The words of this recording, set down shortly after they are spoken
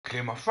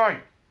Clear my throat.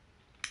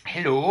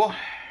 Hello,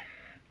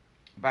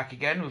 back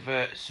again with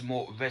some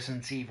more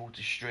Resident Evil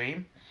to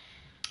stream.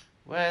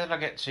 Where did I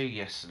get to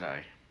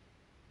yesterday?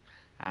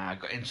 I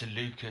got into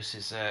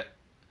Lucas's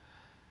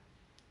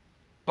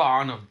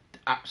barn of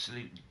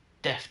absolute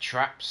death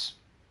traps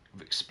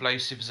with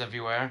explosives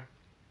everywhere.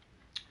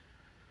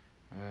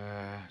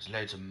 There's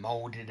loads of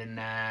moulded in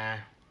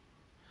there.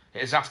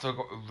 It was after I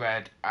got the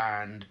red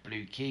and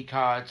blue key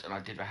cards and I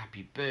did a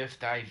happy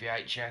birthday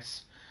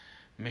VHS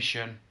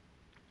mission.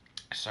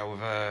 So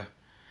I've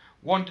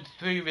wandered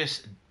through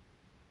this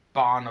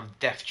barn of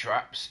death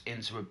traps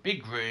into a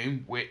big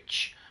room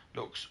which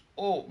looks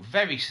all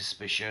very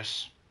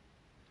suspicious,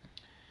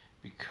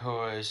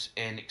 because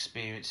in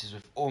experiences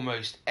with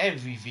almost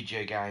every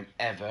video game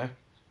ever,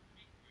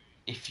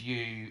 if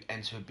you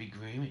enter a big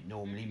room it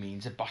normally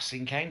means a boss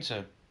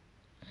encounter,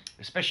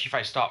 especially if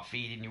they start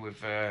feeding you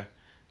with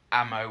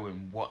ammo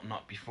and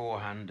whatnot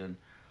beforehand. And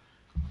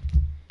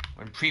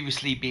when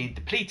previously being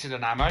depleted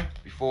on ammo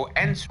before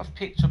entering, I've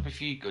picked up a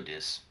few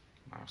goodies.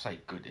 I'll say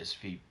goodies, a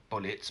few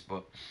bullets,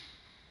 but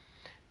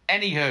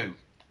anywho,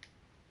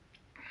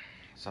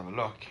 let's have a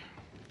look.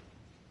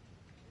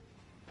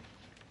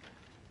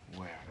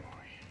 Where am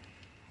I?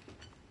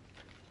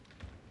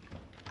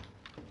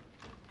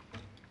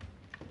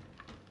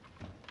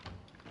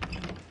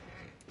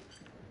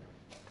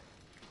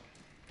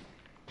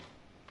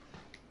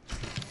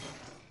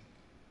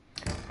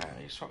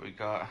 Okay, so what we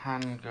got? A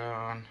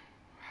handgun.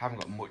 Haven't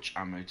got much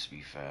ammo, to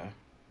be fair.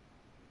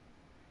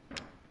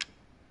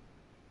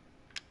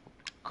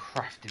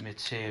 Crafting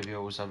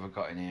materials have I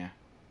got in here?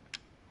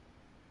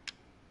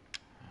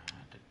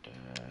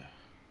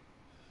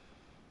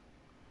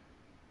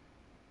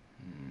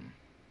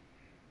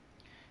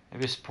 At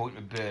this point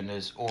the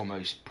burner's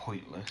almost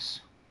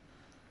pointless.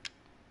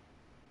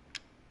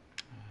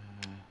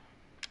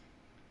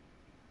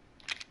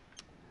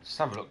 Let's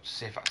have a look to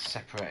see if that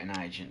separating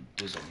agent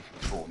does anything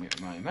for me at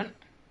the moment.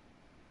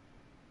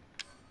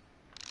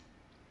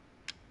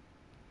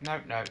 No.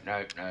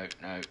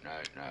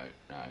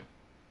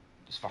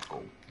 Just fuck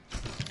all.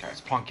 Okay,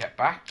 let's plonk it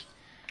back.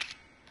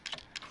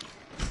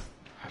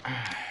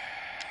 I've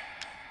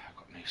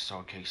got no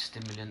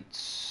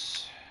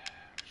psychostimulants,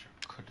 which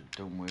I could have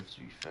done with, to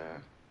be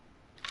fair.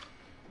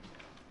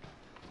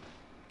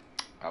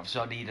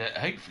 Obviously I need to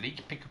hopefully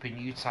pick up a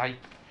new type.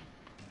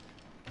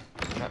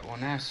 That one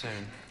there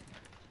soon.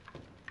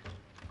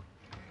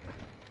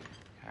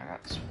 Okay,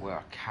 that's where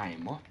I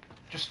came up.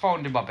 Just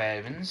finding my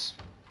bearings.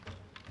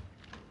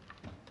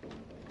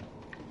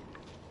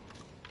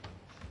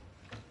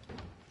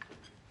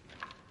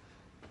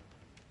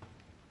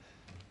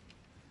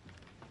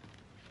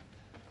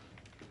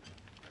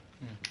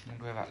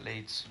 Wonder where that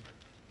leads.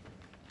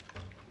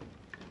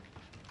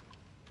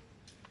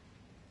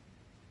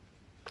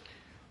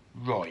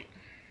 Right.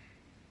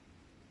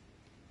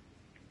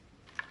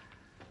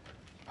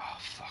 Oh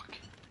fuck.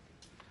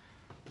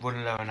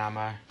 Running low on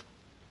ammo.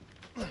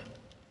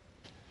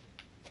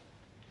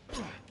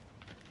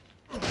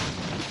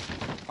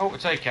 Oh,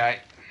 it's okay.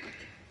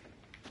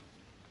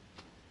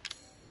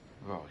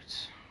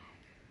 Right.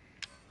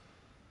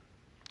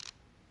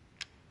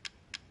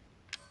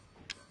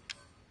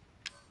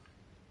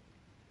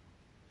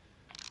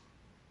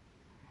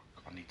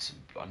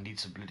 I need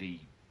some bloody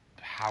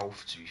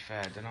health, to be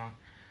fair, don't I?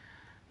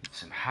 Need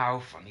some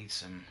health, I need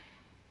some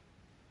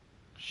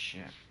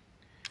shit.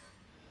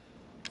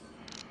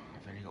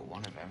 I've only got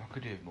one of them. I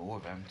could do with more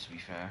of them, to be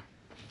fair.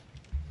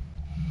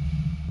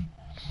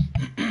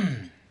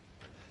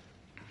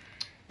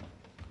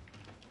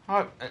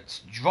 Alright, let's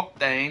drop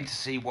down to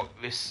see what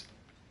this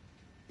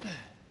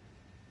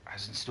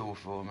has in store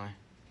for me.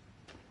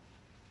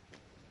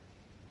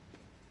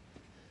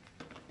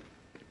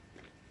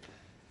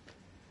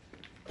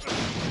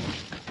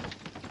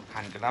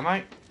 Handgun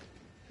ammo.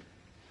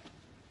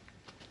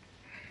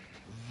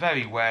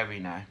 Very wary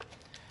now,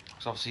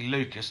 because obviously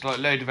Lucas, like a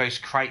load of those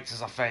crates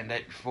as I found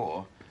out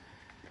before,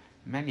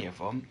 many of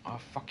them are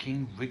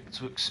fucking rigged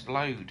to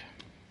explode.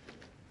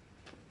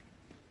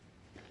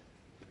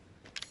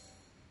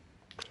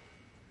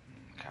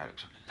 Okay,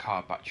 looks like a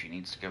car battery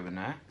needs to go in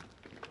there.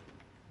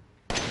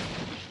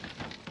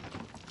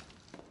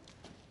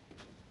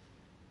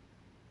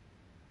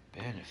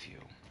 Burner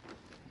fuel.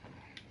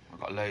 I've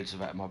got loads of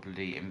that in my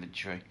bloody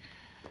inventory.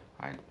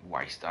 I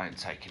ain't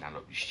taking that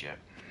up just yet.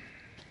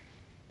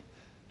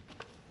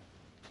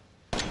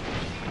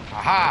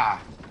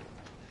 Aha!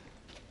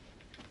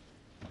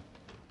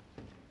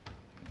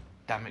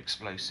 Damn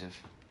explosive.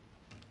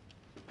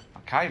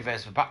 Okay,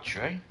 there's the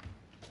battery.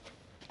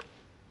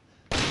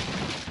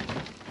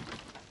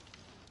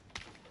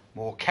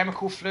 More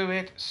chemical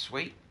fluid,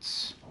 sweet.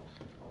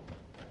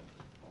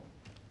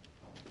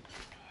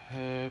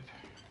 Herb.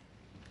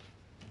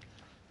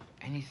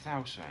 Anything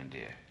else around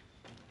here?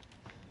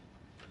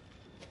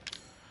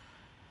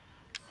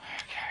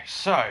 Okay,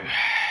 so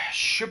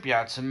should be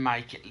able to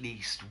make at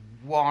least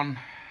one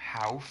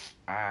health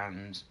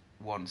and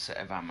one set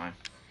of ammo.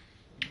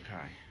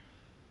 Okay.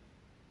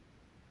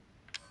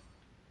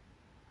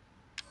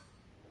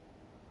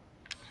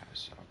 Okay,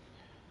 so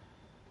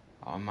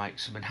I'll make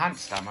some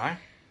enhanced ammo.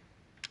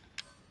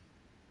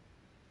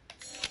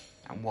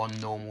 And 1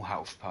 normal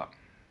health pot.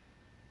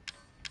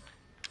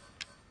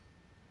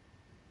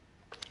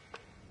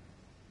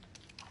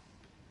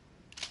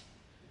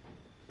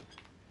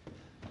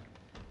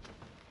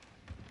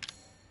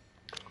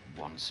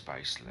 One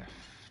space left.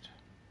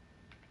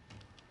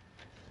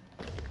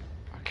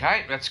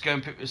 Okay, let's go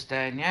and put this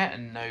down yet,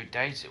 and no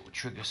doubt it will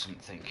trigger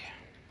something.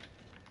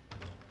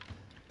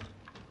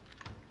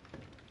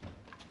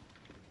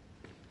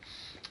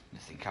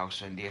 Nothing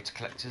else around here to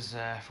collect us,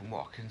 from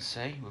what I can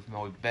see with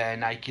my bare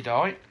naked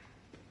eye.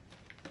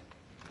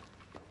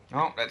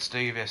 Oh, let's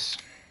do this.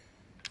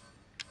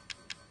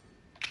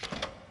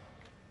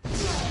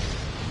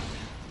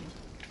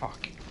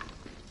 Fuck.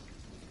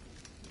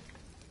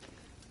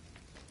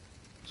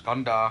 It's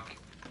gone dark.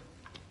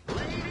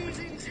 Ladies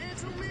and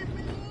gentlemen,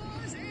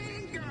 boys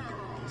and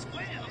girls,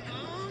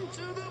 welcome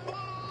to the bar.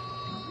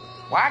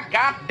 Why,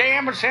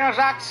 goddamn, it sounds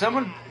like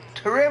someone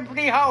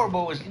terribly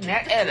horrible is in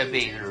that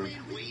elevator.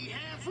 We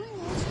have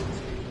rules.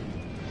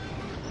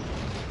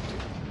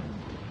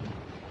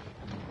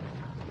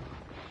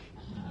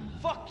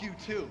 Fuck you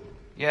too.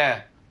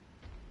 Yeah.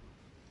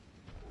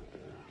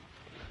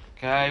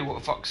 Okay, what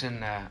the fuck's in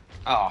there?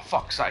 Oh,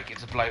 fuck's sake,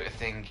 it's a bloater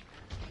thing.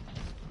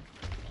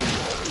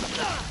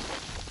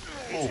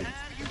 Oh.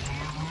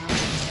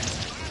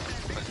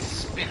 It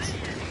spits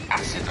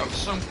acid of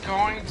some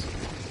kind.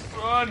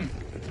 Run!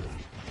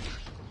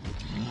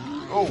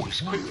 Oh,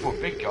 he's quick for a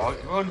big guy.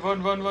 Run,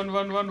 run, run, run,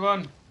 run, run,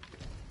 run.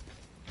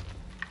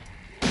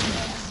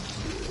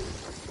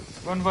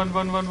 Run, run,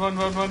 run, run, run,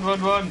 run, run,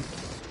 run, run.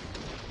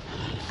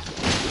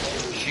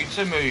 Shoot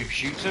to move,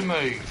 shoot to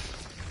move.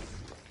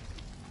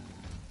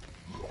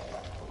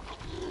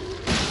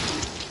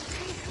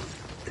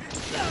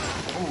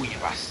 Oh, you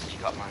bastard, you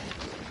got mine.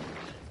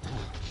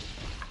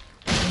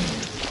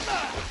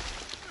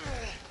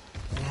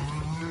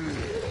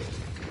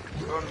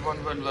 Run,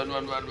 run, run, run,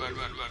 run, run, run, run, run, run,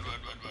 run,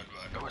 run,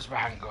 run. Where's my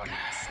handgun?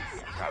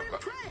 I've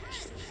got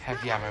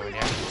heavy ammo in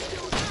here.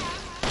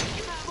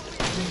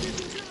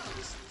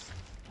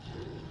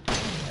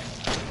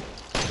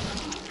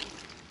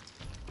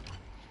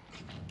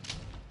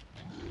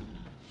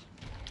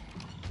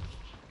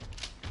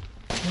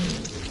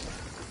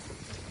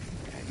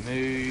 Okay,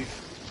 move.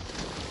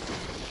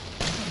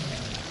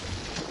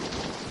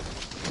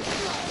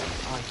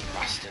 Oh, you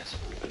bastard.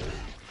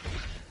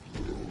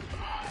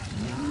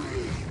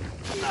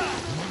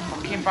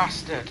 Fucking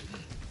bastard.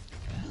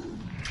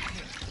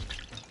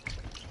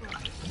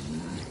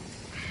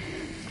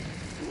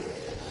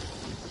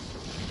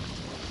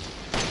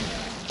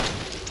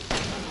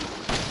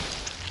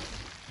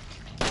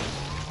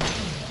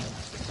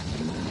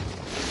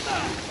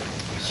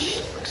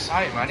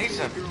 Excited, man. He's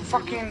a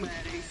fucking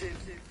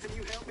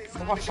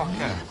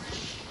motherfucker.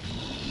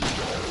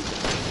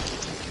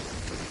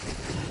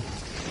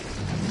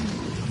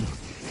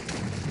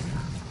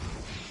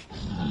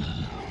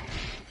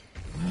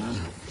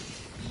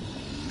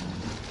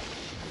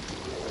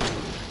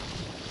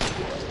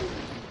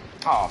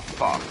 Oh,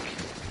 fuck.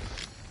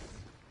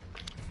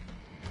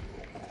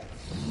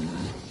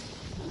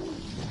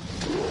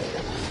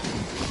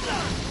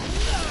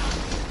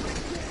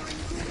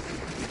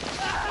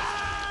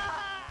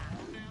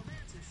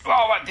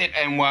 Oh, that did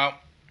end well.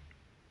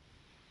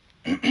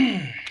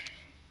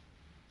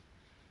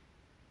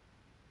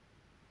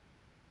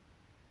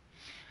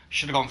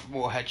 Should have gone for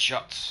more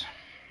headshots.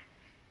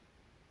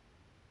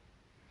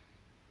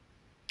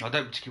 I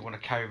don't particularly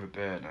want to carry the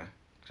burner,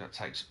 because that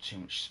takes up too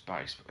much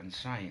space, but when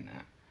saying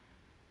that...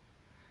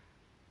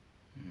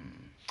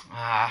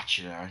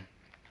 Actually,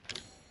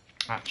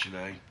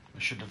 I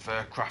should have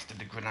crafted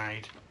the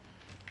grenade.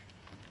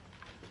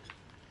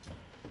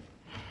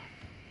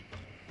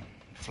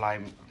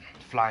 Flame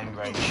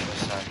range, should I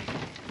say.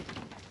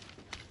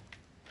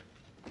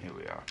 Here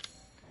we are.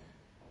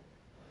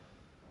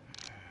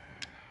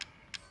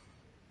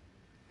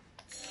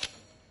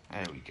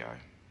 There we go.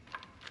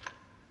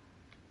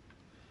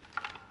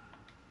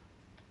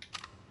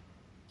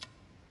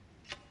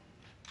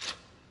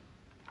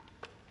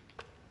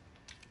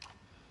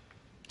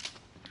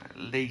 At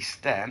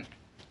least then,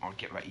 I'll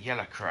get that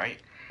yellow crate.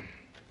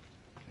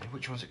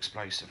 Which one's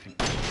explosive? I think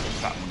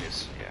that one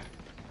is, yeah.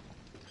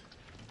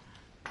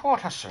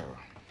 Tortoise.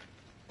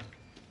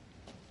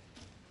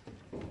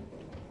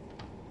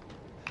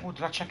 Oh,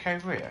 did I check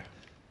over here?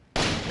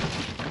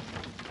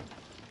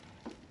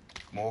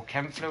 More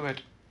chem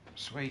fluid.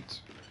 Sweet.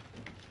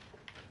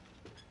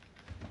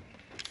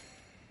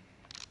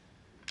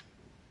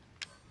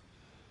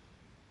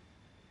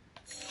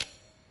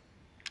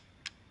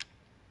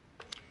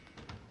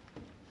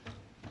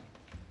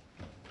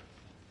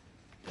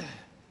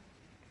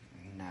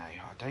 No, I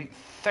don't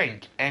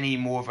think any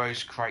more of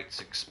those crates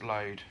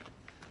explode.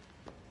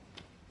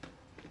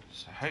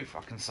 So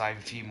hopefully I can save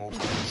a few more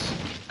bullets.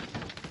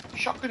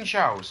 Shotgun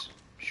shells.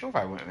 Sure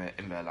they weren't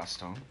in there last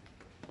time.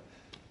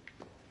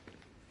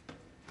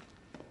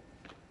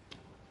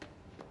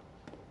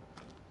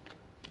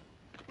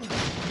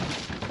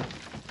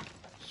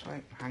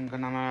 Sweet.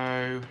 Handgun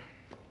ammo.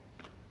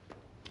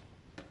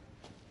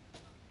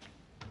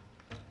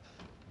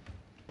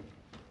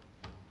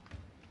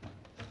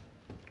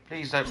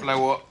 Please don't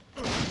blow up.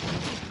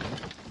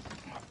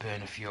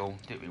 Burner fuel.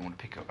 Didn't really want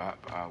to pick up that,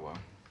 but oh well.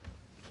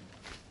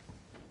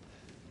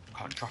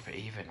 Can't drop it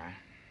either now.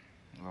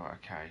 Right,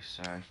 okay,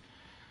 so.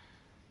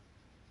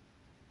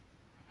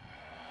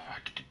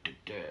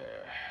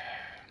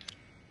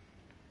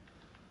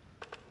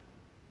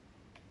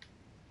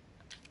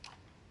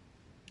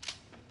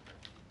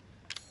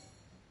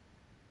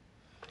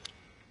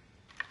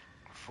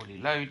 Fully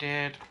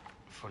loaded.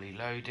 Fully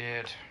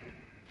loaded.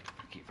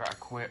 Keep that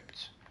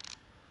equipped.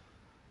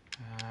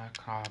 Can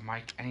I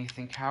make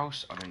anything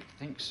else? I don't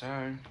think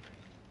so.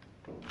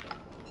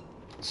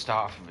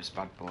 Start off with this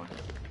bad boy.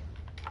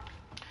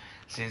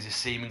 Since it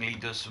seemingly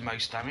does the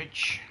most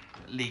damage,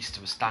 at least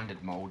to a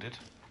standard molded.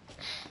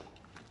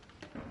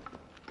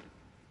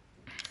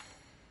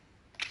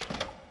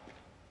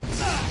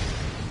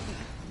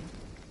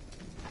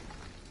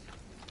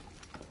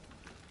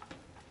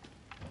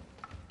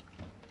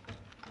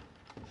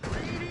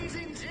 Ladies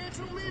and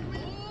gentlemen,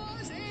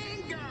 boys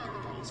and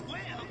girls,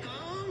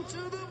 welcome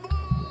to the bonfire.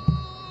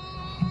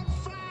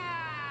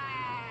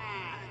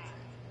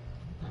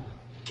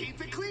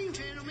 Keep it clean,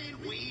 gentlemen.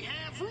 We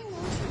have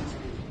rules.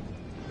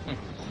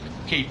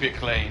 Keep it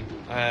clean.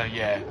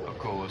 Yeah, of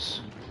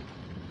course.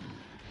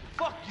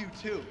 Fuck you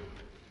too.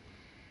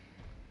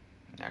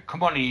 Now,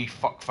 come on, you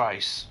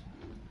fuckface.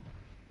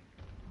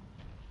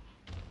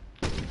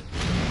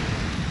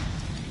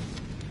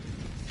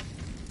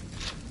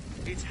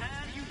 It's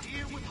how you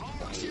deal with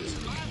hardships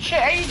in life. Shit,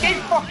 how you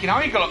getting fucking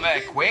hell? You got up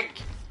there quick.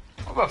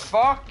 What the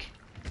fuck?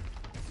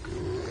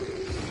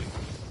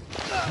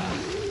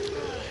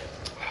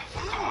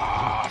 Fuck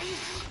off.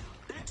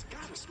 That's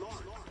gotta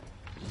smart.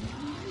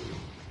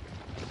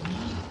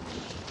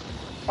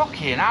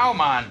 Fucking hell,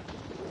 man.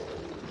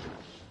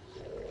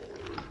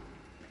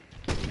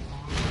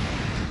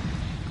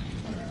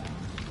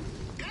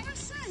 Gotta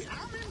say,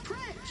 I'm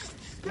impressed.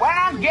 When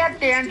I get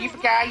there, you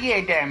forgot,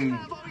 yeah, them.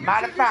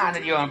 Might have found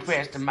that you're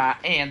impressed in my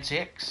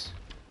antics.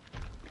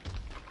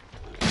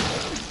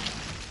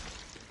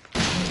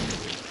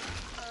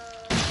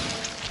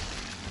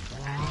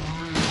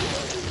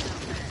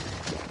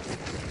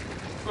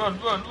 Run,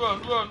 run,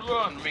 run, run,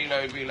 run.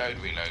 Reload, reload,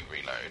 reload,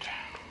 reload.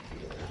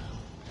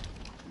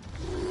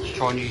 Let's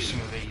try and use some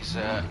of these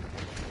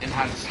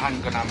enhanced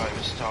handgun ammo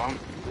this time.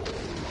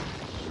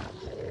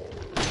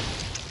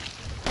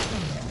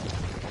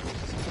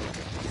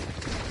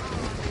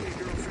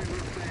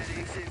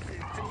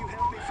 Can you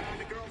help me find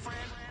a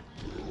girlfriend?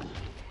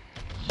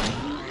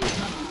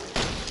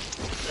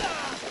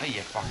 Hey,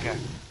 you fucker.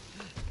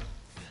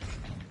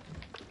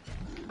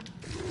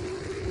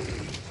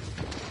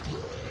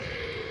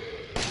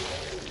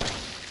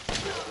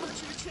 Not much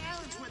of a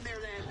challenge when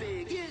they're that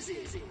big, is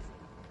it?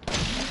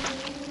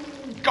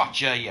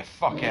 Gotcha, you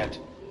fuckhead.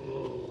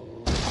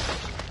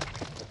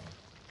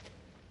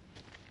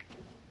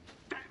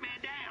 Fat man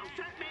down,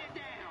 fat man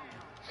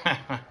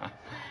down.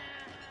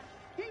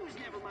 He was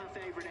never my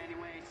favorite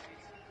anyways.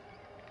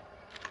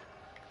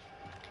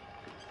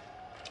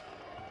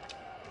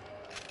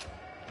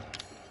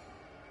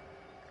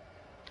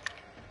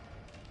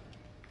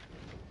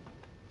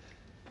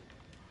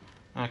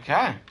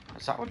 Okay,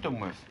 that's that one done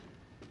with.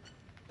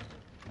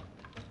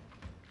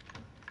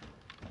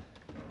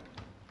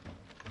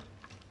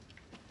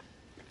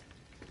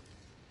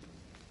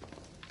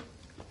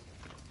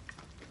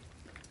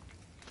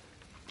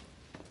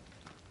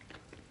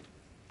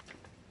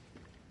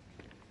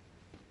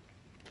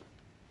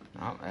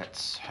 Well,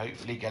 let's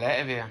hopefully get out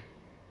of here.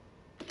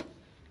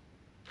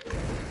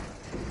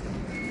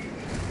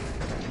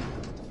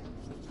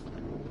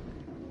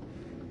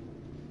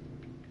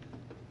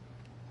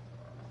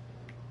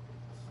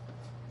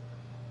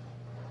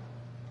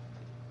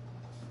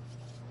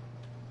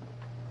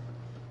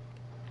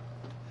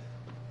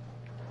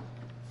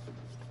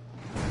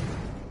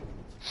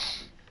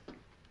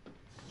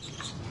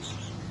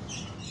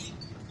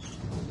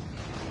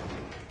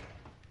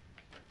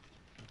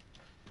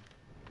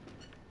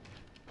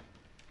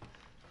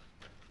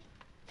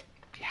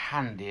 Be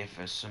handy if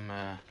there's some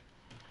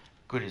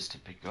goodies to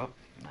pick up.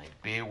 Like,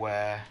 be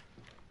aware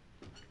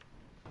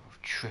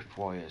of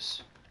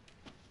tripwires.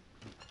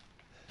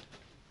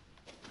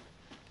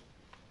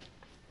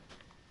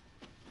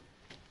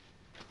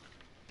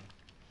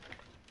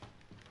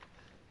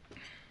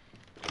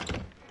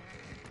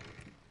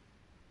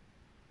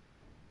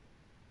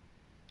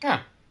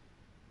 Yeah.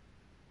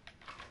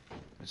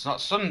 It's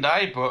not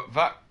Sunday, but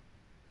that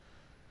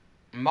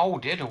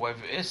molded, or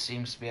whatever it is,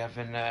 seems to be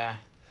having a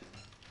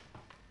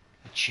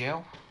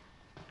chill.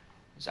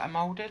 Is that a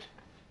molded?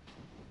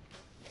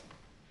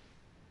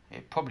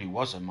 It probably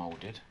was a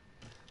molded.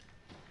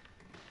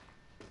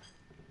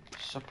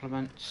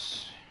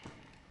 Supplements.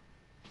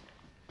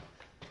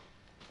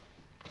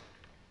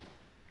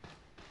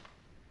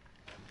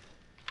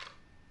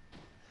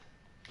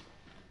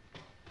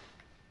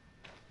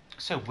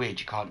 So weird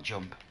you can't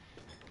jump.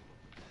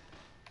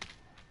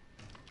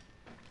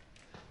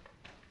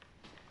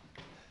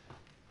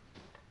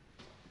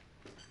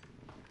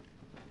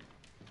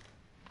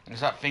 Is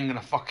that thing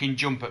gonna fucking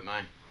jump at me?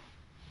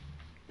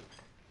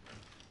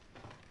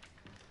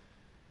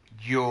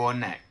 You're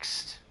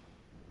next.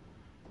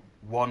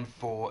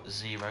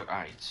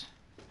 1408.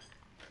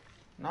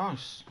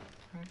 Nice.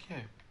 Thank you.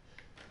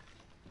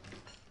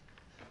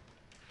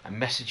 A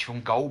message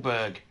from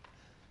Goldberg.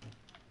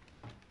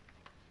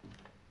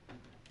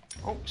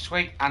 Oh,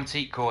 sweet.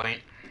 Antique coin.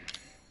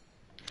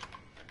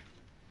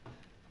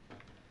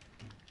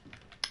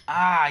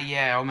 Ah,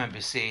 yeah, I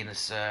remember seeing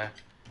this,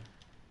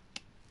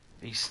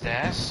 these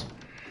stairs.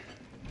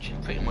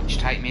 Should pretty much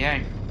take me out.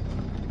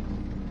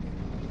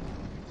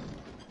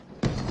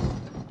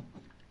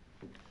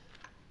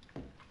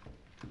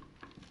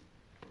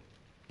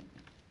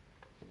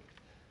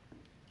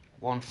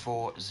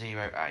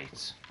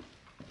 $1408.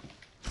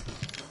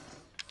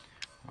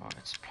 Alright,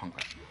 let's plonk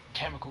that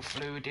chemical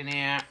fluid in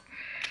here.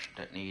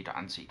 Don't need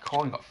antique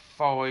coin. Got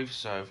 5,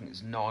 so I think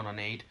it's 9 I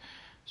need.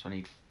 So I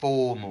need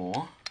 4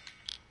 more.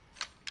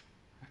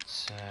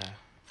 Let's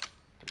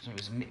put some of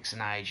his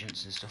mixing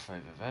agents and stuff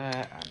over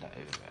there and that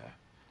over there.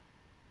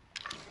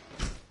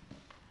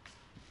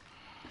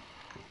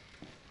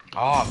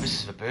 Oh, this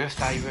is the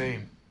birthday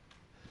room.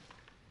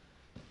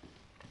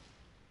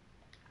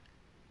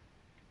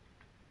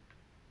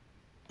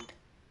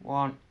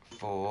 One,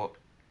 4.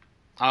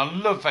 I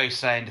love those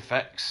sound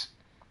effects.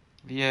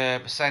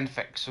 The sound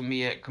effects from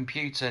the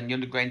computer and the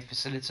underground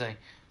facility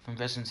from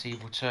Resident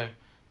Evil 2,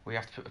 where you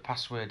have to put the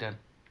password in.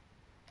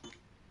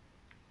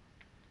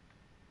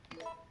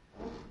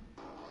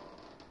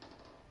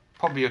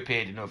 Probably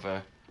appeared in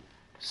other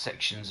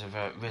sections of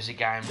Resi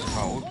games of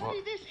old, but...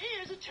 Boy, this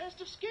is a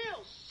test of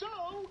skills, so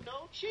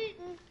no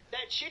cheating.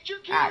 That shit you're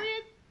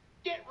carrying,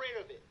 get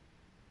rid of it.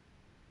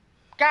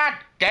 God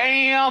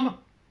damn!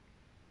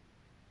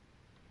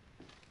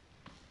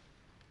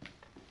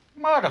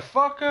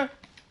 Motherfucker!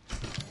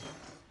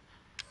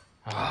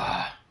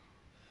 Ah.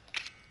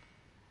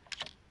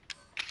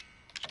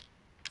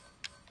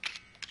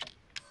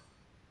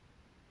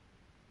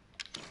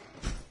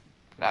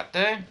 That do?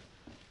 That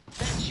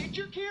shit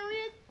you're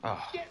carrying,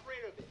 Oh. get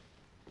rid of it.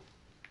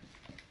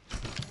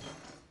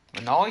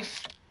 The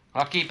knife?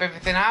 I'll keep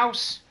everything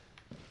else?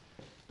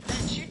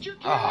 That shit you're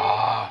carrying,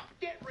 Ah.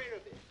 get rid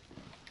of it.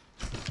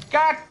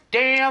 God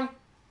damn!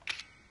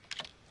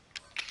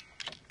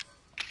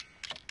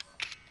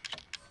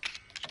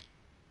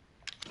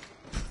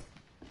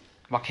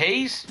 My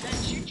keys? That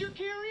shit you're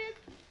carrying,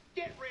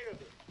 get rid of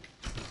it.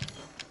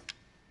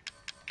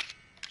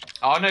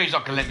 Oh, I know he's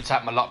not going to let me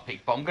take my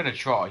lockpick, but I'm going to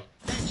try.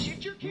 That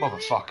shit you're carrying,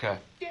 Motherfucker.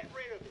 get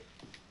rid of it.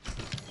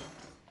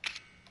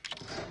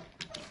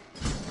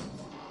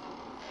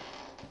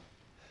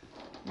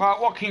 Right,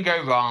 what can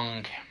go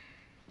wrong?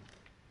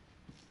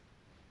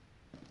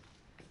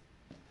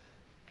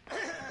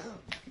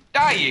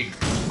 There you,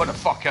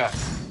 motherfucker.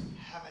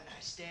 Have a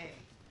nice day.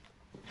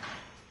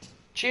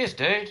 Cheers,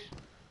 dude.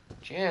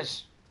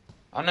 Cheers.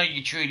 I know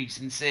you truly,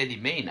 sincerely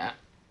mean that.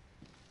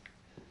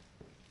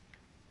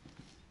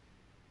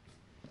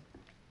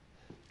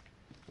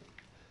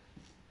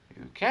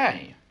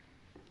 Okay.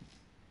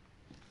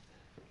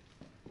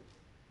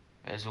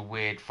 There's a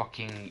weird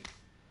fucking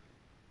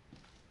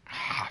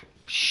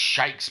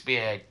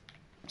Shakespeare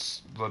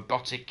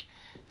robotic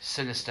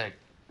sinister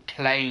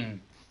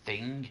clone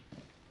thing.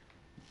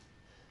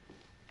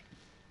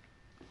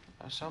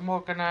 So I'm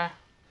more gonna...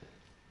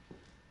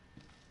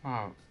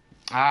 Oh.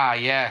 Ah,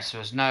 yes,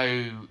 there's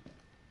no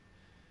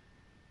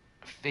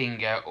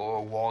finger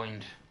or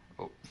wind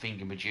or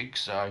thingamajig,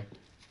 so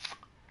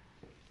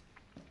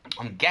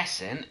I'm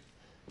guessing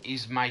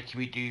he's making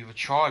me do a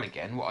trial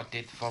again, what I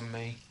did from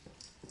the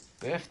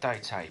birthday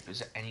tape. Is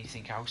there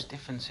anything else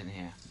different in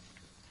here?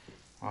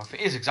 Well, if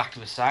it is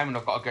exactly the same, and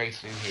I've got to go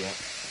through here.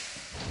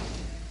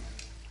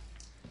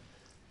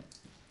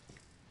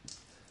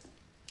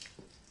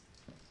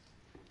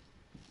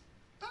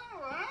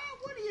 Alright,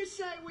 what do you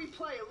say we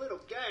play a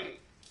little game?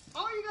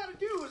 All you gotta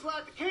do is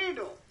light the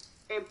candle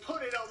and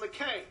put it on the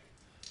cake.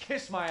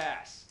 Kiss my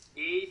ass.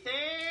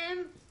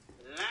 Ethan,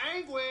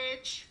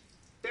 language.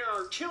 There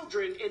are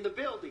children in the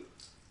building.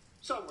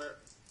 Somewhere.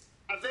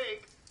 I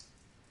think.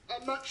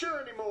 I'm not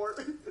sure anymore.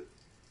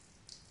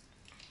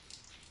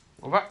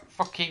 Well, that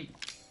fucking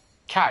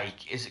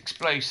cake is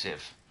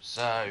explosive,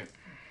 so...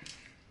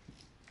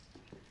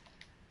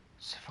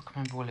 See if I can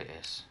remember what it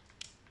is.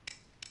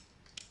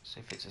 See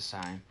if it's the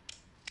same.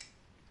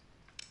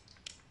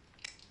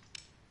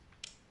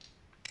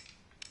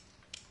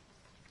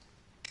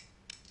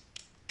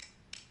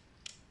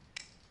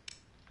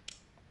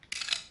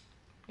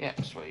 Yeah,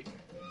 sweet.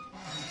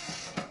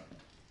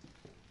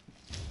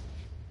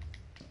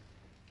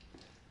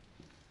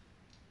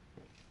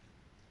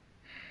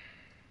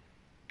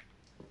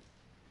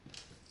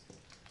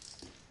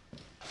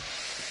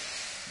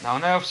 Now I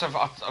know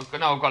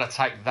I've got to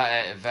take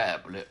that out of there,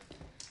 but it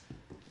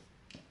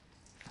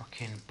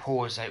fucking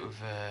pours out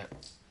with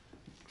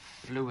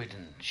fluid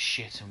and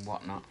shit and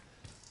whatnot,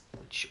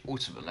 which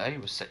ultimately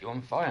will set you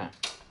on fire.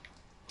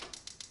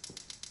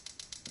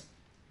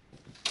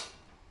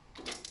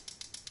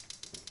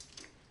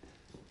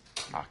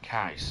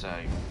 Okay, so...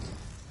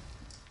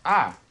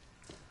 Ah!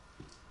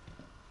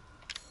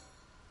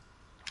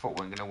 I thought it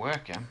wasn't going to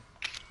work, yeah?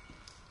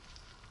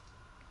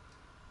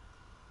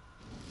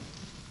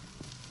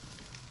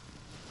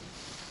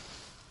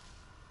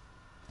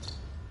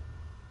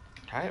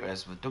 Okay,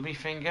 there's the dummy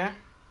finger.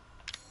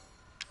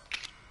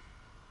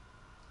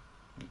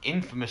 The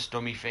infamous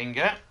dummy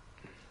finger,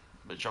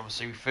 which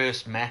obviously we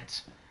first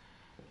met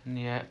in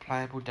the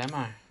playable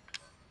demo.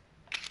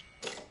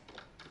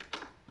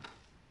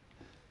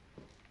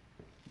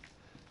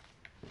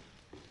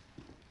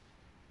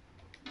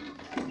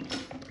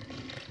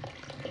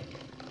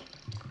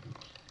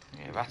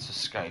 Yeah, that's a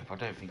scope. I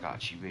don't think I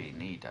actually really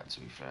need that, to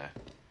be fair.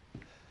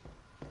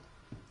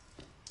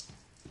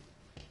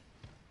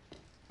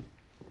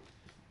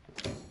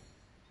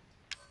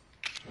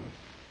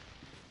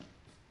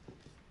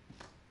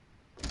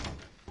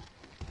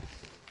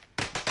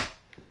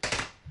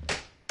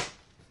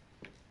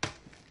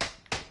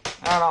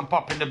 And I'm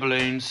popping the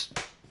balloons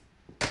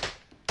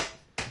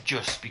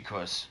just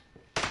because.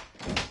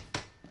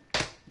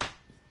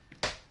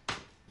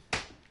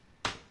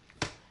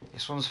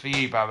 This one's for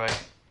you, Barry.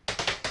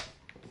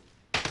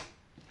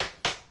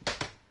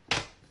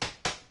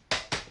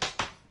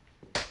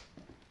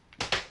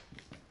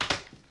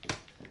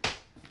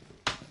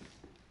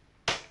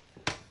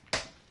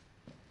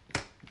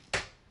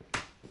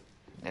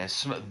 There's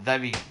something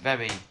very,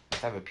 very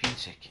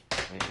therapeutic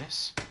about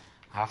this,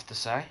 I have to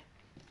say.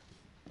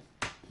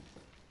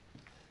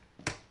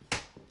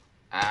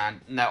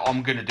 And no,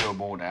 I'm going to do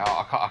them all now.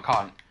 I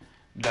can't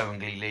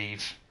knowingly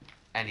leave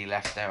any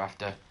left there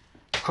after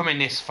coming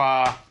this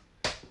far.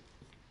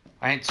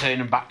 I ain't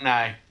turning back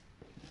now.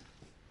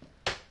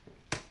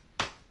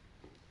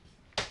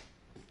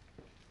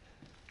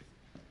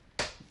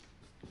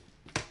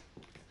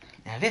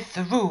 Now this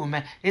room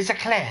is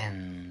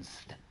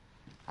cleansed.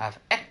 I've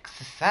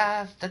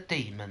exorcised the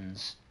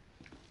demons.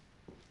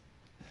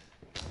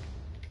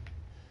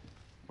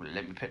 Will it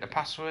let me pick the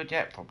password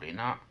yet? Probably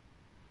not.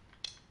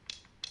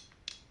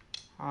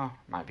 Oh,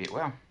 maybe it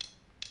will.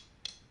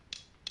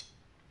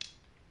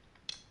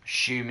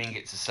 Assuming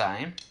it's the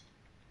same.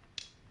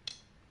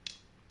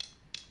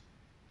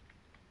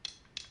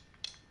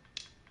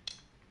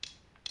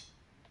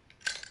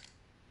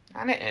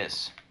 And it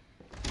is.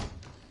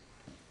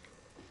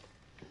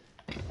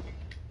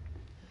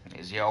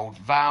 Here's the old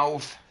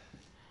valve.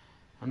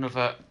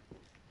 Another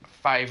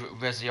favourite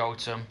Resi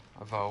item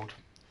of old.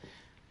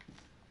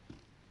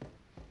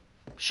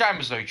 Shame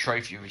there's no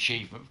trophy of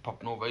achievement for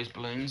popping all those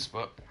balloons,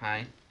 but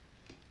hey.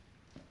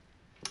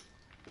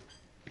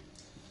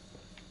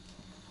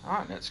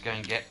 Alright, let's go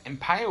and get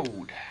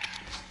impaled.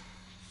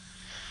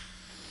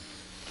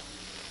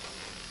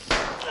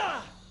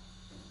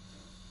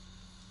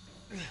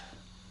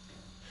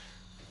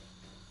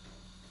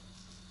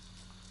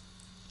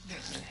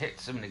 It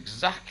hits them in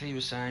exactly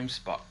the same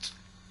spot.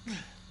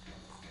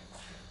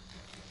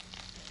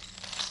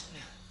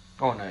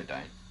 Oh no,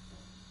 don't.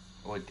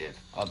 Oh, it did.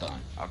 I don't.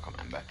 I can't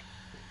remember.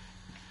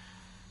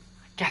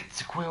 Get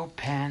the quill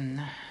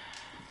pen.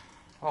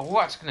 Well,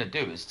 what it's going to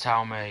do is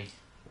tell me.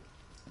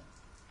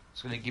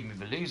 It's going to give me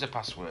the loser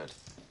password.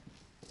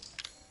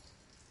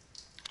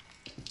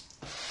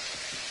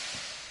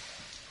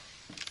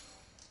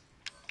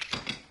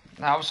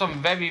 Now,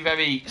 I'm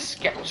very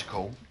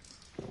sceptical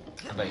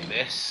about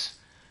this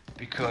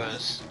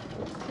because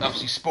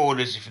obviously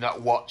spoilers if you've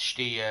not watched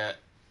the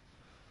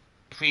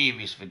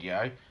previous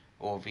video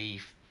or the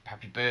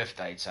happy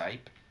birthday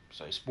tape,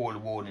 so spoiler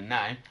warning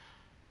now.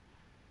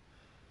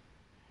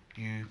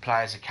 You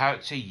play as a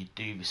character, you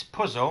do this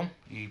puzzle,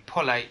 you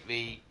pull out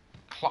the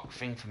clock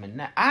thing from the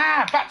net.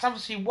 Ah, that's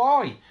obviously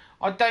why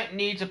I don't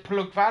need to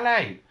plug that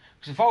out,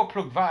 because if I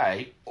plug that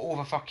out, all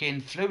the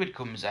fucking fluid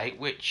comes out,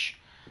 which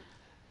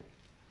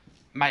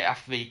mate,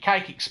 after the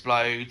cake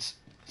explodes,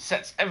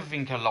 sets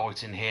everything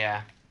alight in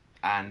here,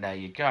 and there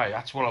you go.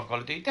 That's what I've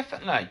got to do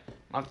differently.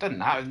 I've done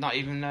that, not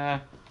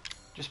even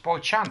just by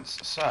chance.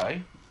 So,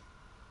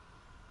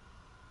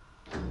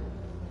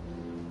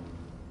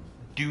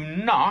 do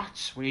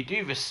not, when you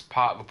do this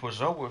part of the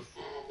puzzle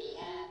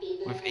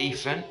with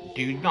Ethan,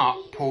 do not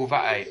pull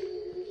that out.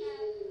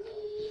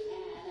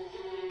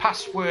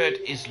 Password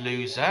is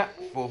loser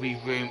for the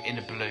room in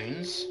the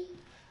balloons,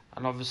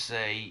 and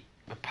obviously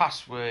the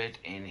password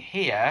in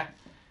here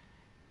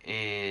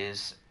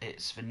is,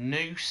 it's the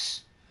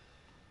noose,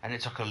 and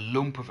it's like a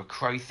lump of a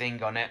crow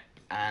thing on it,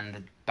 and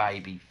the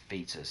baby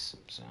fetus.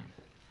 So,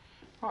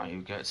 right, here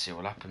we go, let's see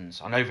what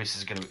happens. I know this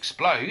is going to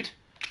explode.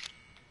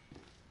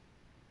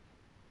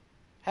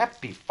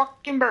 Happy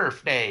fucking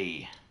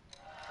birthday!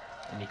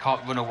 And you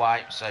can't run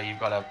away, so you've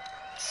got to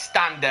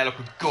stand there like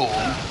a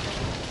gun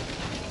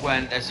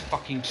when there's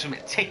fucking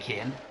something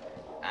ticking,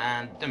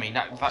 and I mean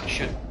that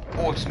should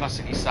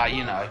automatically say,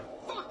 you know.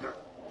 Fucker!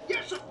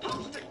 You're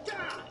supposed to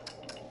die!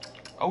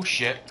 Oh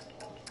shit.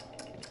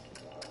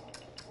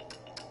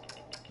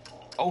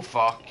 Oh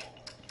fuck.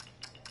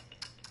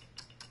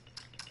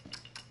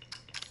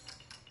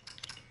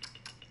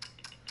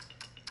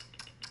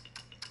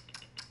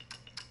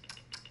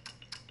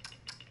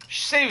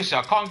 Seriously,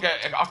 I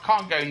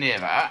can't go near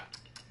that.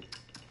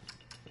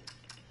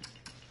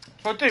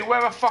 If I do,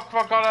 where the fuck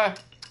have I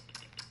gotta?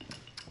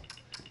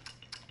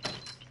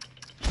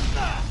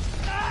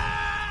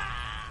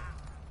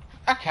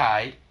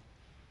 Okay.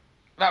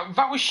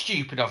 That was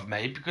stupid of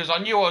me because I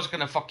knew I was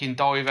going to fucking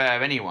die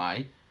there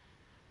anyway.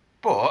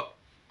 But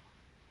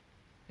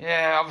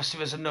yeah, obviously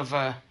there's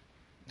another.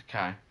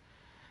 Okay,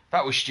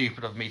 that was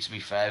stupid of me to be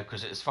fair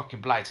because it's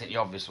fucking blatantly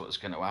obvious what's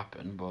going to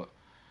happen. But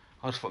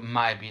I just thought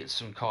maybe it's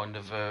some kind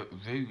of a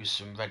ruse,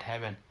 some red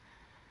herring.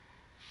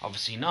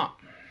 Obviously not.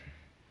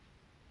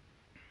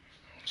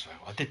 So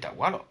I did that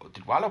well. I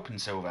did well up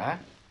until there.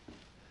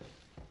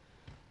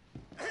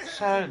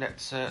 So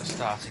let's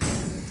start again.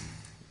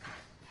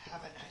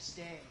 Have a nice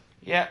day.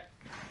 Yeah.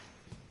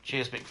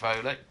 Cheers, Mick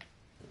Foley.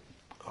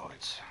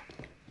 Right.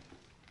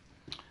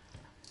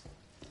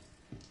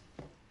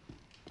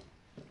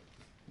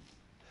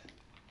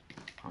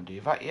 Can't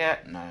do that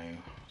yet. No.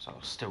 So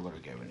I've still got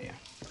to go in here.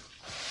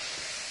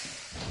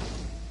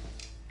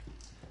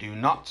 Do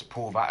not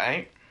pull that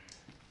out.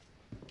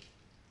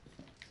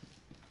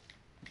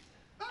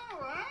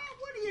 Alright,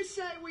 what do you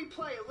say we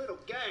play a little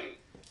game?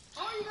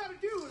 All you gotta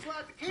do is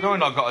light the candle.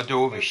 No, I've got to do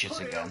all this and shit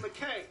put it again. on the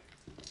cake.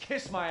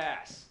 Kiss my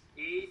ass.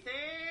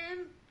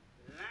 Ethan,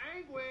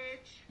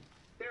 language.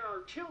 There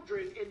are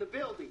children in the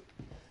building.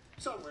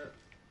 Somewhere.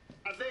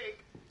 I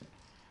think.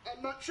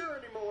 I'm not sure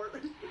anymore.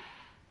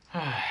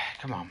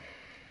 Come on.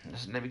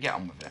 Let me get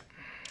on with it.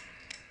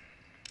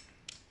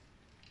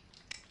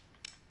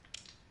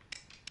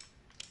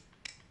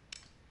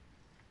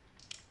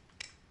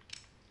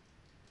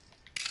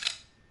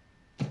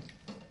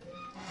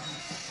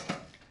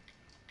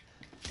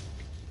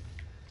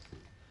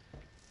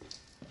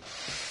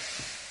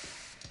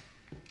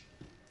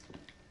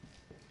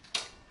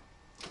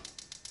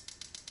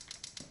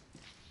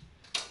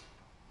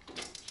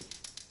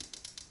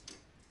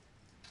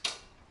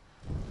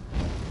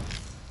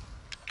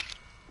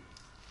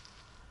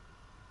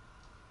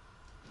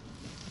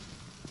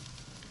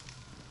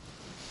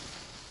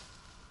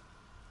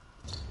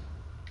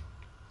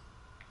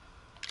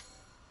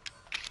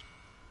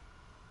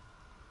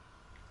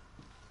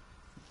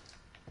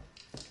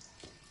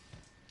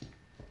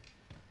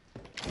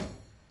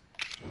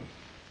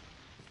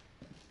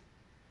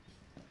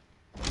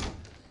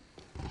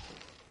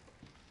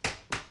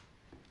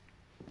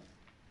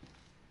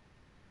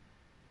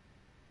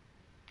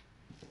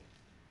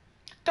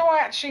 Do I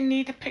actually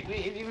need to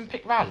even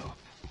pick that up?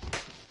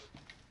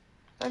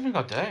 I don't think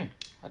I do.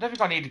 I don't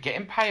think I need to get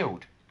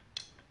impaled.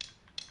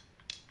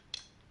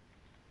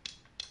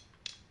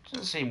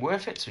 Doesn't seem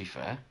worth it, to be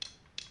fair.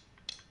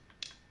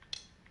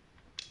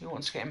 Who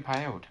wants to get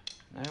impaled?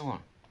 No one.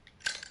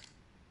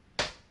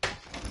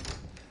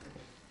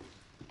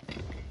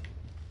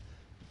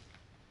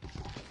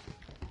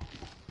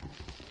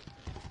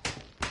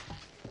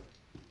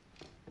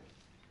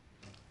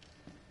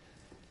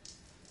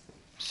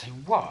 So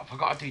what have I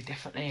got to do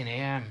differently in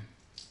here?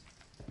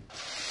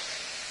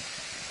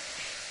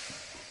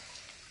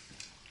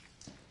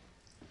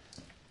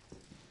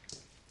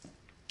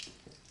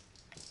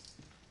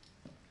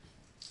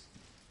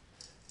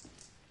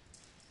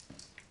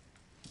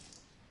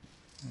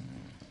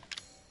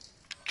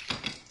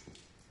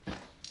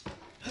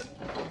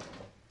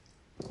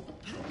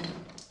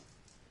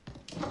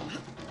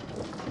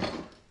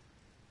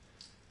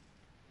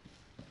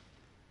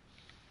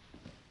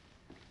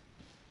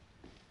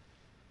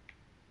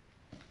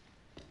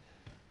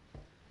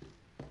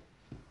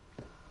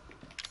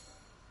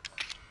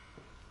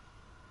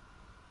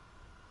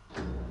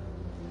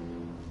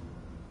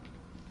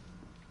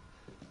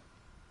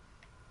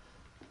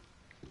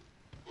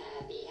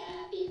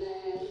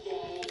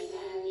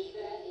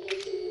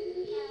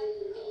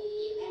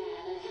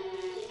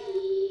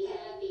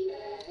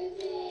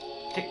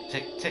 Tick,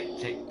 tick, tick,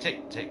 tick,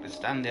 tick, tick.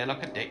 Stand there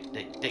like a dick,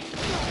 dick, dick, dick,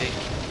 dick.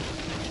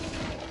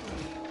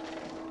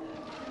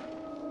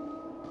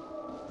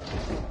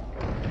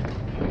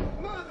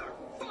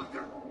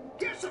 Motherfucker!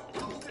 You're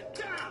supposed to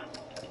die!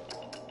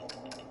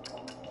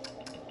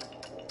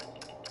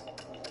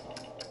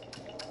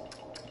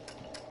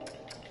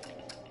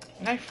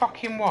 No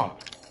fucking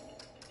what?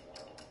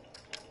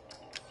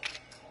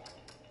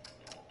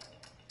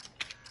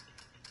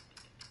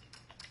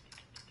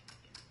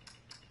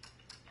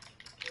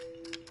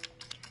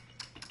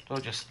 Do I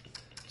just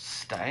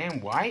stay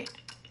and wait?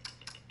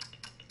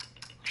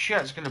 Sure,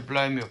 it's gonna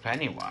blow me up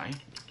anyway.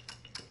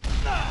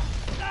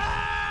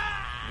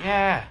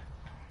 Yeah.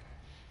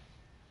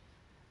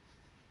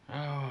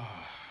 Oh.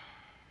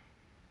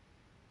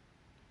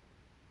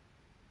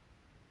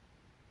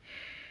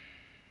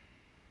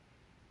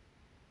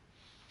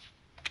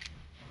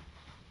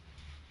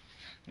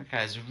 Okay,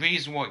 there's a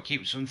reason why it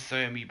keeps on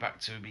throwing me back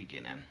to the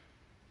beginning.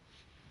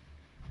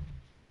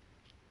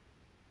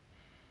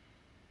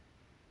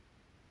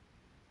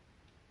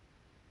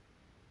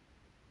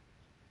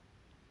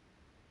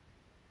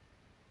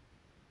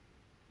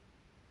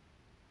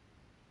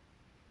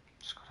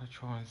 Just gotta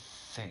try and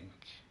think.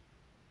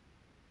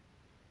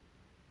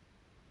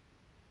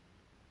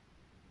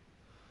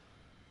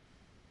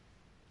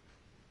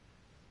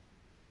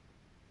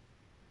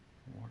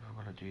 What have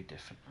I got to do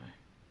differently?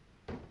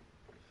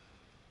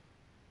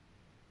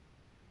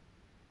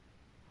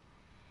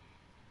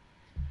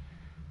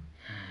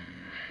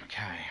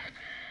 Okay.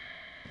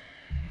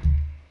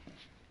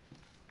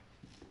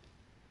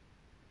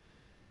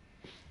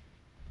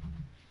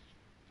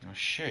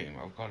 assume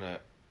I've got to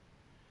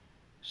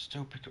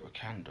still pick up a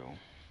candle.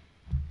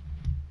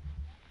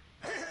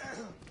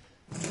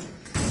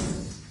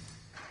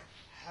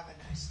 Have a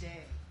nice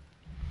day.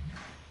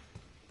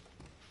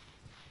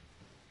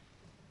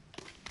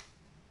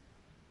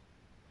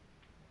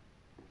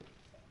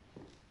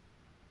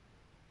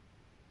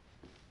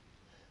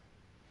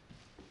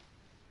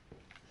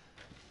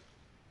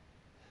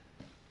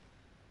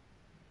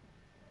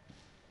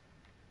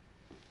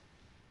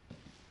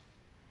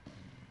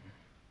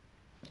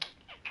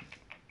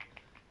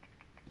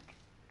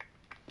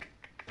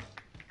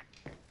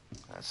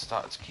 Let's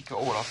start to kick it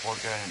all off while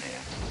going in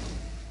here.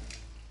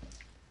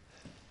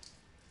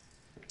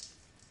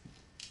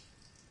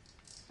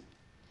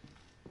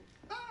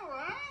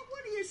 Alright,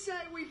 what do you say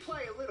we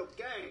play a little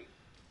game?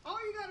 All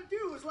you gotta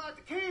do is light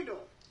the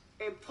candle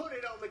and put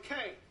it on the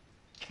cake.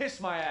 Kiss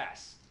my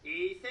ass.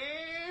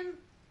 Ethan,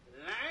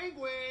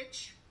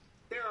 language.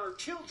 There are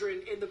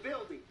children in the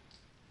building.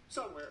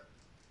 Somewhere.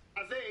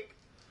 I think.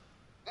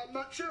 I'm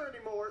not sure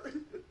anymore.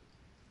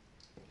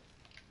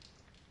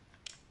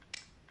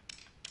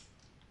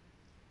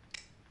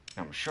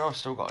 I'm sure I've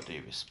still got to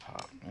do this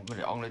part. I'm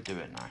gonna do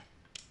it now.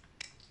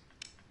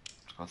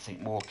 Just gotta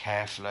think more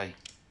carefully.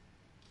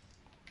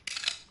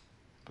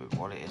 But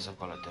what it is I've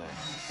got to do.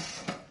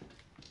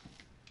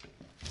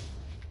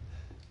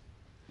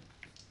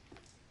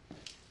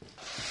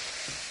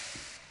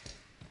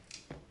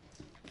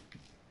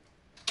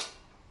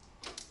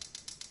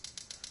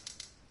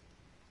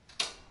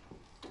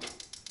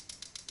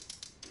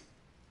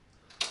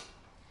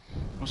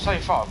 Well, so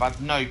far I've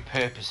had no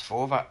purpose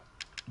for that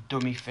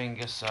dummy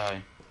finger,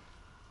 so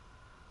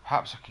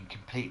perhaps I can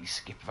completely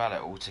skip that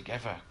it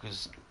altogether,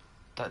 because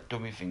that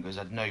dummy finger's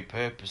had no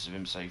purpose of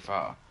him so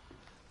far.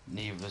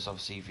 Neither was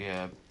obviously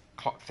the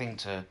clock thing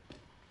to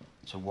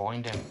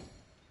wind him.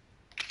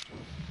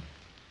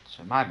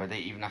 So maybe I don't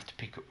even have to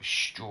pick up a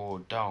straw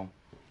doll.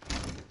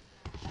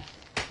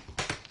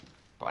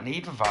 But I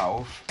need a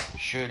valve.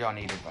 Surely I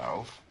need a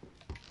valve.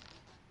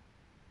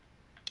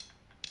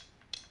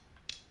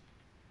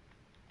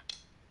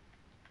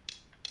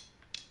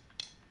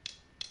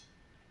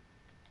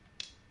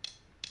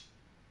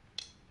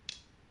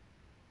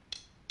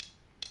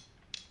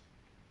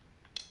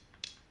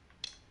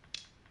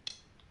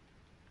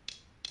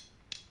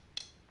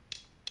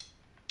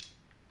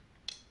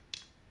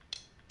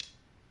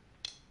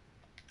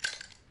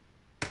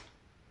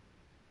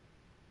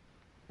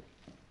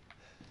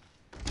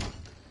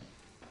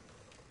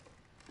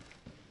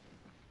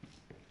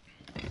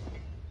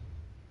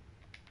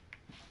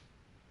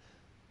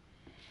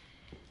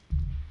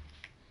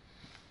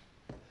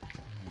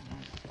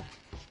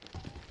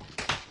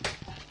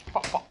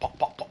 Pop, pop, pop,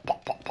 pop, pop,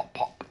 pop, pop, pop,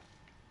 pop.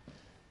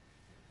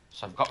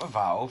 So I've got the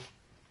valve.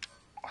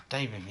 I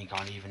don't even think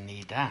I even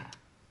need that.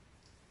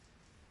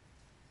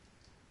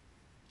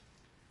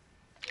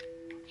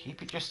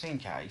 Keep it just in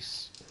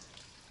case.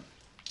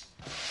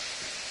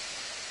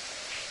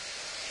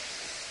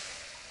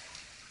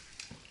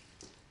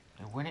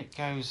 And when it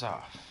goes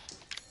off,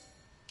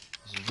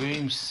 this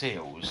room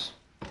seals.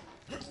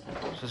 So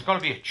there's got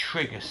to be a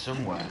trigger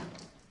somewhere.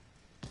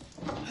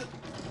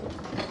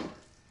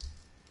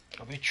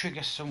 Got to be a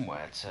trigger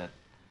somewhere to...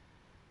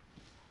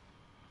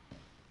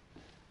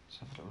 Let's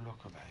have a little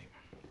look about.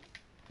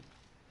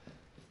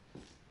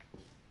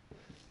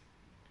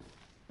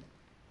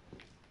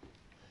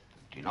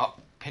 Do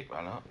not pick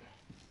that up.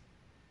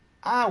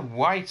 Ah,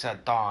 wait a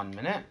darn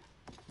minute.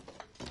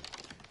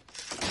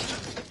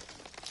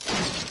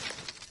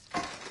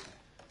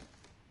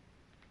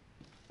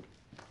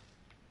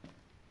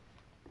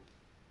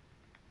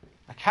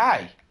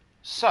 Okay,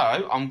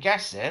 so I'm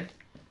guessing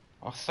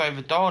I'll throw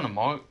the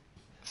dynamite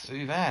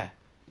through there.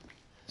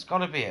 It's got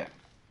to be it.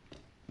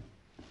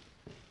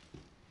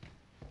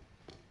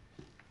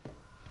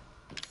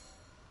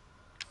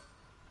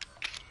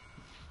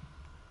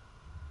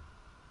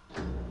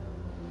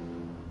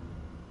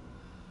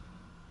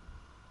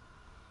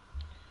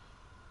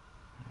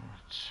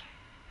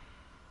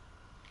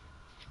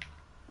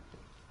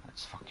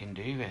 Let's fucking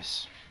do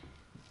this.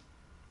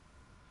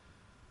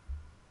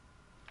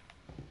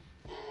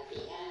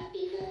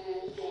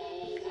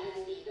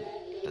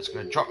 That's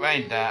going to drop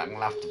rain there. I'm going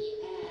to have to,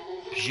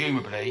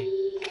 presumably,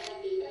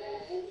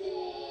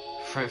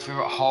 throw it through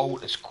that hole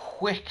as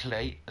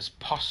quickly as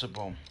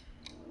possible.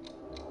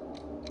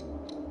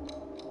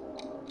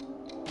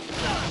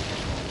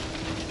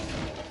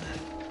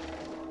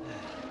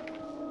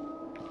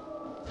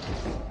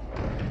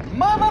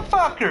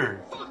 Motherfucker!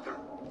 Fucker!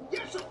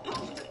 You're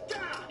supposed to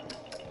die!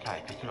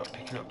 Okay, pick it up,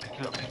 pick it up, pick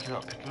it up, pick it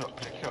up, pick it up,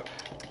 pick it up.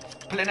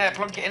 Pull it in there,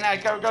 plug it in there,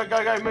 go, go,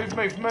 go, go, move,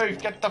 move,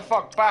 move. Get the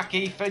fuck back,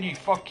 Ethan, you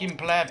fucking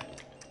pleb.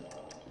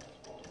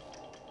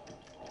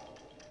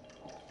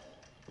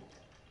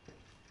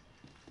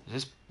 Is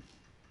this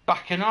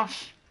back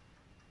enough?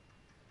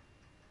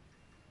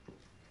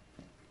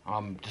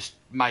 I'm just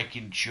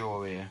making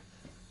sure here.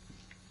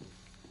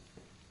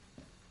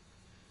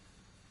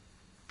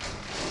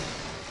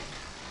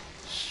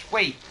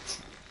 Sweet.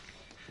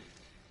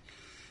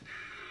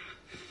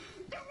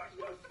 That was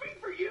supposed to be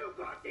for you,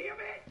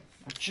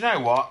 Do you know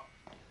what?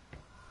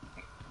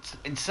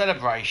 In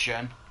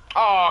celebration...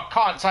 Oh, I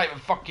can't take the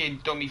fucking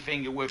dummy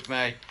finger with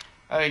me.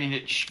 Only in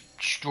its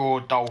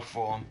straw doll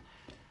form.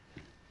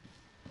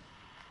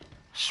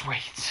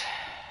 Sweet.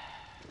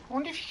 I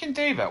wonder if you can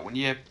do that when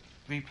you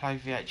replay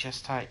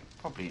VHS tape.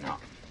 Probably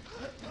not.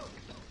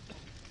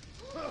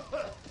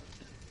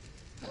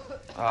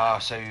 Oh,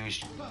 so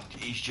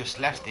he's just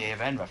left here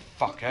then, the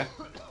fucker.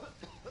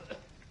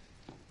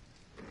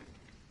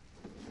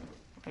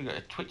 We've got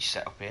a Twitch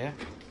set up here.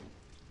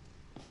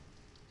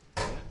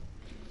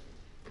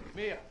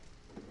 Mia!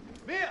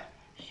 Mia!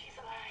 She's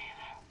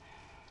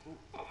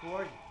alive. Who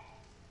are you?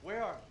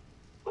 Where are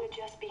you? We're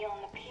just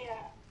beyond the pier,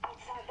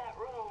 outside that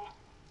room.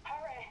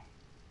 Hurry.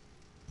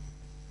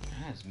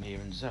 There's Mia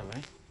and Zoe.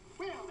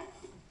 Well, now,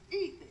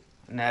 Ethan.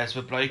 And there's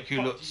the bloke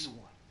who looks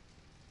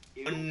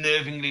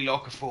unnervingly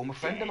like a former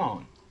friend of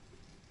mine.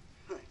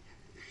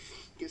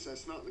 Guess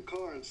that's not in the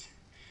cards.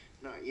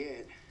 Not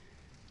yet.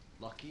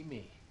 Lucky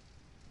me.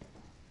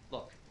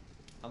 Look,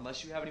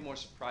 unless you have any more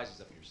surprises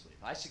up your sleeve,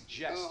 I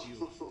suggest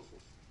you...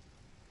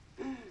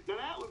 Now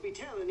that would be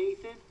telling,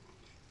 Ethan.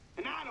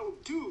 And I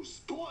don't do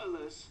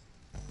spoilers.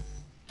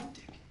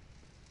 Dick.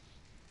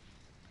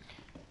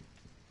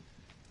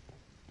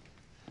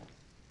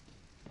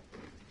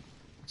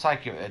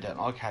 Take it, I don't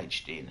like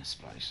HD in this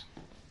place.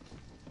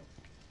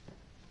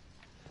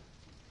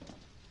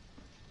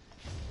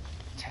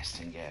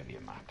 Testing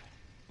area map.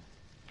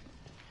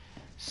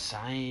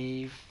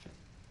 Save.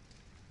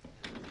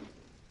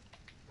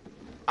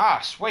 Ah,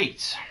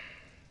 sweet.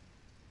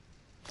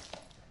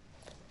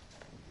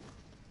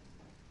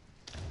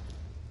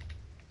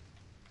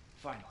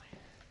 Finally.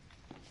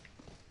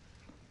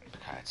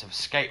 Okay, let's have a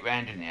skate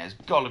round in here. There's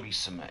gotta be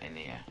something in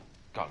here.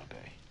 Gotta be.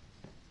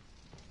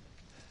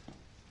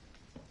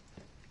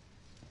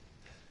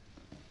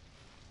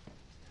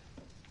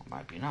 Or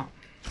maybe not.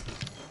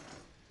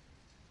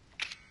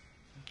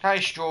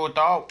 Okay, straw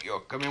doll,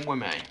 you're coming with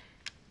me.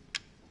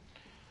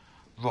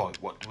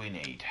 Right, what do we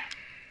need?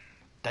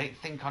 Don't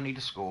think I need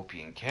a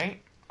scorpion key.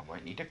 I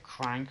won't need a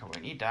crank. I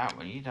won't need that. I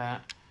won't need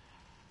that.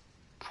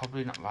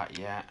 Probably not that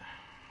yet.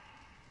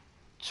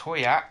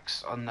 Toy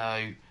axe. I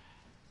know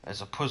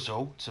there's a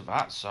puzzle to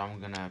that, so I'm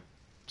gonna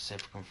see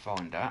if I can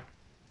find that.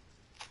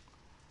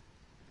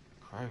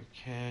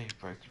 Croquet,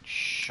 broken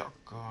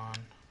shotgun.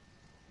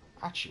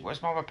 Actually,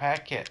 where's my repair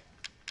kit?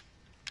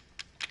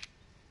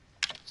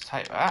 Let's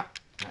take that.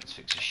 Let's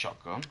fix a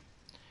shotgun.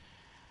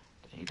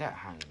 Don't need that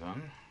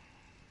handgun.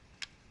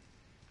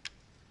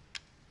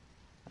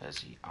 There's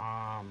the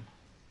arm.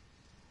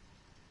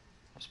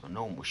 That's my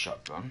normal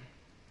shotgun.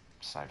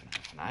 Saving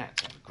it for now.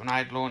 Let's have a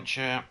grenade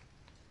launcher.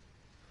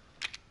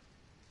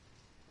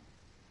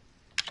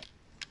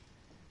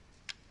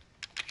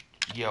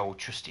 The old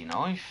trusty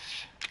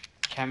knife.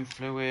 Chem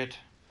fluid.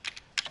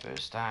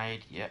 First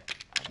aid. Yep.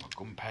 My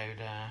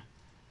gunpowder.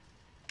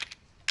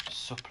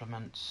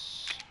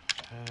 Supplements.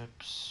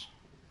 Herbs.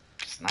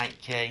 Snake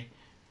key.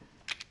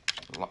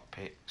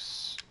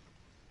 Lockpicks.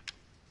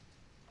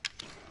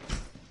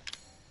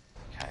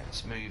 Okay,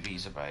 let's move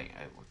these about.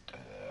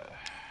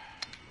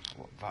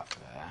 What that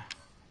there?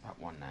 That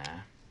one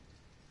there.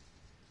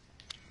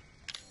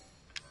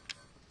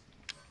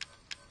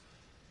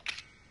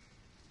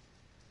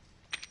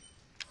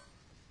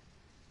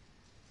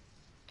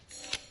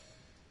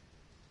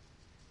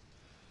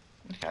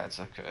 Okay, let's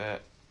look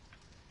at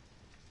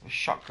a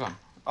shotgun.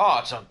 Oh,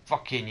 it's a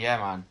fucking yeah,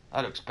 man.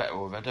 That looks better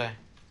already.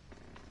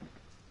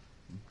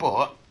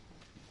 But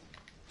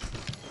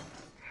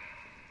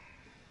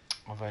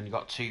I've only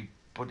got 2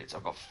 bullets.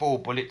 I've got 4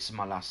 bullets in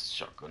my last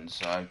shotgun,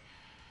 so I'm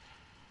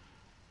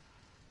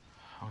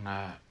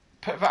gonna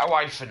put that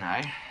away for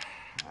now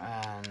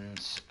and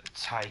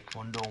take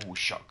my normal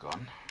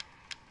shotgun.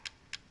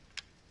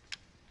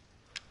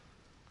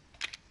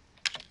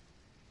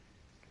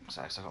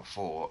 So I've got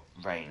 4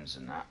 range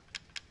and that.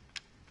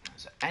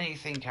 Is there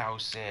anything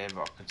else here that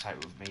I can take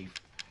with me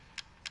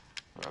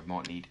that I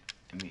might need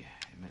immediately?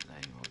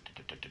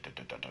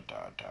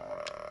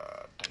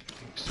 Don't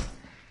think so.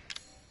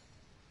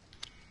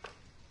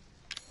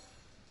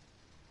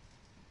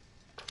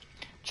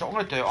 So what I'm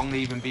going to do, I'm going to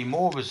even be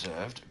more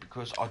reserved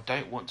because I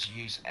don't want to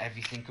use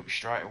everything up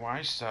straight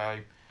away. So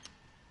I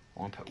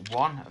want to put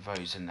 1 of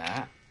those in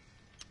there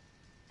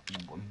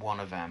and 1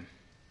 of them.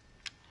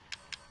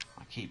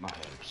 I keep my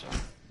herbs, so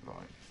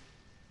right.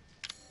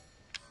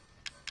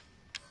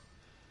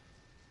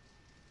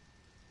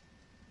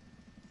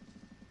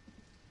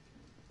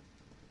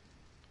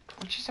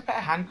 Which is a better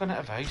handgun out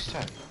of those two,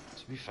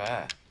 to be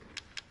fair.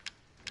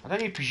 I'd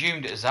only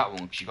presumed it was that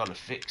one because you got to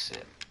fix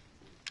it.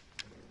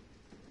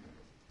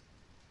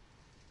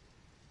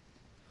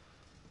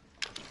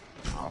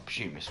 I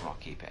presume this one, I'll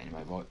keep it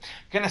anyway. Right.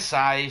 Gonna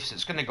save, so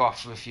it's gonna go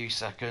off for a few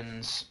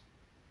seconds.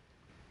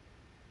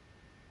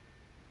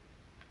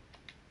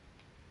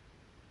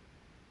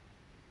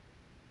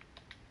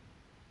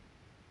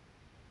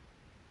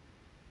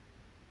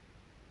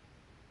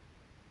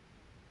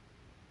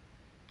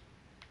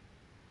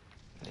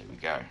 There we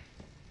go.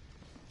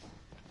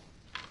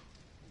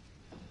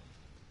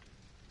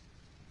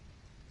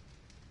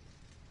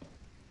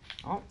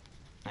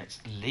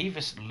 let's leave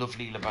this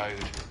lovely abode.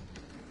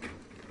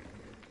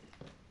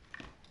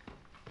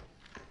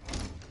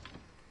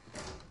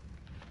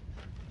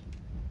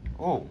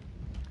 Oh.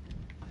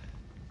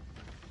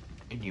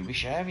 A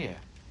newish area.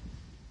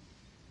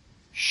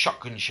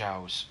 Shotgun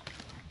shells.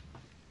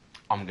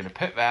 I'm going to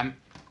put them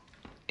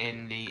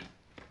in the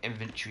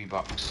inventory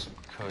box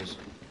because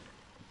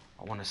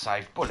I want to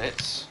save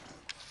bullets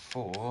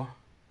for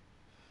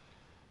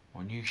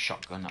my new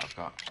shotgun that I've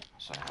got.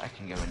 So I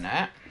can go in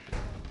there.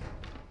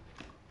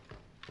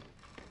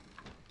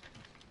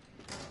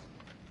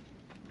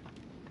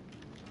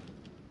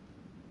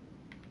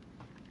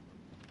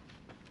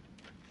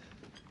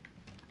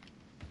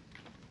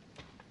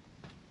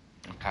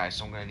 Okay,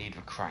 so I'm going to need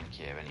a crank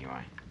here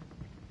anyway.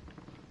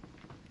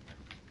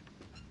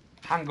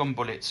 Handgun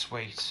bullet,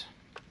 sweet.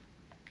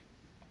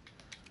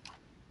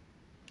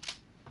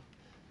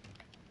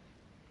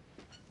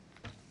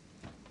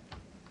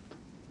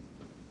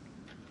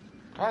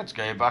 Let's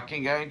go back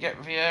and go and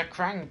get the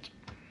crank.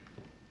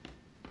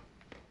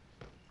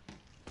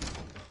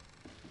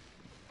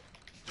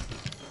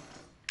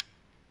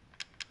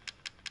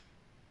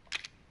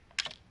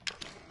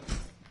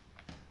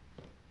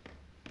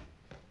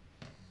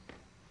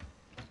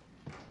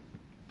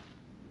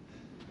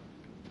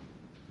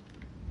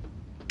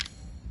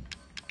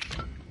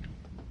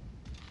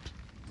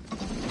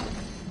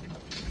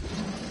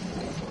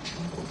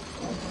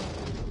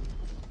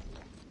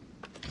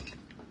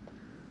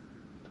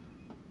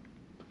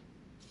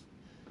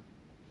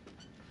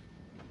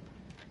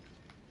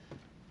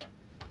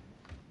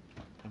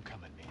 I'm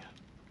coming, Mia.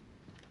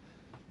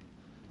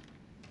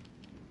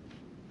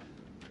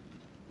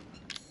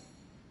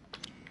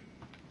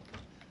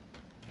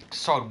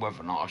 Decide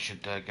whether or not I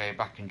should go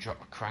back and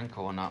drop a crank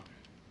or not.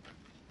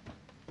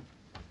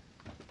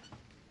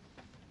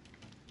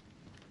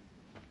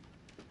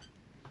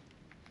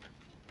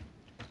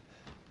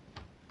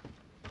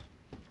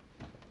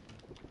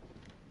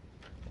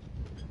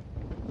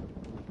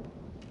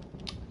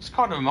 This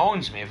kind of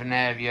reminds me of an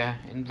area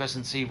in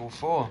Resident Evil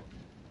 4.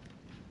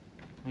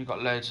 You've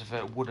got loads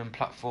of wooden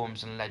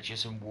platforms and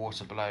ledges and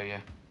water below you.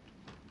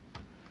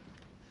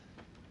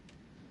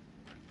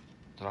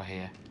 Did I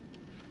hear?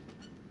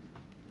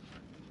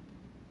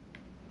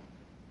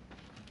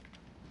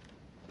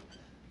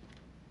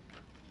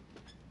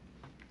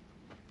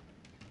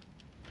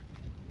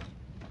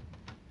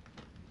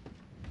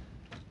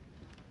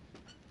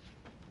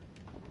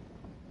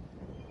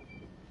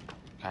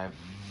 Okay,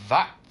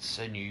 that's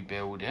a new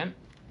building.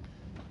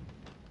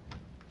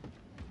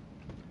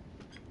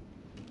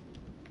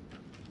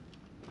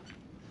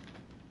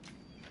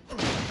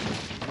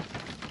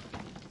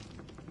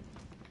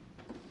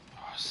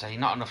 See,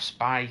 not enough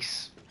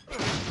space.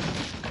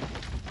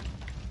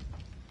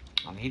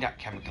 I need that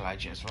chemical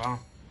agent as well.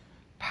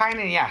 Pain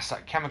in the ass,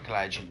 that chemical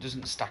agent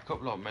doesn't stack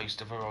up like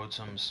most of our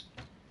items.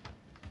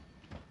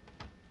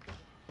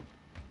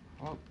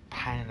 What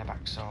pain in the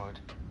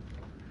backside.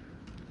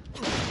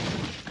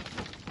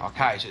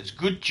 Okay, so it's a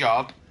good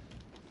job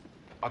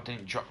I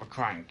didn't drop a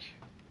crank.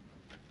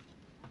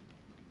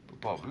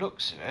 But by the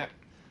looks of it,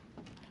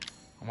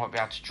 I might be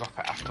able to drop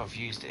it after I've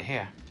used it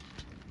here.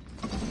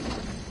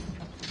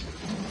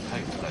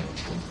 Hopefully.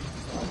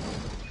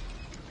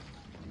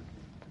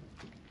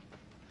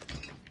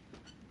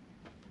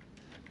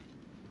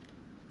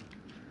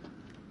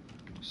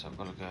 So I've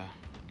got to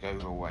go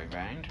the way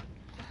round.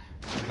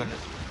 I'm gonna...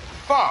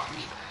 Fuck!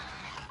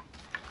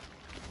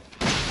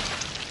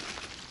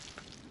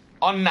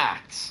 On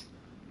that.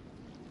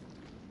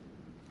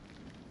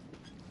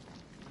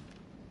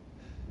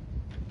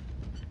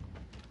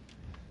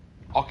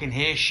 I can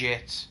hear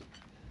shit.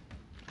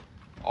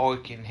 I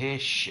can hear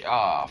shit.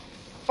 Ah,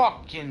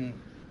 fucking...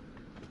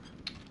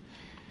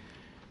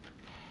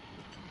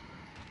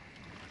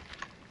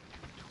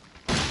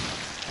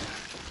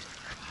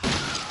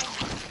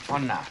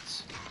 On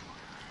that.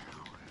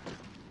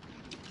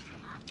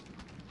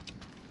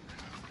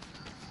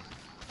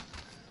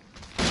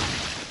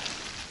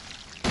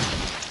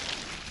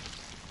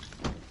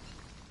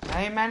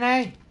 Hey,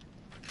 Manny.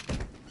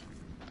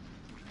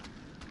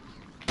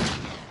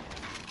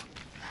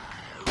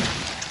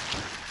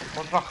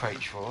 What's block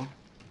H for?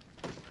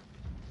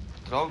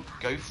 Did I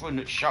go for a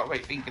nut shot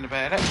without thinking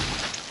about it?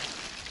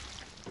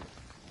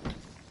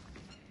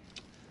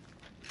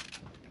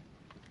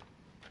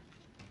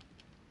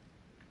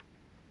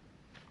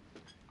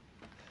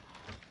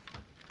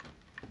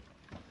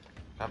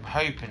 I'm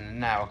hoping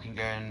now I can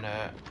go and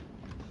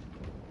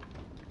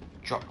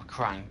drop a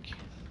crank.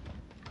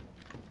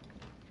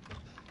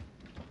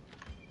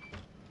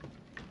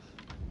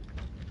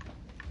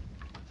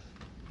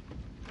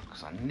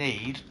 Because I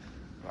need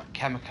that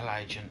chemical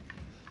agent.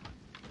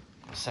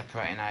 A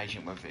separating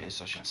agent, whatever it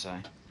is, I should say.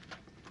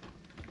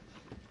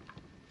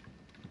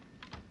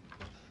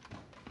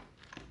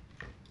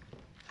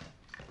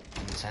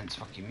 Intense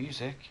fucking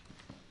music.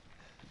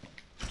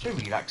 True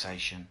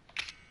relaxation.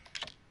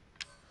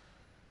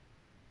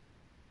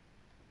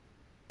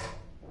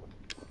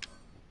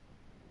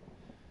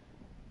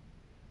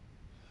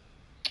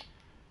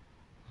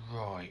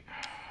 Right.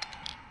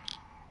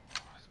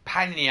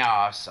 pain in the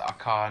arse that I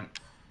can't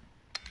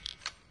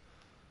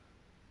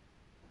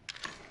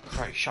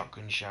create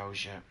shotgun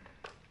shells yet.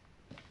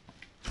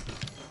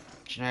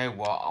 Do you know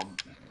what?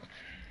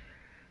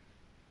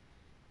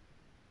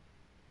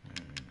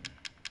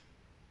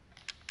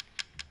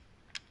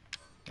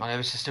 I know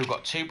this has still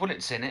got 2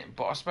 bullets in it,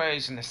 but I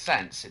suppose in a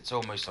sense it's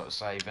almost like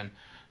saving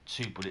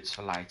 2 bullets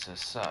for later.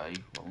 So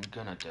what I'm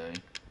gonna do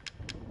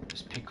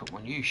is pick up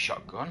my new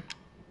shotgun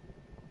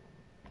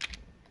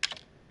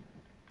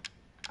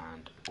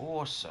and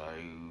also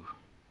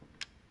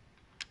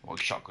my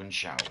shotgun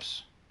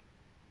shells.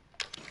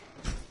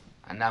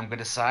 And now I'm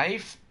gonna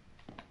save.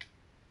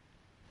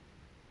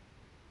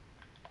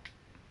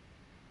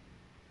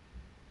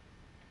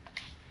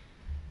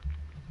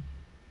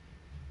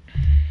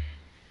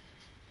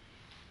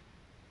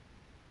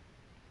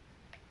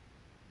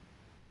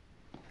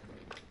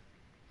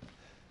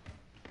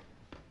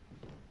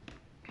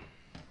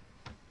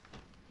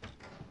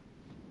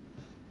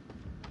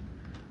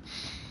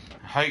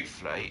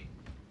 Hopefully,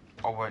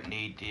 I won't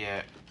need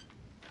the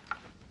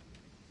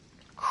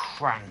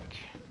crank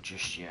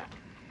just yet.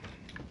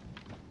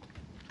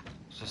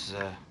 So this is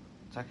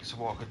take us a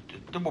walk. A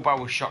double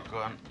barrel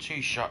shotgun,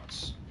 2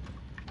 shots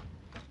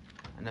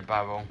in the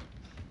barrel.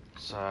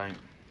 So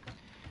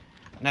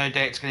no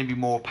doubt it's going to be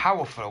more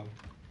powerful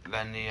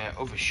than the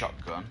other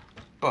shotgun,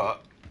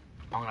 but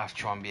I'm going to have to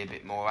try and be a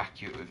bit more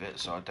accurate with it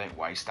so I don't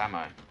waste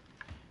ammo.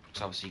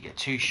 Because obviously you get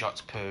 2 shots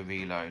per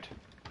reload.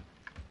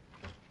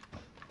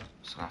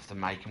 So I have to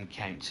make them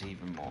count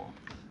even more.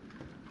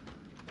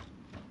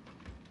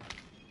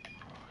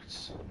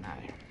 Right, now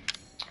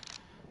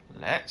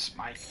let's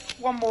make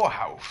 1 more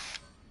health.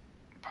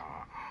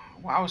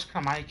 What else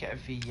can I make out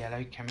of the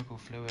yellow chemical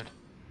fluid?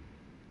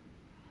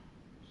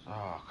 So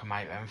I can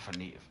make them if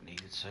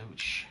needed to.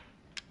 Which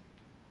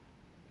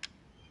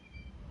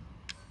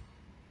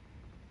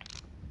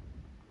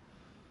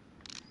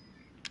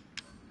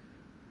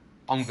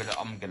I'm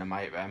gonna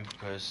make them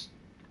because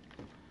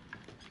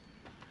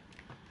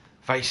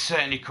they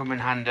certainly come in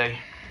handy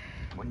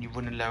when you're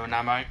running low on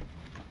ammo.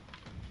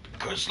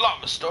 Because a lot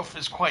of the stuff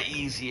is quite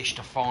easy-ish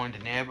to find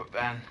in here, but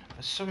then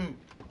there's some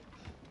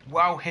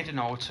well-hidden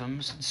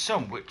items and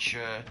some which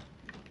are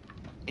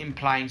in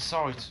plain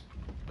sight,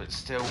 but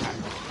still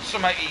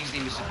some are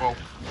easily missable.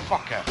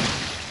 Fucker.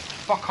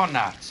 Fuck on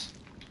that.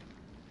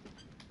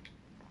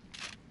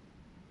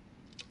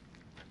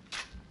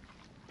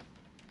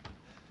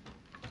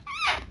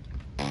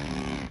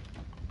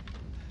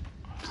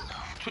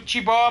 Twitchy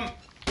bomb.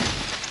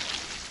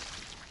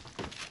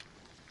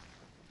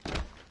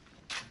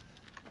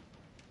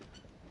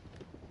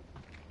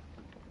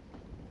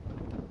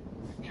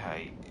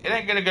 Okay, it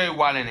ain't gonna go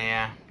well in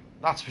here,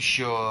 that's for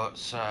sure.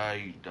 So,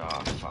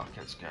 oh fuck,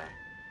 let's go.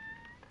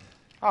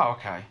 Oh,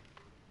 okay.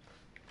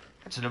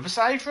 It's another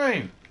safe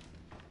room.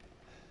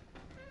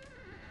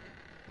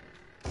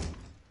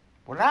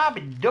 Well, I'll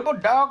be double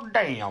dog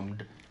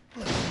damned.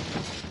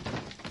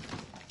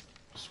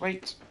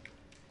 Sweet.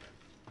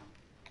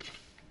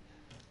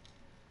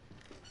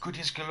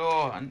 Goodies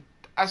galore, and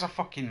as I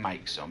fucking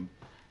make some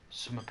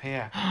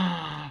appear.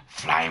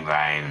 Flame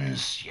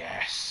rounds,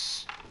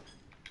 yes.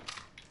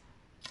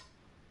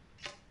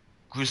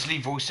 Grizzly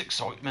voice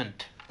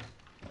excitement.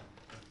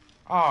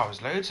 Oh,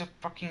 there's loads of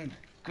fucking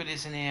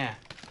goodies in here.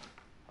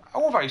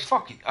 All those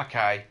fucking...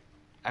 Okay.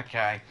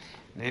 Okay.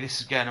 Now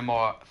this is going to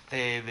my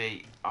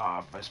theory.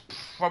 Oh, there's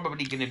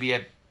probably going to be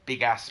a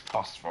big-ass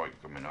boss fight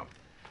coming up.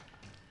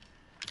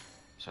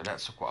 So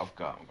that's what I've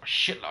got. I've got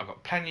shit. I've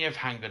got plenty of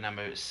handgun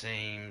ammo, it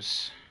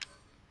seems.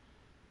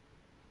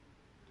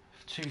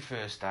 2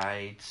 first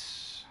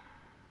aids.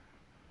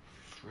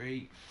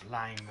 3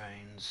 flame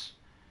rounds.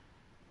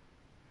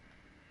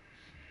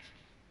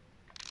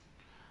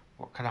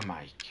 What can I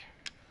make?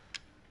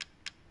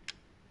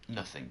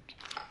 Nothing.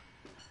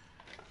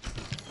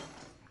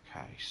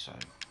 Okay, so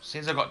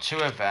since I've got 2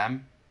 of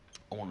them,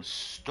 I want to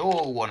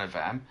store 1 of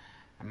them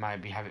and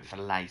maybe have it for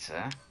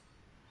later.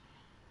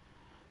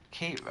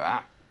 Keep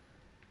that.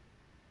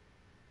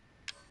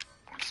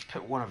 Let's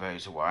put 1 of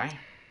those away.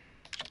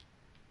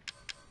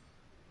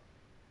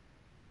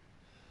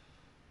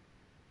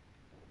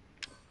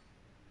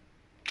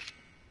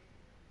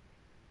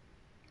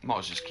 Might as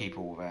well just keep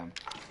all of them.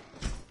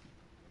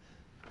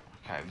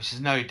 Okay, this is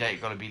no doubt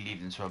going to be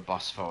leading to a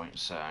boss fight,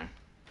 so...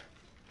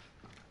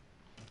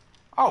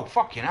 Oh,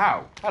 fucking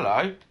hell.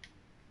 Hello.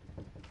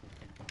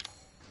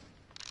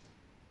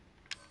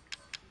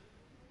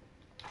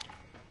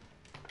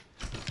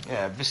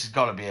 Yeah, this has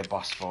got to be a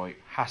boss fight.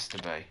 Has to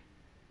be.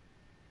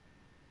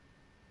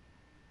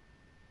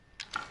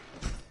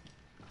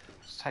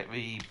 Let's take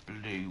the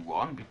blue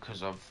one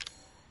because I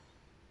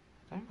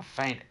don't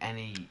find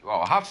any...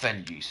 Well, I have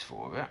found use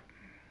for it.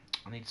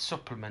 I need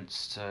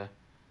supplements to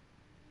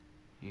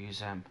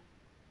use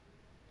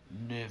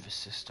nervous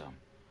system.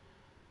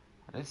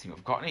 I don't think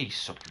I've got any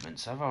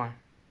supplements, have I?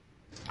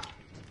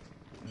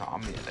 Not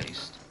on me at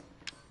least.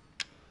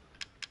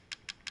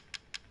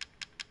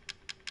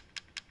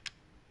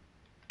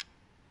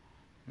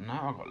 No,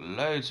 I've got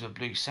loads of a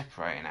blue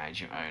separating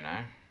agent, oh no.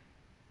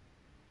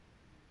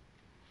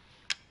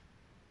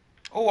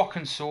 Oh, I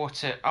can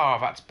sort it. Oh,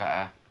 that's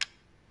better.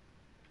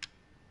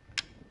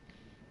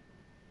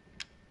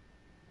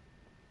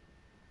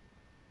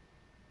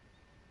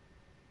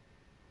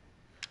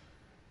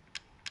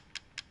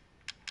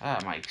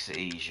 That makes it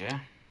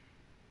easier.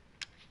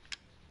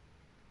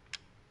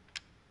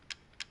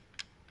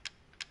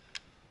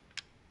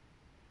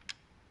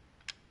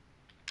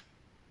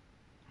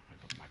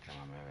 I've got magnum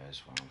ammo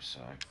as well, so...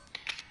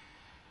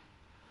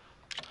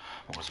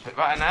 Well, it's a bit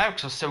better now,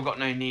 because I've still got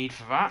no need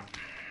for that.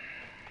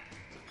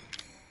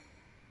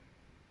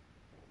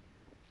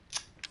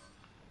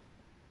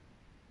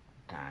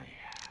 Now...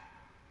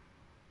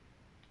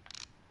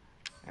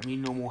 How many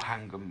normal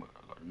handgun...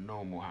 I've got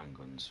normal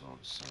handguns,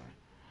 so...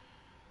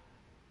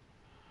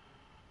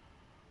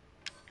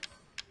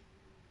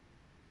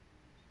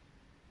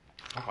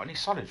 Have I got any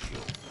solid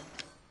fuel?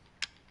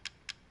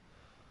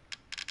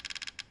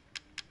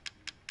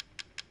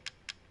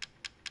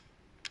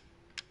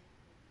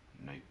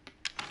 Nope.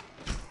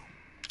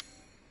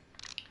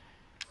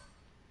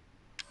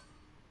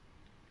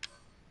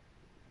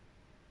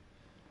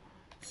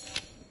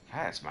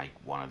 Okay, let's make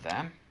one of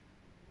them.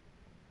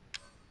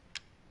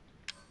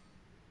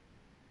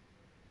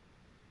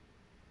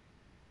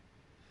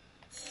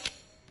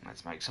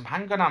 Let's make some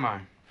handgun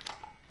ammo.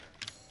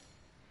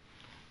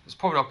 It's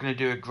probably not going to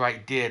do a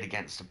great deal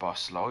against the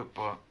boss light,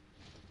 but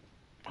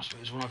I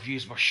suppose when I've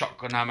used my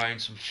shotgun ammo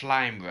and some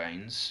flame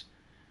brains,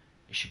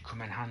 it should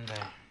come in handy.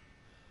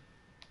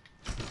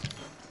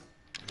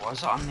 What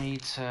is it I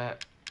need to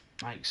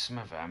make some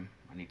of them?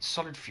 I need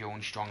solid fuel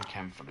and strong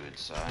chem fluid,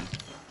 so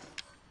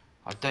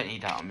I don't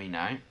need that on me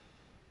now.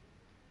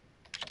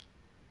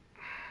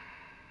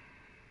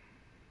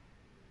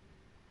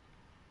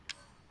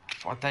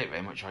 I doubt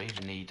very much I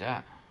even need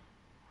that.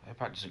 I hope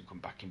that doesn't come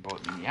back and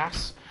bite me in the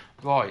ass.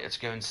 Right, let's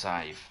go and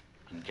save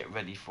and get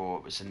ready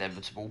for this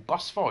inevitable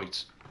boss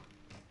fight.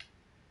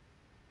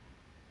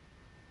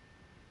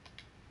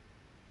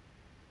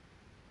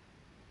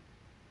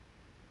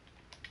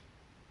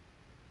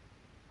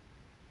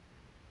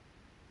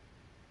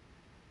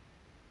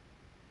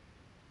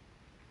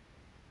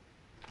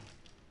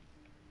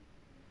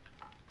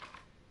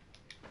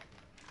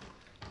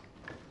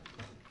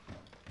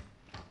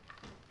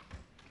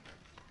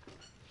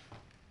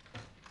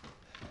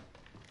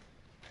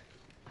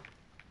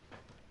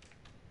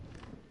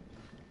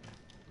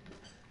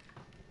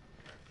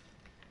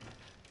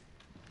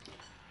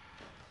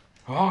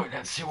 Right,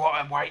 let's see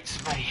what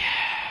awaits me.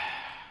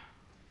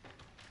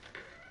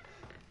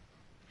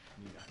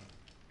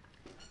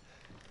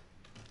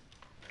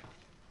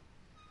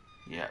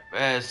 Yeah,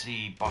 there's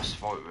the boss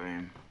fight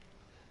room.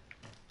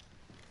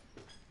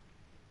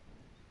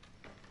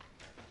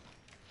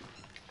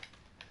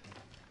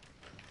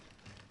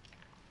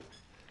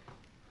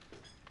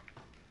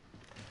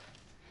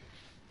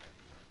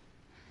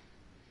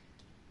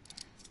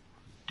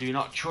 Do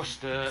not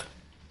trust her.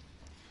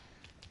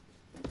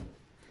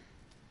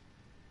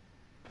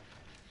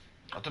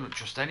 I don't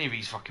trust any of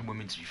these fucking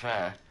women, to be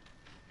fair.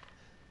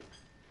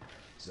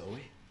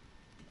 Zoe?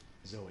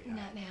 Zoe,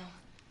 Not now.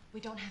 We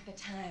don't have the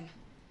time.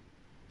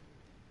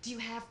 Do you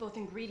have both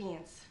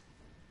ingredients?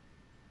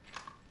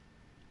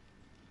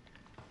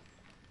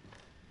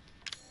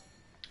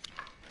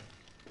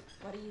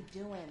 What are you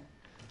doing?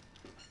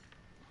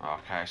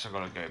 Okay, so I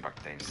gotta go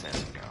back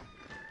downstairs and go.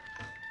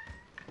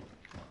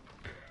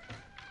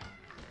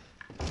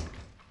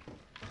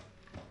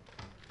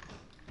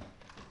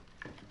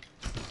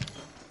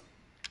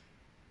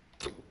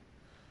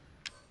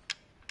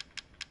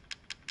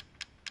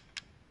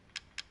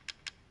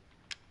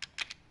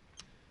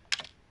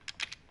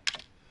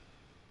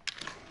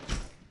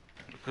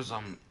 Because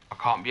I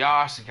can't be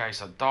arsed in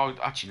case I died.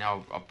 Actually,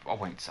 no, I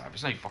won't save.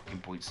 There's no fucking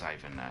point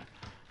saving there.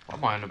 What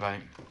am I on about?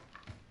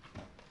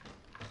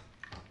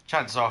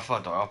 Chances are if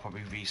I die, I'll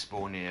probably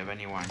respawn here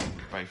anyway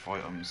with both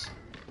items.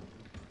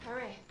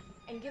 Hurry,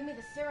 and give me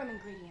the serum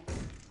ingredients.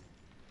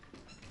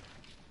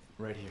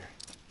 right here.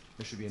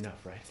 There should be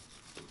enough, right?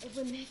 If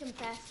we make him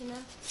fast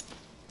enough,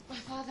 my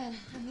father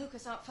and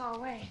Lucas aren't far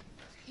away.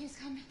 He's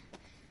coming.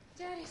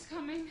 Daddy's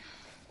coming.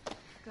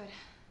 Good.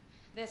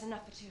 There's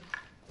enough for two.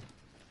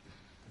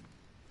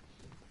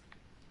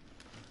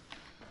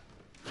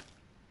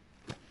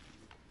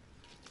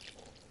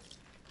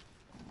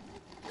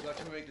 So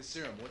after we make the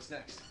serum, what's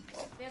next?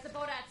 There's a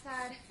boat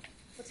outside.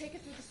 We'll take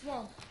it through the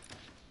swamp.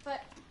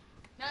 But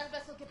none of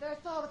us will get very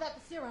far without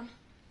the serum.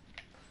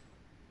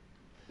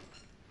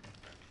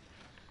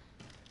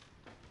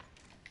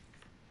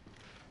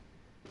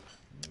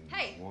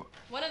 Hey, What?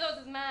 one of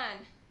those is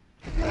mine.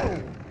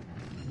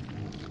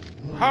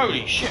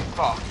 Holy shit,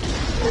 fuck!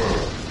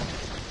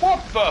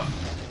 What the?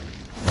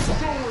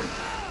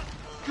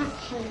 Get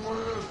your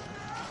ass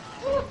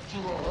back to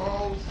the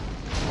house.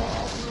 I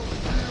will deal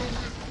with you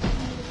later.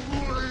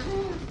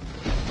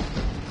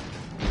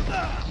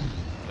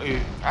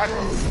 That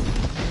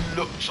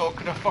looks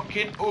like a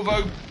fucking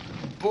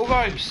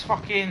Burrows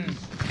fucking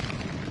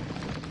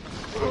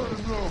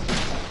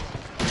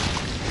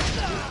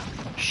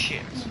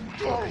shit.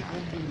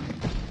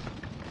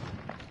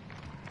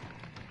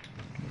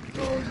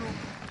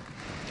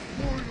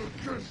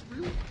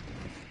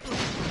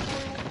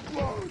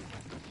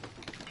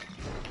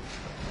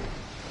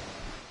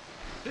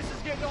 This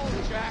is getting old,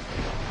 Jack.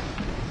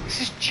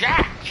 This is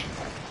Jack!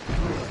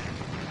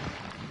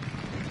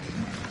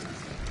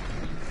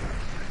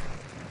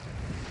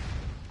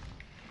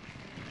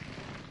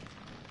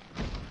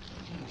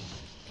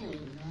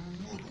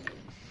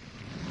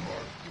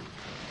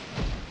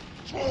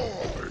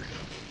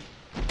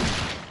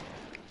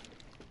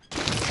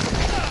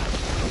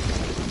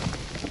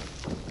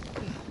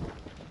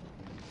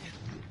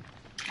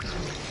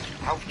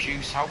 Health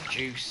juice, health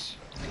juice.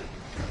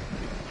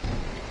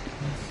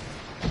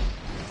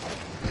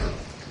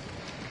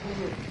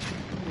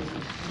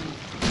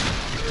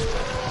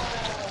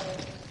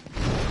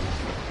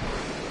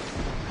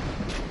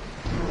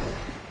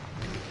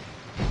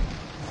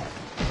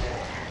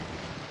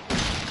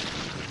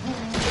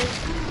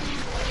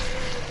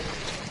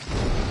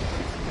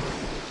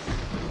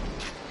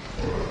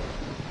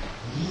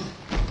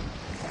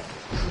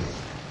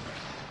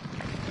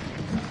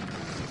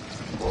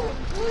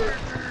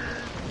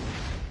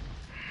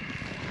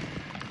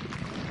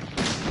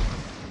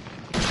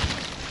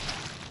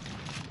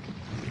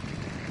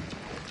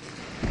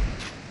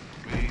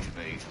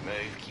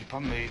 Move, keep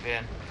on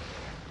moving.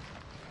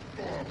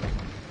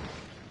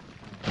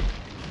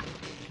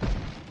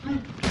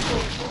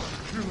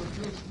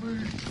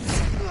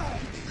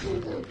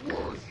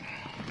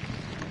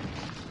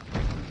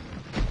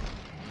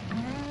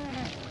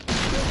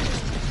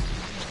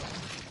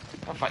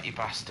 How about you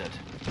bastard?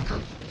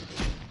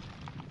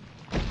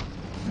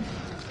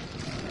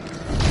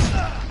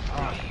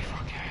 Oh, you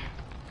fucker.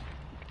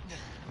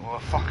 Well,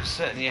 fucker's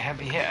certainly a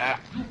heavy hitter.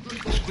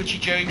 Squidgy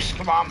juice,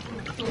 come on.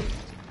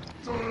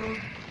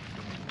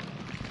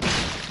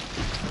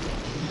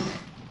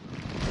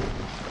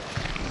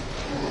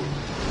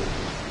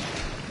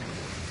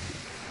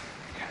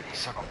 At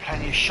least I've got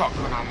plenty of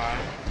shotgun ammo.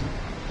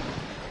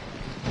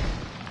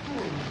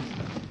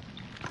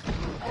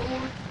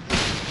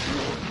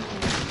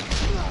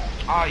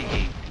 Are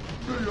you?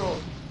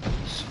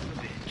 Son of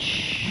a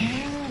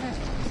bitch.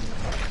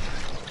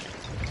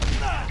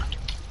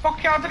 Fuck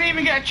it, I didn't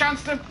even get a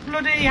chance to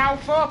bloody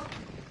health up.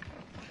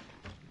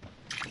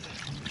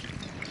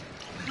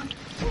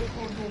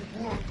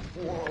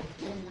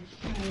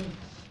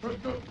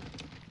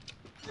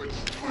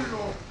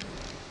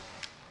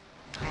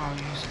 Can't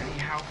use any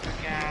health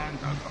again.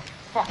 I've got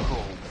fuck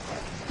all.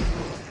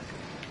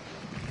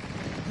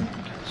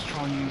 Let's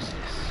try and use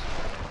this.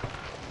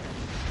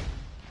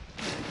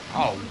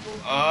 Oh,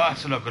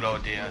 that's not a good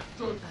idea.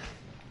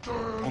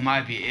 Or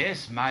maybe it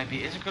is.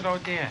 Maybe it is a good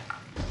idea.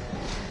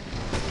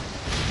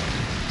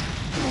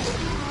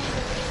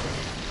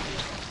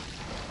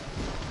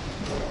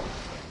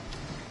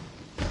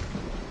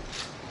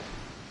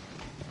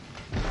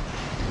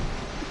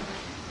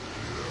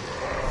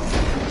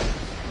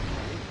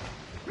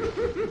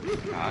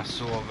 I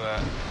saw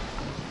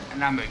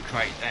an ammo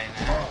crate down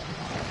there.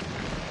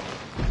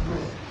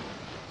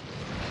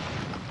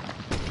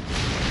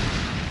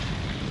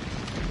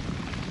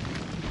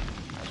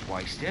 That's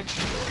wasted.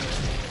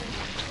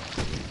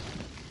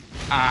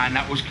 And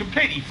that was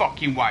completely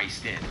fucking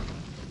wasted.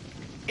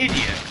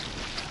 Idiot.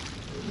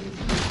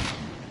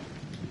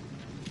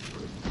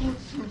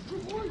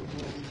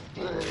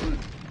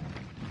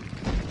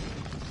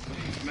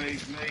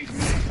 Move.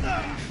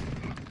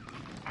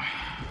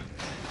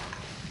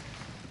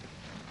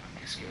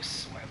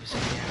 Whatever's in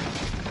here.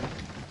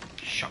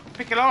 Shut.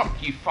 Pick it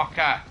up, you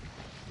fucker.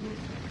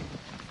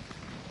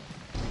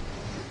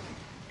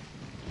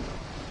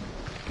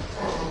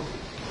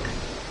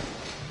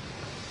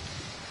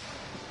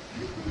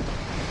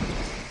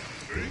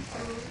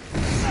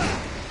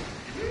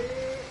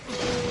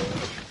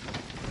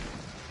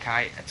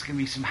 Okay, that's gonna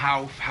be some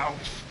health.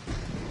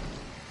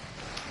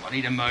 I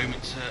need a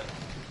moment to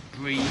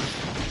breathe.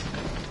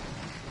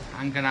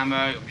 Handgun ammo,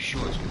 I'm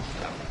sure it's going to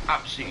have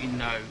absolutely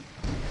no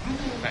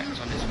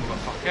effect on this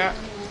motherfucker.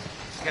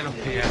 Let's get up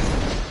here.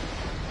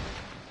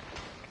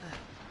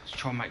 Let's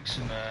try and make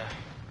some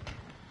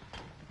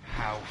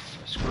health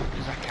as quick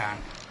as I can.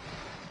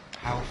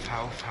 Health.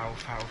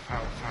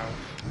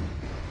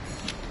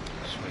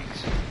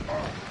 Sweet.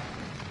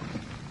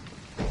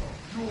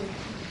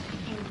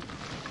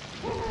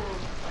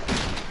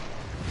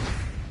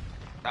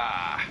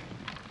 Ah.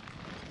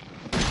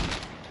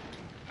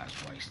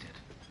 That's wasted.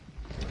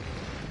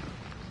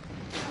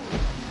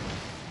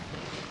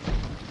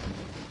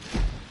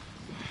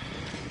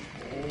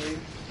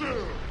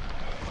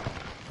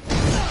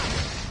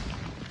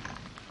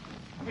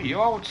 Are you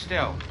hold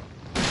still?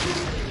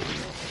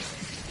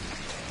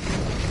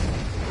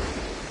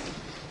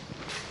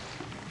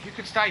 If you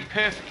could stay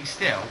perfectly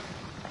still,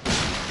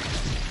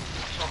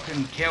 so I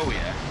can kill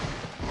you,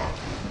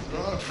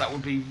 that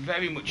would be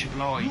very much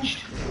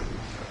obliged.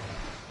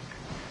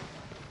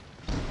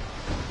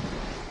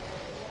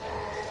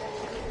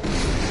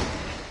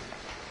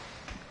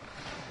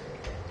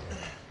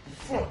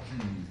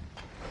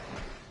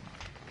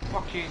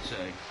 Fuck you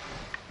too.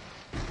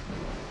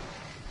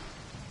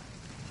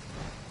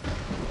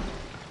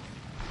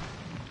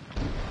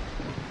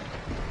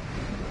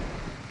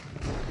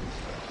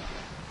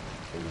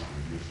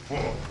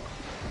 Fuck.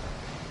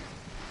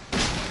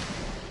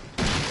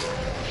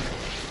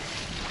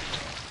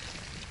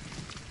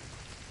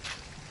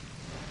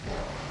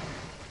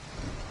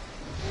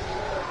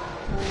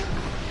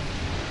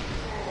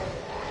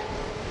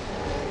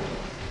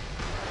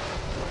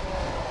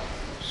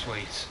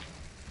 Sweet.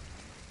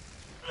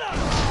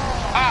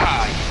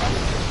 Ah!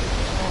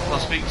 Did I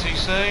speak too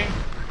soon?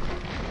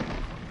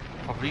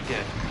 Probably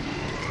did.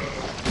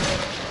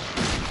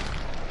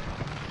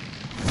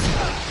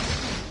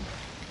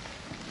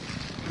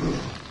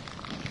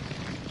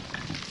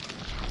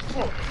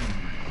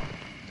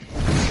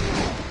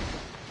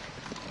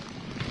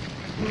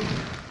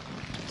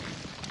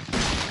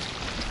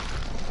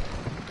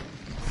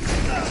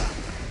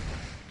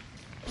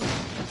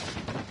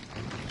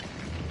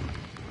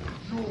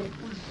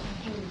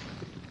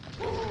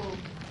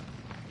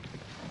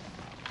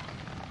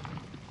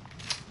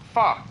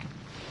 Fuck.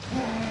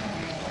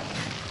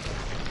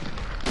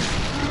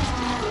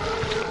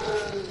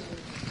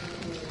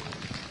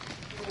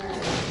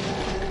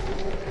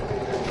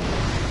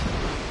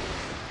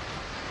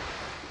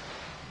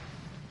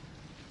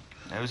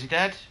 Now is he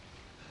dead?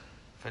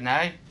 For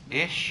now,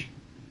 ish.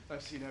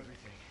 I've seen everything.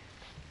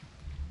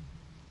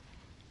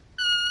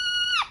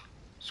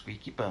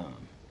 Squeaky bum.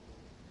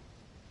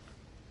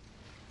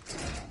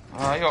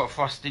 Alright, you're up,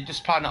 Frosty.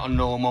 Just playing it on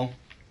normal.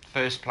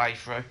 First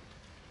playthrough.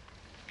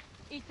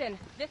 Ethan,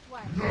 this way.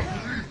 Not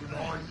even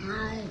on you.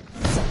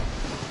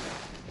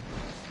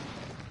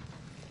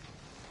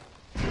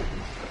 Use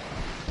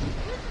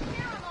the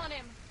serum on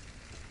him.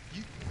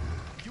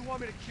 You want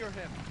me to cure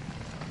him?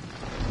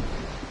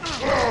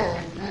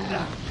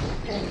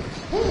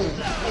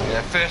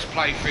 Yeah, first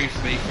playthrough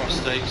for me,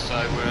 Frosty,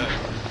 so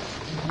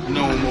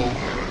normal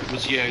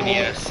was the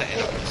only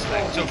setting up and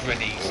select, other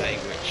than easy,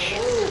 which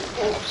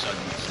obviously I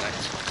didn't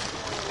select.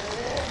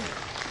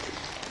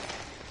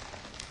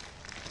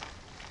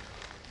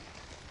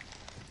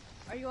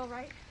 Are you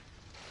alright?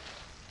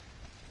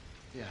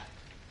 Yeah.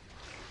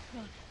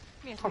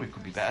 Probably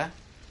could be better.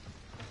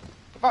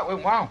 But that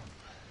went well.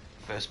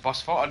 First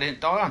boss fight I didn't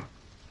die on.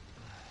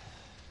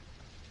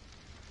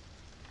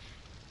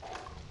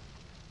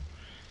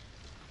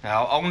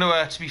 Now, I'm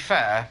gonna, to be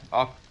fair,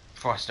 I'll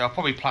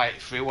probably play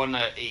it through on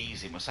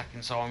easy my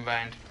second time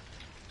round.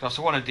 Because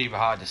I want to do the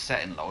hardest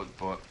setting, like,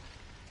 but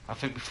I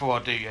think before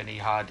I do any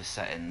harder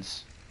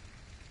settings,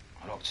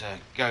 I'd like to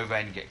go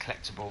around and get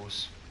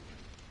collectibles.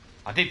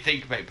 I did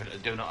think about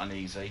doing it on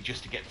easy,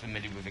 just to get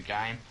familiar with the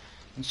game.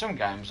 In some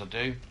games I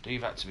do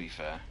that, to be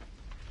fair.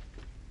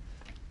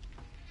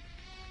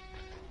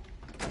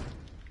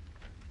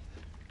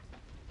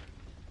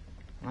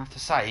 I have to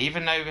say,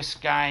 even though this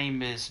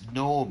game is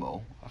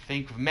normal, I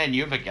think with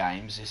many other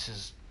games, this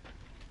is,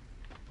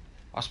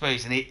 I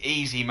suppose, an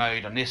easy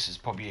mode on this is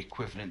probably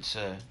equivalent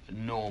to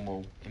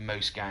normal in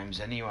most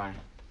games anyway.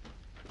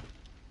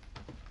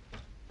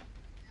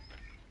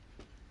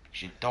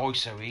 You die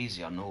so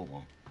easy on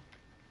normal.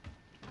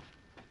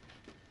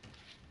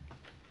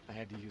 I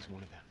had to use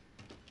one of them.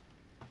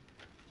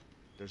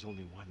 There's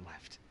only one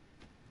left.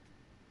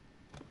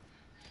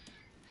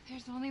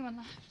 There's only one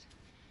left.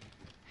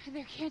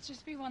 There can't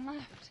just be one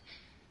left.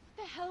 What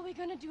the hell are we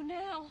gonna do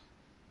now?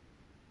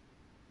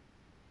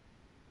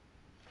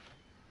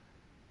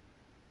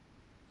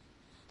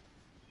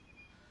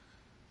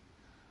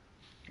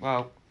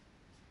 Well,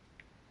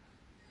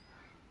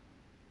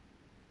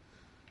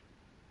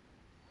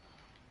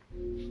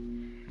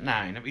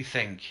 now let me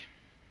think.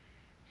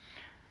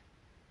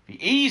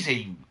 The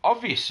easy,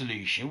 obvious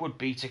solution would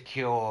be to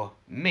cure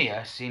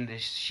Mia, seeing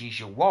that she's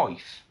your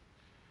wife.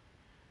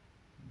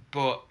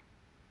 But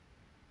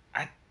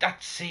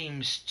that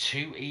seems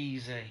too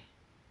easy.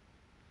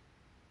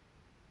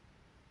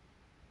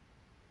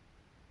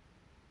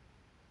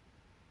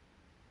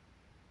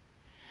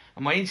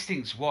 And my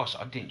instincts was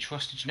I didn't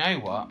trust it. You know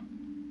what?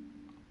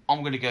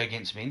 I'm going to go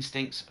against my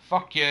instincts.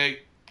 Fuck you.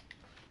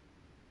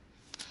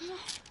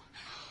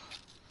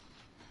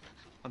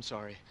 I'm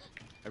sorry.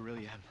 I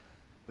really am.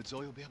 But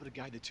Zoe will be able to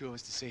guide the two of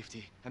us to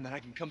safety, and then I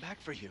can come back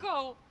for you.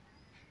 Go!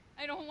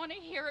 I don't want to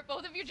hear it.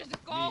 Both of you just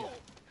go! Mia.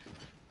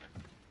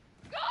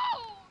 Go!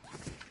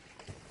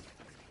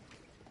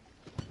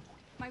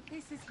 My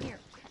place is here.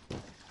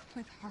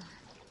 With her.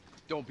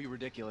 Don't be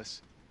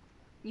ridiculous.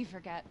 You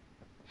forget.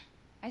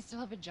 I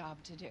still have a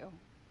job to do.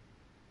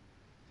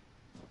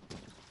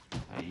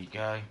 There you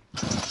go.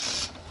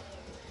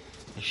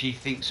 If she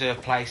thinks her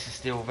place is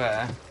still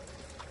there.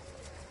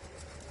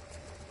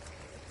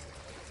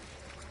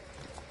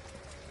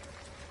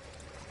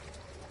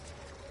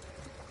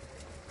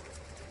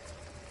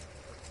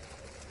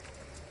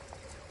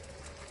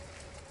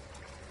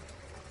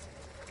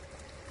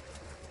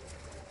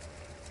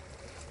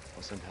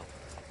 I'll send help.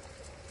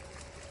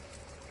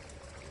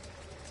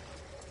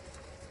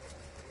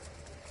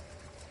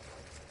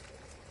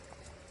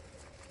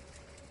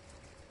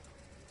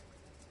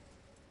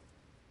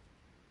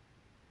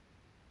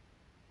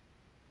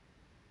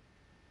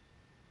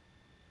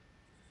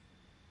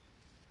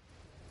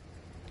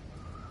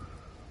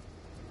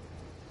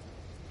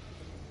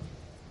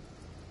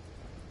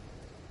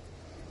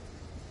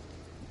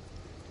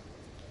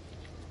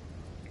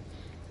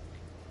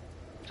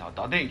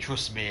 I didn't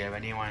trust Mia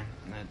anyway.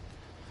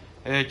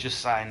 Her just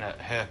saying that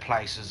her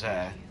place was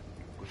there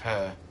with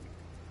her.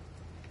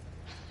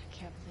 I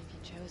can't believe you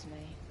chose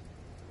me.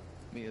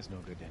 Mia's no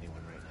good to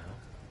anyone right now,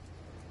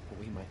 but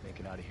we might make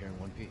it out of here in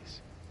one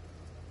piece.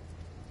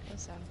 Think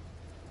so.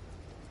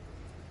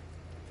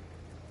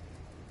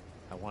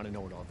 I want to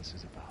know what all this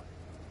is about,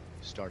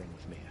 starting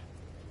with Mia.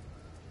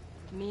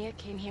 Mia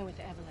came here with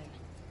Evelyn.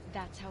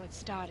 That's how it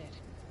started.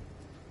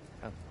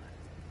 Evelyn.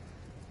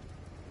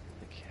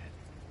 The kid.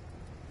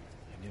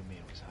 I knew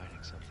Mia was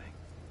hiding something.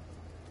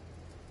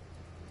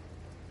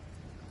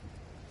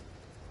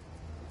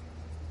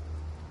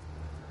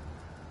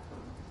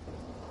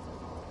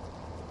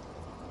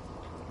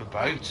 The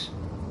boat.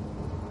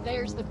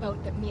 There's the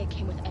boat that Mia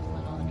came with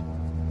Evelyn on.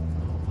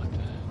 Oh, what the...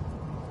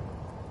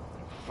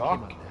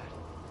 Fuck. Came on that.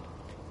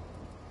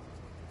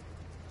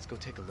 Let's go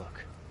take a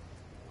look.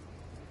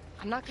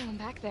 I'm not going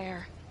back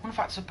there. I wonder if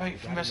that's a boat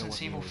from Gotta know Resident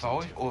what Evil Mia was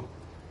 5 into. or...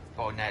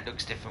 Oh no, it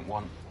looks different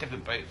one.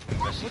 Different boat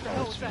from Resident the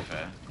hell Evil was to be that?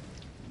 fair.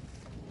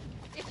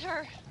 It's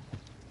her.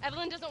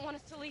 Evelyn doesn't want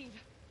us to leave.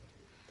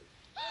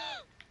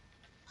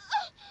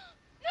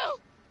 No!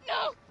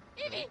 No!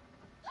 Evie!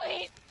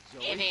 Please!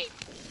 Zoe? Evie!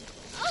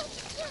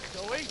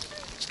 Zoe?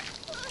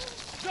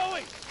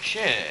 Zoe!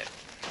 Shit.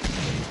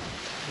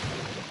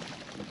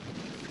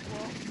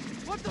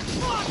 What the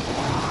fuck?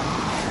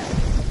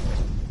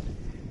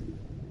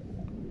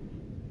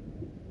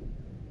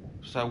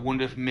 So I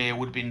wonder if Mia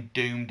would have been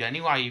doomed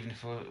anyway, even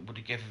if I would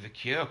have given her the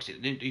cure, because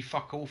it didn't do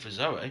fuck all for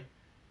Zoe.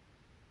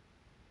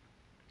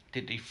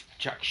 Did do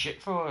jack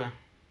shit for her.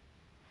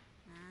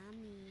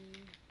 Mommy.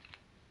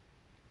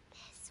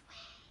 This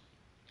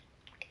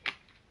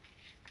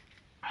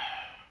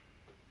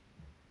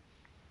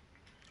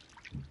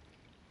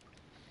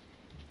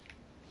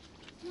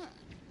way.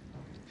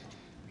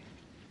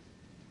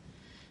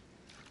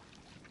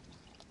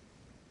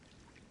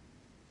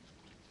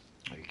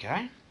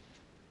 Okay.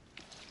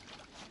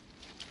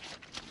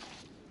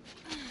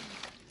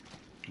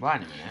 Wait a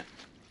minute.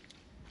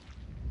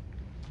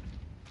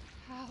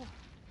 How?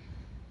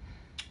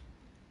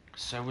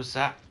 So was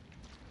that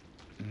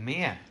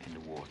Mia in the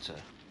water?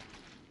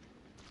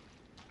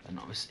 And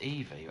not Miss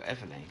Evie or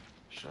Evelyn,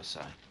 should I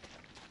say?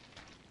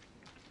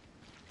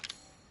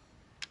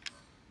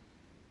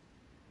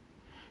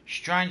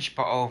 Strange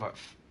bottle that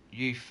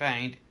you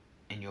found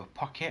in your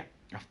pocket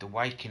after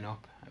waking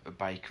up at the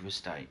Baker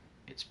estate.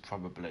 It's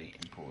probably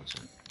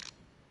important.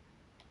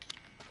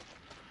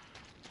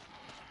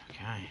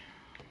 Okay.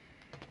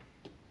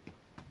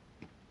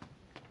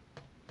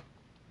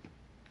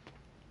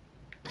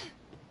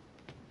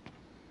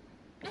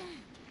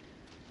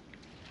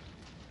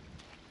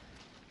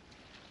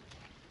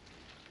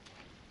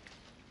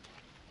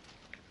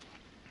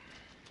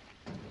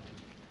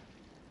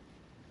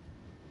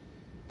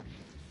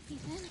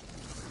 Ethan?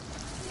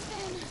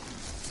 Ethan!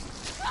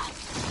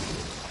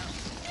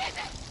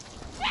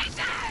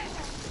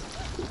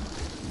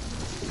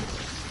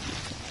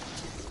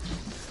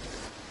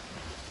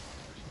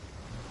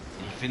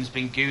 Ethan's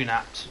been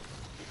goonapped.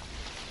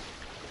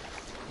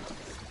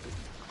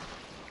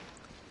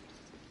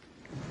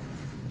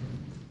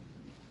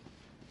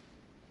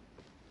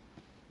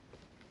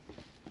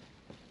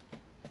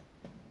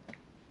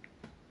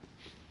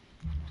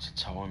 What's the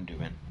time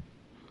doing?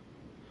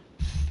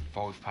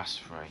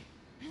 3:05.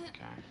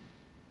 Okay.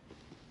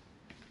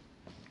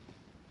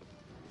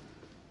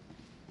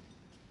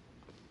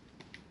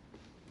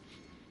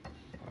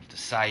 I have to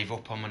save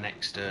up on my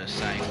next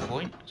save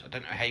point, so I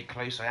don't know how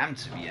close I am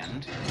to the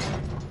end.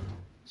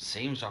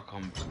 Seems like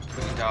I'm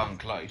pretty darn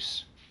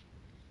close.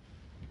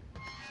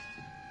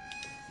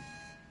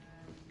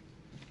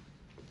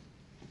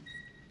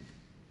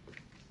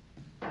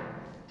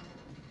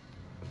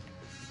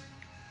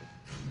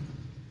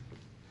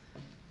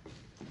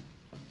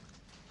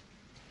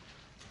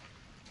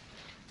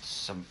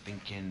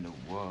 Something in the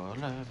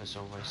water, there's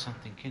always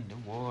something in the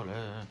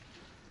water.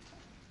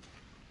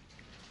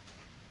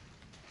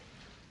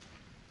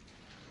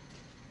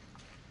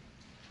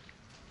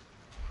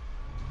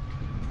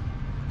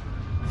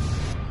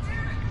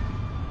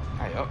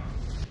 Hey up.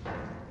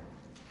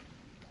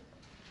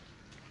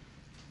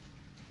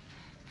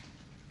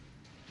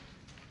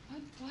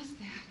 What was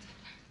that?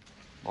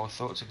 My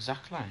thoughts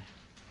exactly.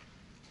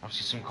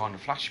 Obviously some kind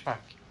of flashback.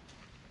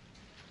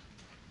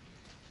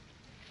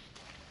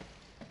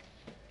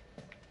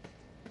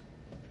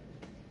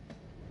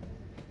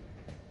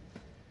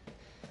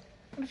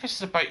 I wonder if this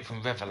is a boat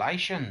from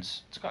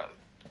Revelations. It's got...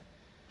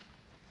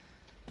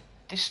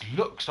 This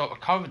looks like a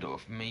corridor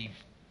from me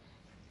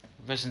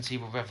Resident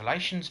Evil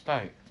Revelations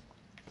boat.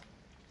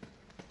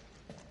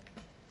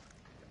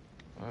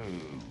 Oh.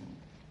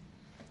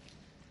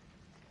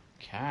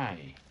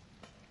 Okay.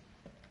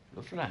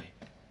 Lovely.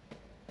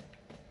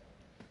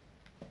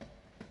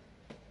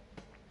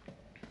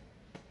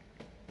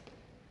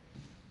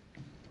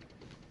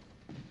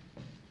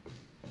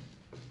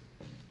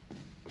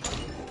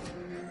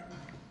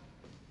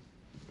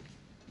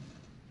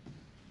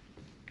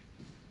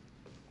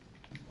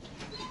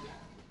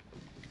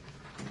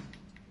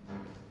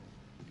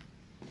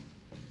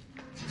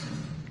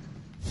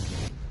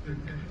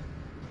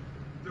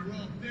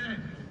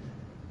 dead.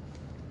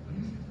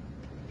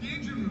 The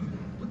engine room.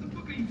 What the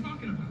fuck are you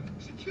talking about?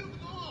 She killed them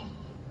all.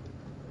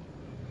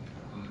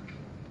 Fuck.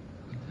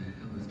 What the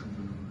hell is going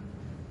on?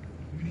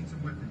 We need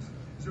some weapons.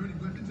 Is there any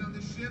weapons on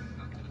this ship?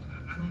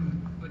 I don't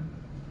know, but...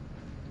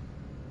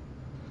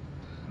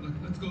 Look,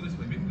 let's go this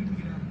way. Maybe we can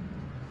get out of here.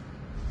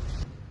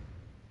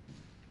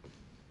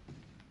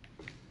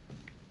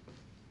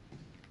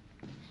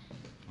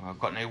 Well, I've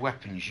got no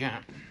weapons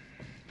yet.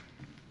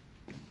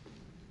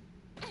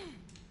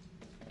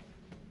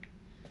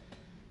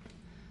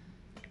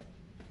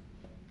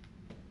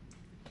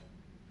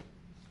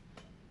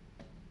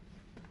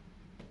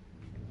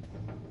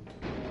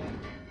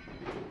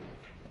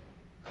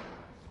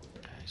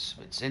 Okay,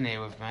 so it's in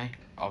here with me,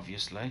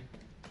 obviously.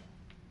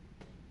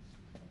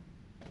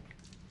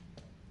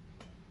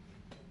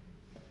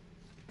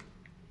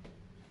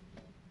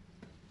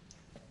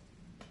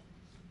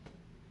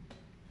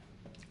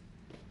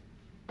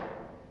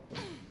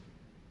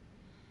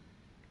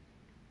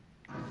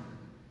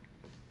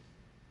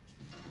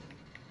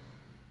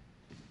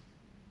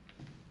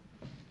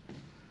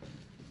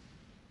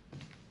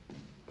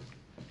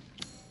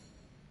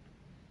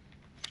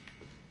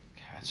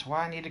 That's where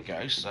I need to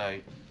go, so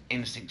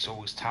instincts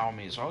always tell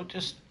me as well.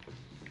 Just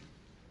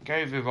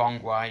go the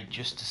wrong way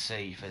just to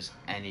see if there's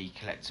any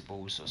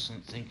collectibles or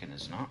something, and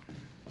there's not.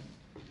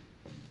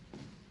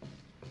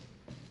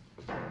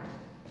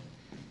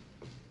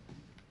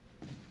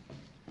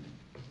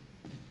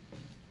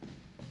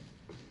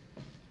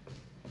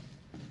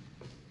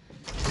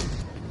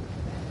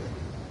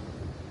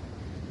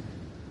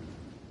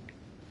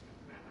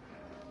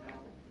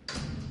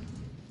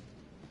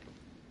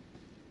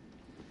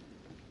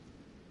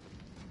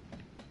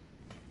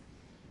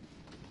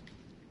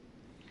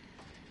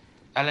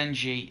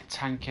 LNG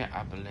tanker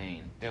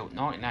Abilene, built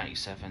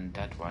 1987,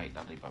 dead weight,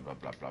 blah blah blah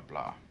blah blah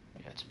blah.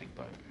 Yeah, it's a big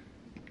boat.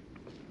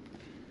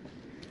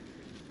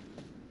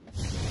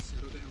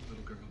 Settle down,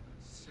 little girl.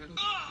 Settle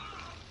down.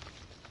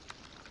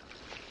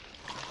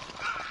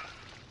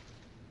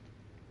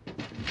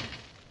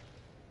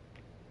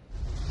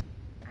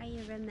 Are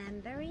you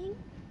remembering?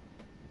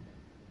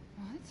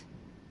 What?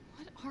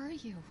 What are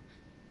you?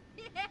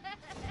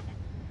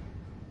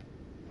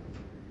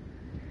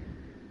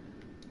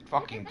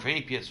 Fucking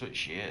creepy, that's what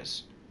she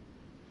is.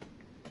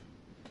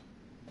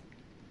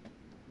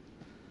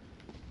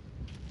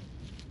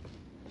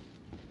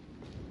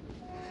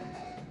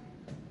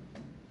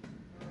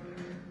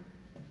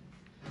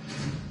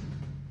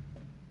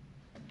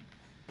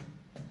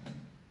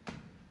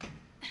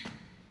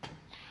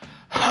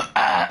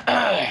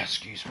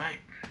 Excuse me.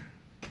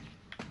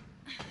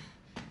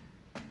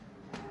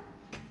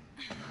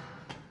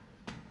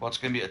 What's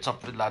going to be at the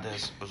top of the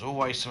ladders? There's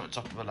always something at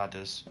the top of the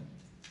ladders.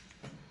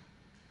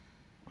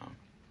 Oh,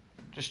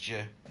 just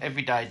your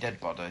everyday dead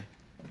body.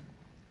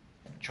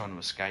 Trying to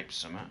escape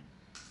something.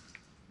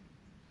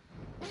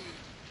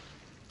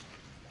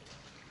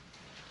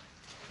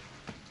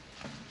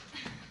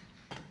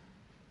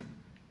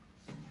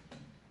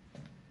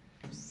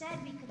 You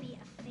said we could be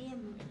a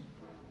family.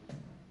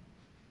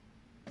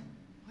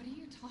 What are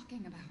you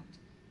talking about?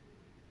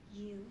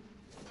 You.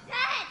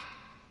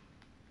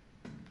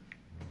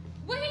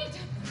 Wait!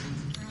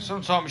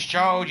 Sometimes,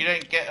 child, you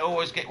don't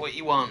always get what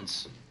you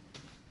want.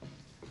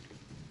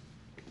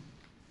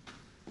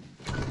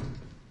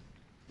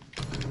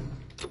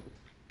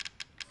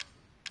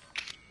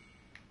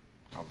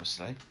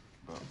 Obviously,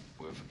 but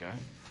worth a go.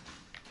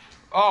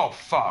 Oh,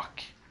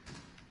 fuck.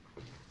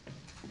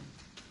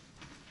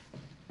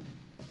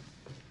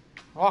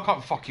 Well, I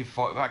can't fucking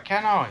fight that,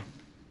 can I?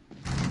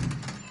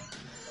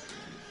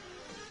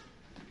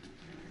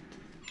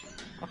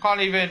 I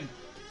can't even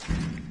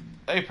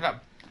open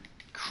up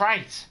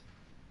crate.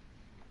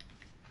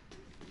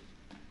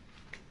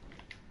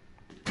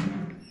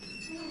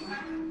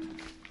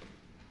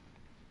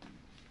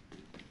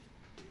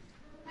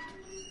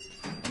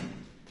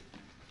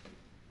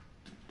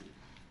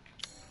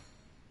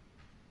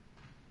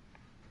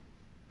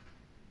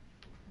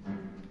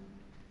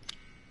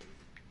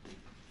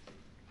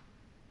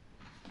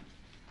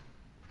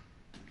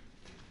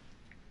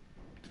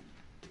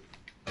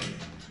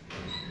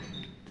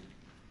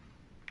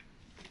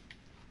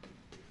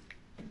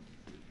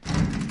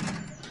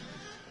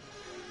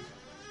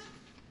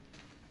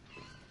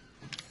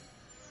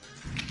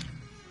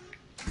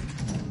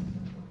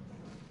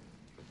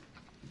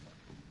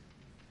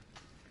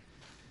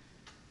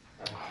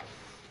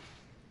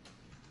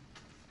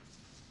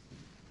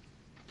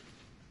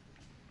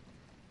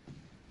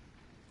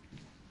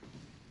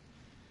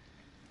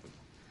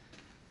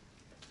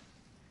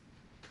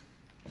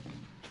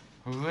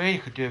 I really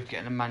could do with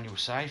getting a manual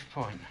save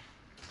point.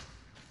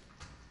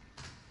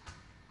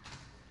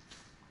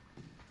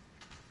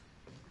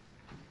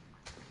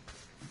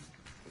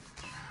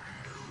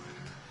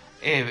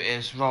 Here it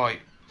is, right.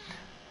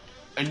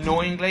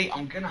 Annoyingly,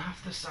 I'm gonna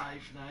have to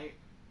save now,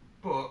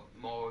 but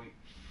my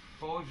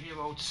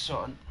 5-year-old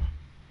son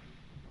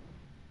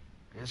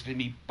is gonna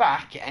be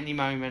back at any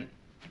moment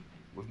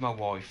with my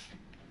wife.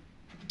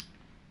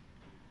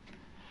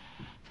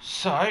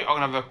 So, I'm going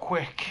to have a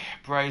quick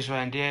browse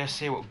around here,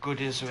 see what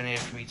goodies are in here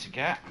for me to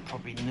get.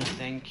 Probably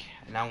nothing.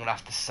 And I'm going to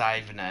have to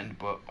save and end,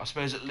 but I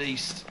suppose at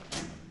least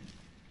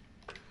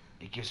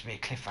it gives me a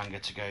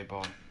cliffhanger to go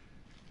by.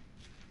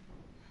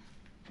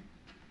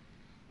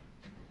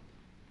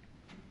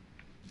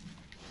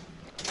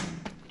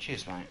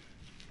 Cheers, mate.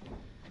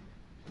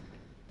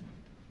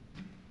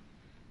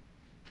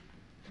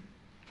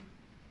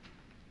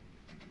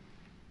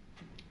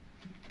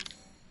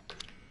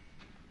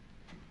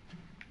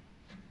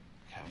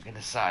 Okay, I'm going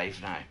to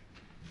save now.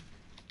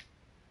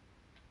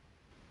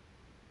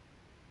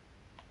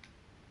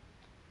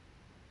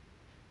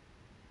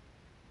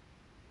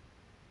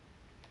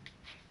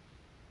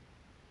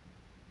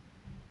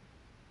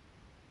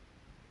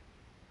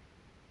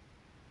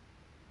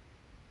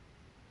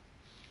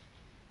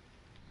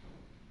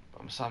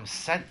 So I'm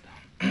sent.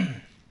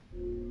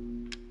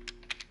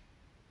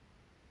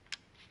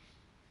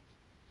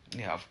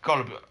 Yeah, I've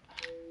got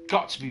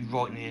to be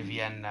right near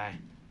the end now.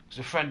 Because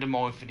a friend of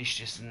mine finished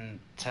this in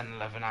 10,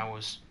 11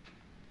 hours.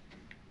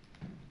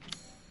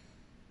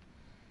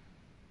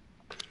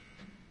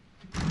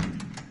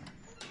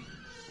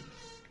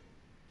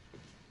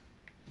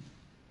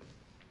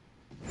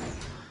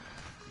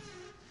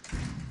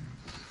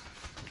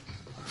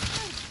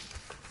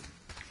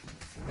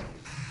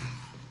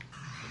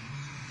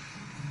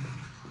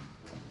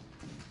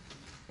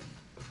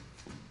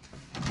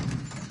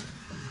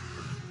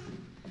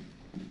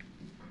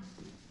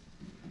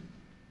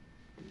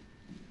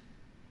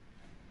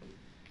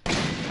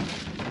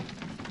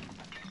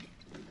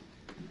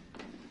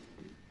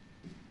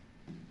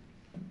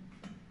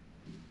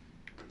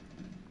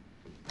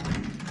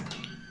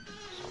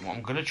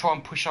 I'm going to try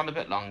and push on a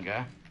bit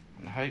longer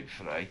and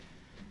hopefully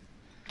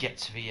get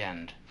to the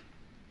end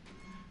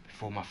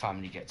before my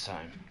family gets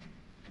home.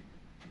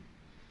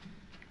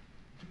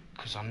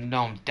 Because I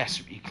know I'm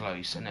desperately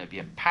close and it'll be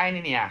a pain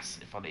in the ass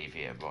if I leave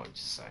here, right,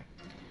 so.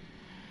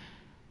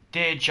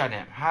 Dear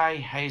Janet, hey,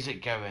 how's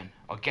it going?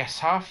 I guess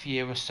half a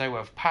year or so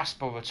have passed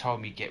by the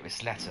time you get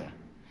this letter.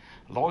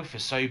 Life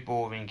is so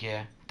boring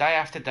here, day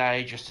after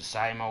day, just the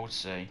same old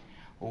sea.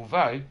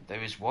 Although,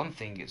 there is one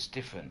thing that's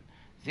different.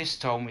 This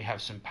time we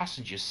have some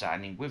passengers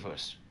sailing with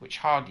us, which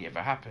hardly ever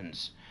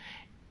happens.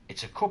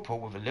 It's a couple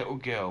with a little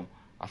girl.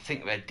 I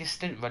think they're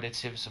distant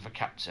relatives of a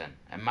captain.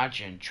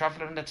 Imagine,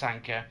 travelling on a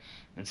tanker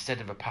instead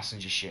of a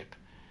passenger ship.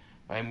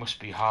 They must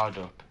be hard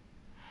up.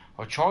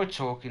 I tried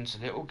talking to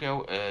the little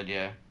girl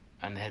earlier,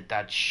 and her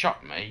dad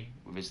shot me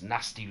with his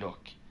nasty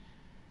look.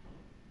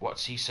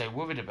 What's he so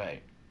worried about?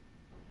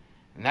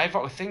 Now that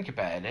I think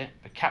about it,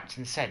 the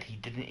captain said he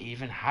didn't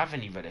even have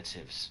any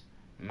relatives.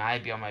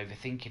 Maybe I'm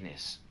overthinking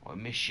this. I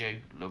miss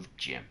you. Love,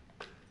 Jim.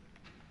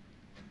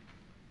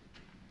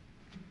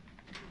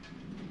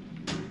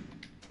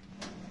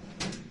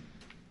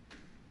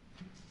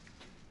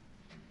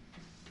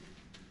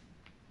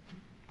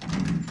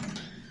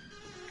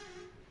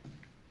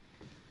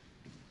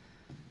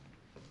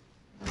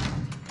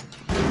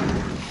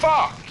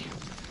 Fuck!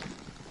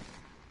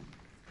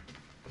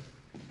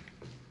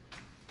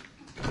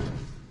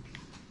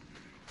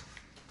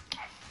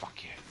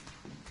 Fuck you.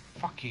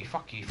 Fuck you,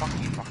 fuck you, fuck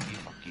you, fuck you, fuck you,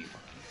 fuck you, fuck you.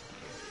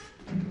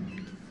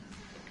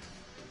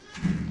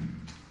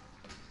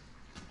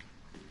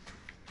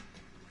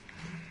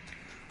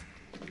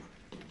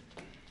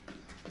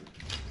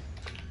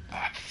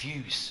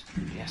 Fuse.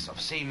 Yes,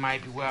 I've seen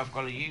maybe where I've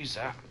got to use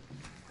that.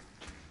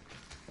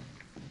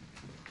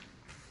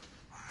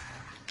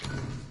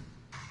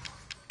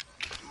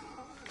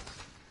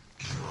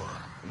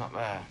 Not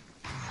there.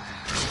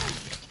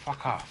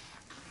 Fuck off.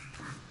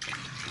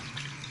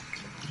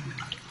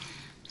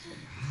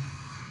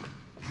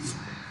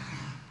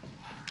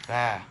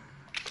 There.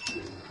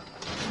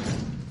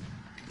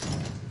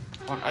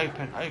 Come on,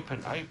 open,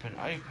 open, open,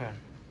 open.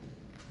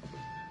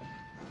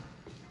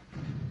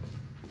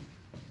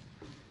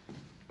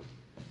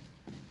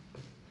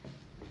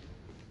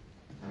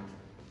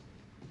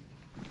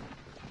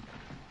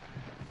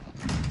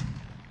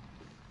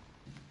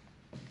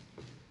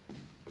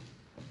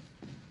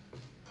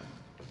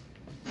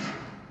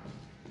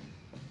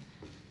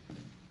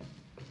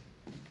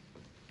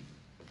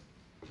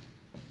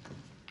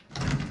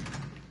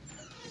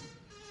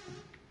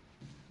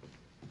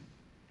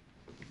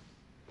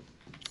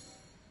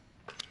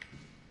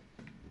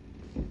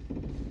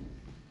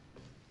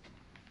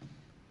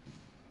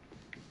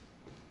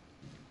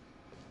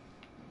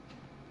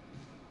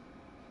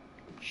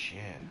 Shit.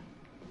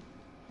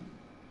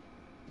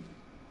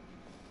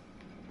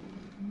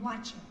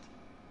 Watch it.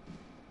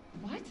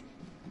 What?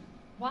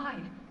 Why?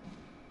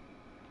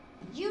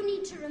 You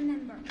need to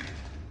remember,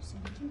 so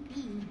we can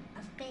be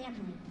a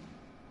family.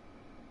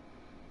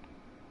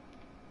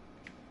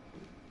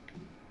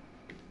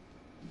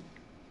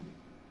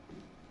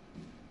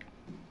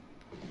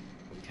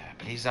 Okay,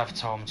 please have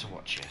time to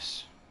watch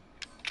this.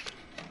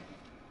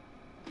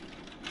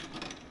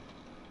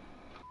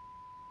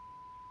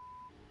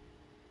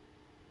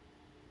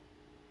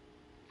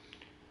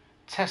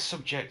 Test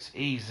subject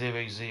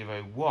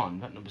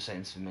E001, that number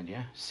sounds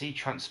familiar. See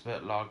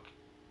transport log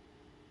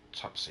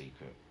Top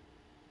secret.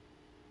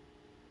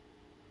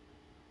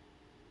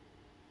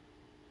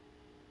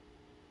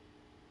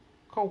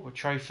 Call a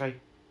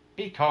trophy.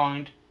 Be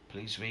kind.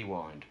 Please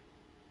rewind.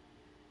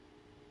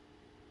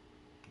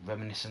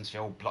 Reminiscence of the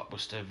old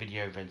Blockbuster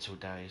video rental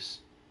days.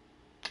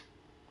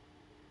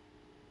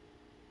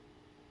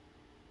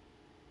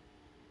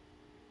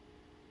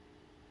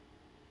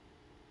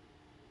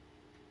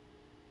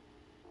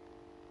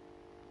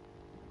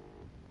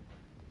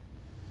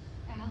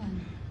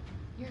 Alan,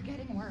 you're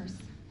getting worse.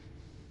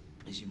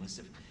 She must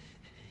have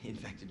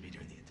infected me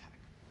during the attack.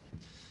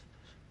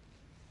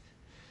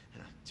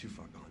 And I'm too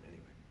far gone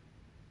anyway.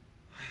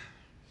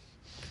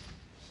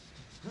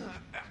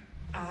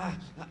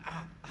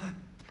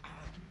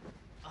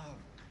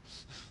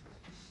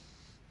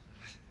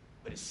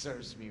 But it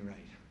serves me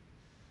right.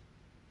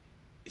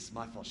 It's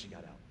my fault she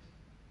got out.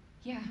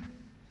 Yeah,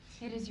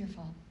 it is your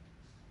fault.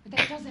 But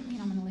that doesn't mean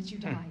I'm gonna let you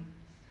die.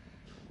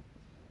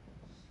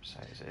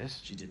 Say it is.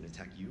 She didn't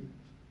attack you?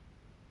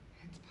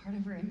 It's part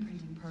of her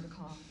imprinting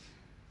protocol.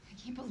 I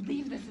can't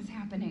believe this is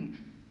happening.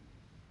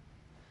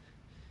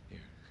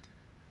 Here.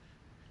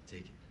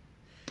 Take it.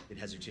 It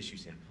has her tissue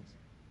samples.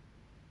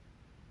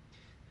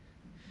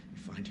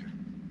 You find her.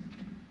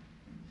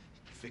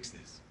 Fix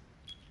this.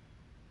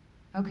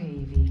 Okay,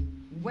 Evie.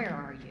 Where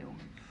are you?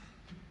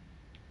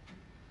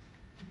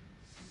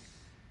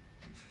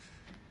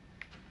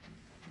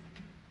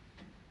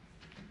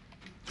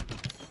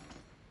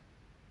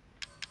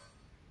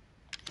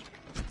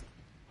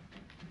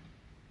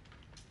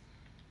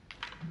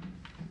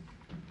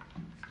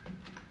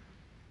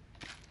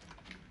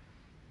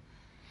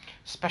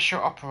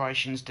 Special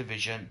Operations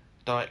Division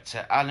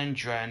Director Alan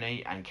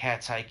Droney and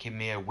caretaker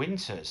Mia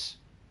Winters.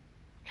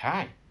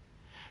 Okay.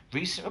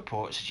 Recent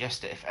reports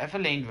suggest that if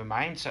Eveline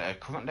remains at her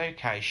current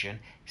location,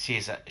 she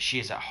is at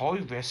high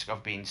risk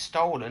of being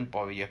stolen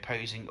by the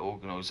opposing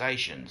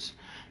organisations.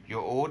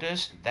 Your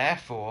orders,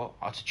 therefore,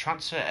 are to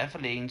transfer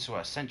Eveline to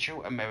our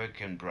Central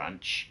American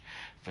branch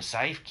for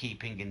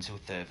safekeeping until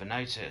further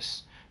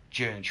notice.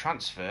 During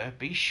transfer,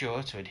 be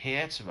sure to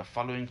adhere to the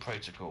following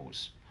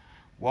protocols.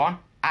 1.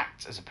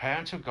 Act as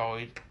parental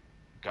guardians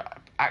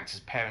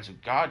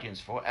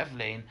for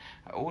Eveline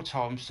at all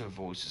times to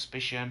avoid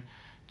suspicion.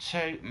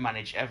 2.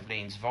 Manage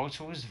Eveline's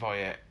vitals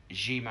via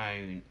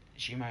Gimone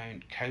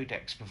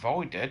codex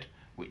provided,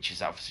 which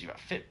is obviously that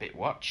Fitbit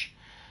watch.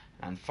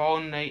 And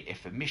finally,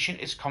 if the mission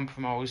is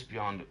compromised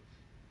beyond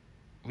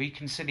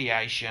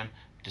reconciliation,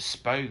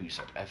 dispose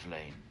of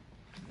Eveline.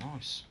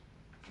 Nice.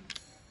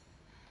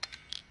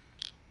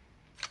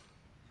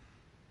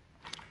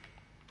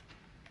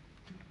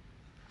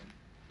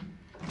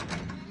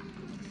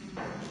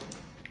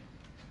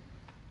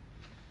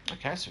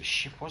 Okay, so the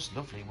ship was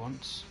lovely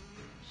once.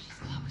 She's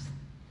close.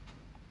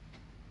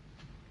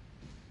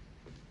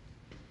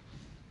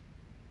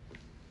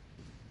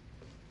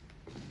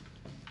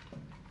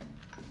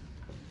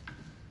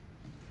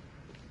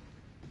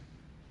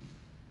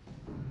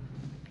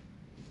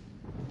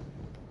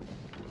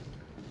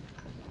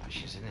 Oh,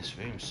 she's in this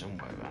room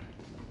somewhere, man.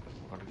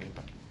 Gotta go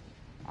back.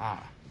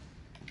 Ah.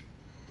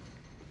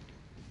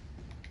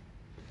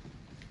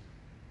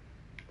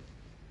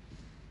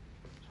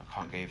 So I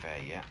can't go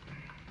there yet.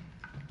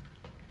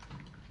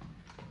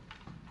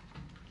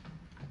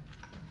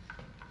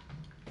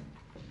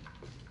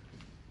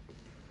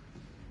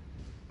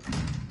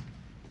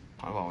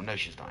 Oh, well, no,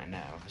 she's not in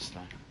there,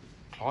 obviously.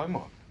 Climb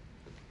up.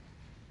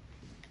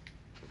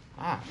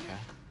 Ah, okay.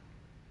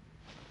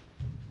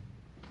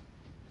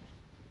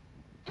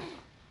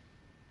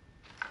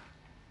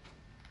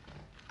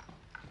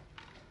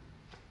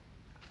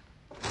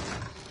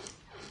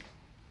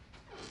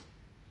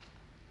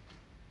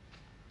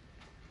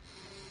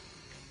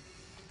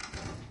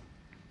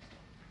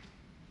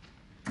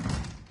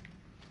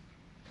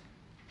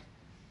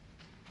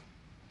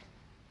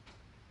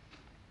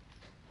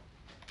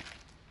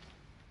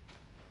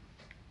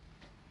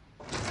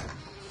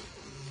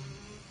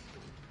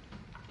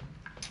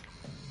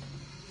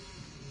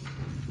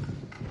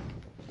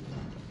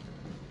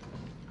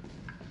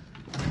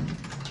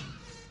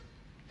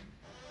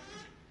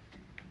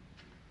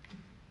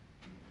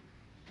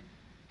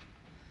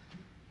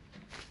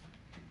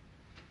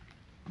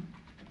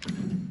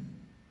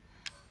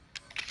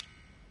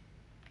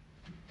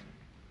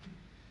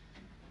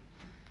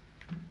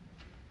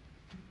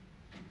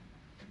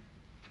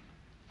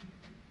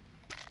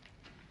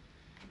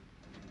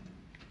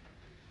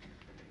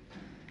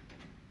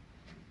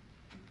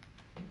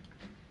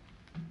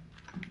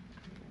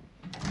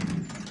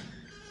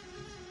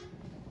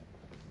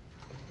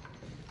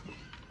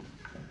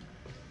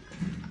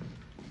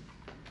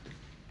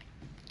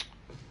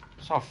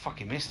 So I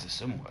fucking missed her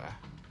somewhere.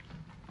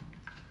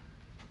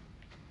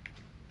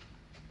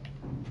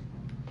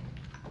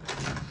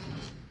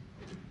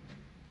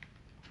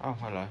 Oh,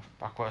 hello.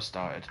 Back where I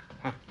started.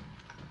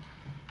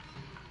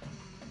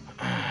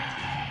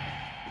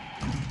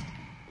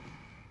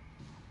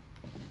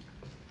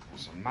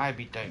 So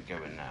maybe don't go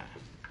in there.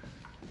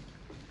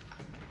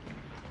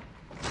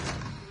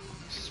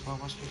 This is where I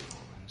was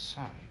before, and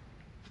so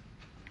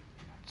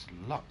let's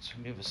locked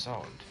from the other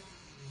side.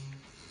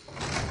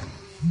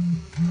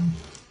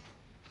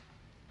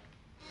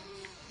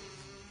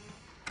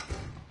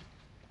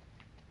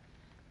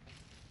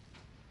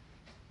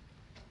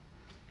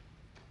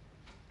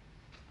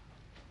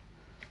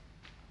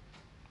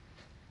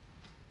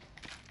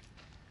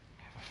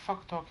 How the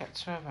fuck do I get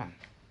to her then?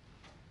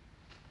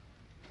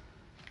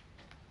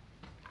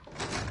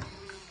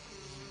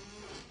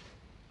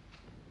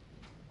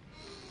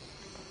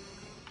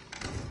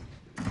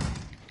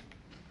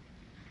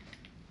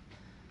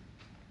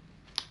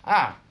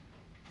 Ah!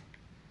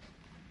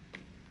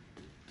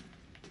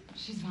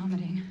 She's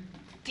vomiting.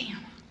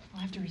 Damn, I'll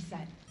have to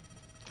reset.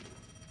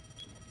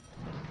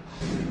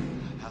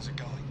 How's it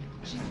going?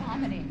 She's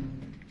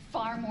vomiting.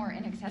 Far more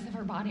in excess of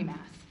her body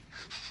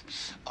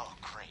mass. Oh,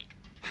 great.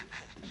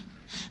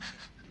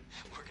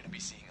 We're gonna be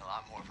seeing a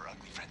lot more of her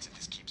ugly friends if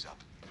this keeps up.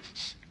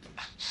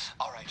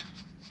 All right,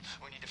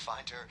 we need to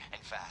find her,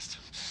 and fast.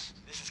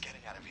 This is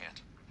getting out of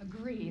hand.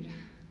 Agreed.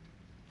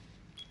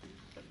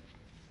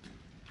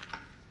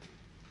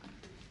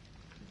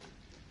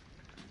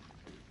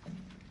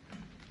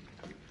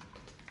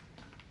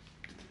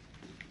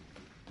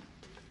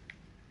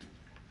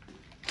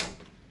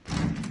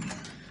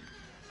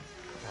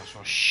 So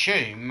I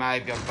assume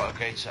maybe I've got to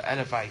go to the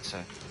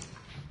elevator.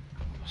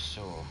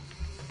 So.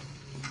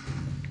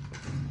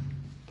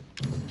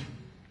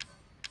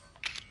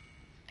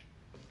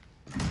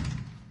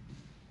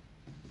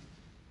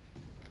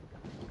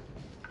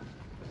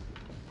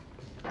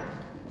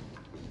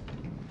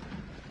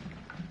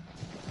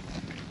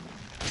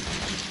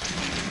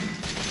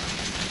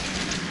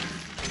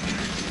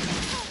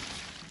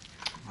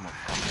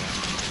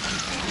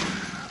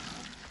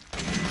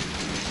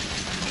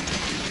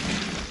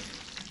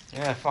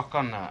 Yeah, fuck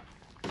on that.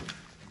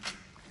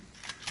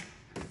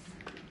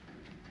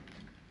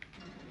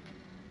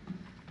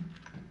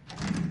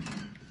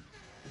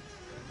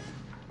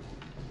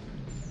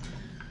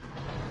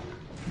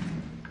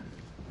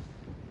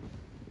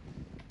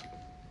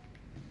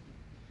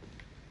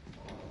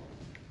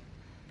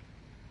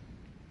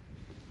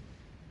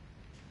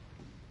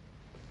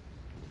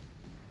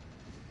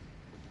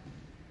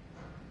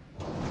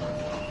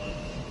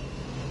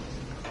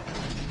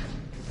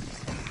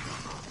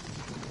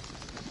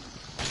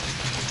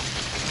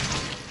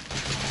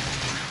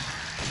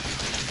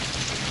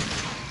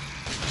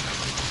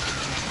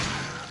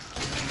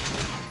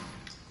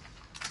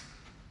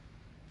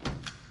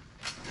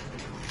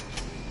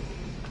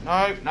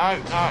 No,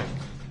 no, no.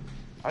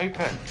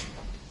 Open.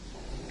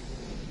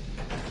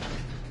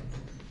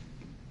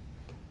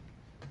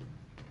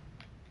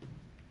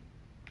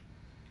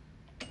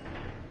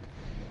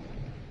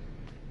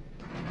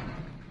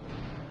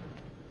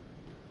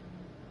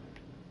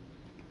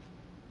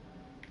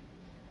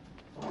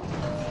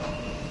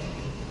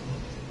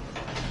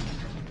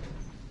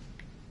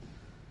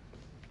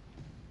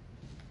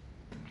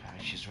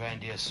 Okay, she's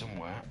around here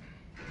somewhere.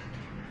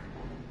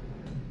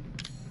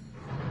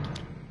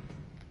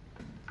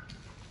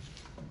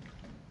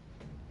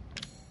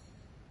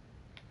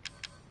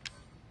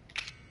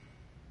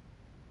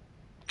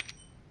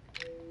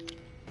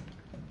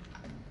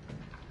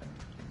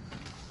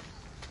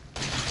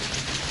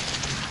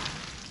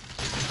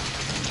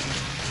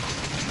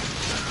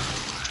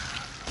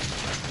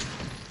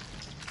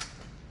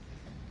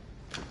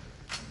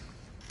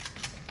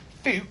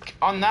 Fook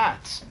on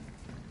that.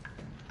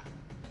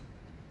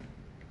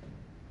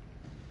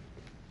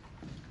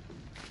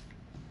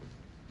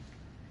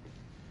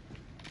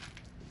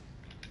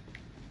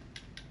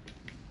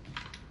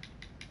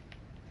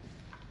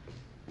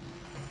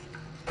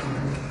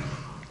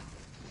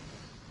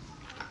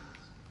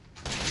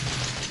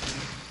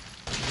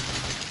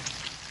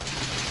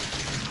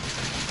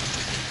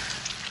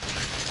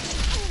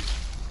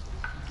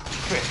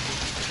 Quick.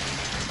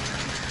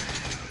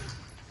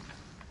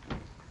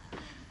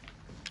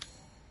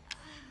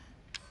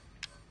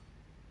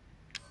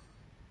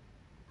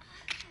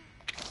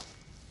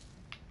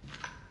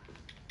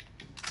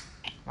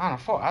 Man, I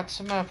thought I had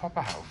some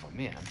proper health on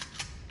me then.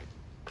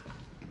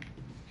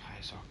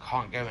 Okay, so I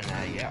can't go in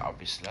there yet,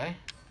 obviously.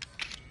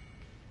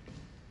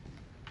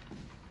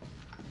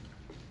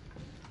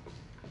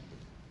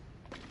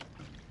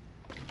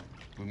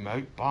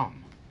 Remote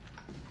bomb.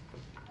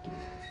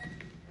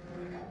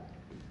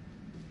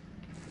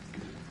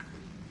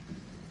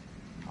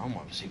 I'm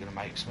obviously going to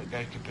make something go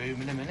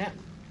kaboom in a minute.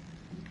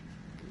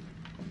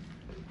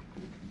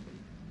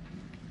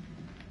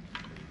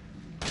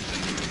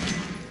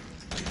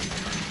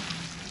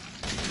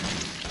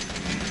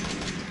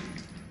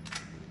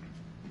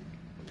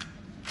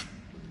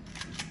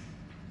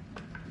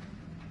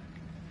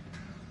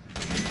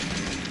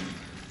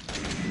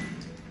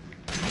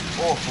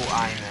 Awful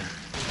aiming.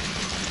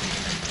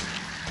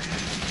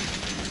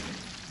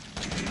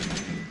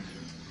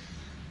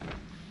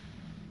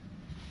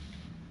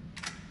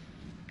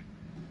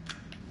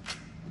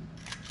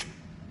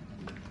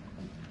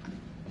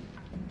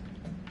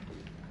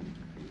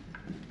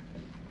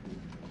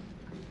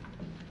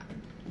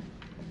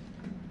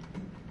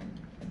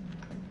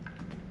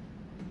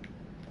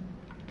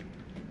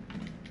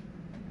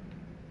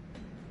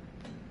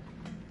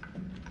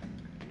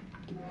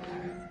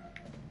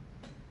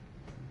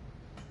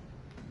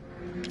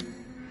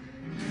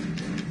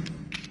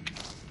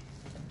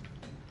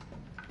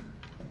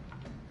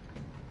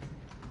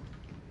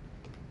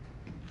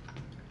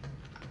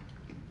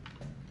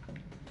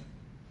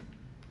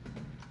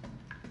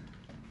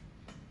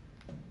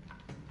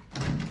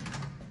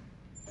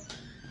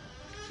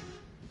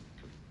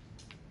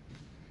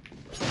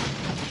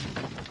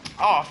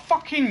 Oh, I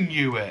fucking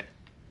knew it.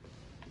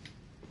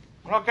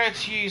 When I go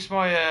to use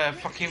my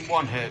fucking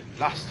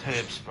last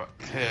herb,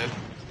 there'll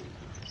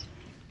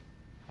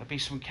be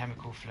some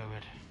chemical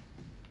fluid.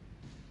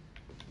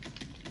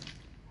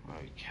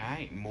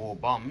 Okay, more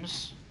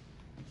bombs.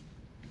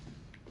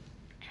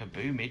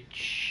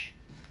 Kaboomage.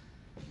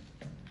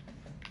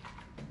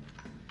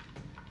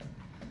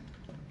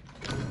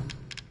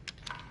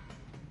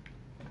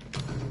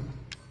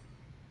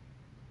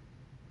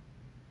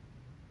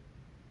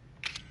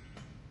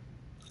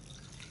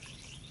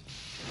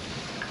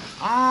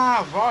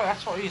 Ah, right,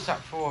 that's what I use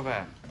that for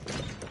then.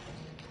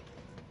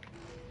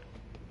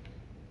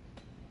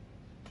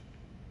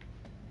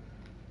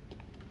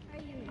 Are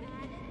you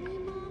mad at me,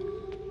 Mommy?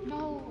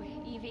 No,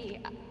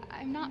 Evie,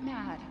 I'm not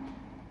mad.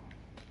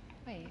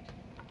 Wait,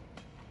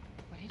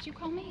 what did you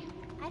call me?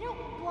 I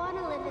don't want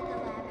to live at the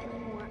lab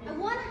anymore. I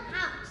want a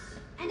house.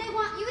 And I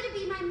want you to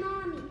be my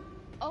mommy.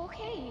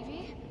 Okay,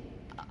 Evie.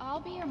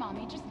 I'll be your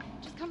mommy. Just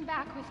come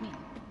back with me.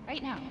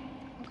 Right now,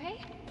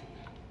 okay?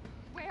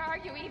 Where are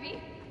you,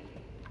 Evie?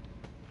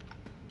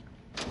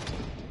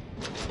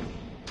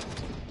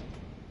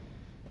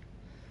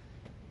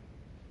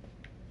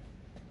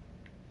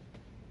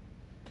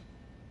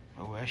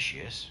 Oh, there she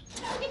is.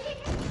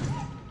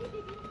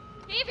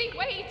 Evie,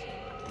 wait!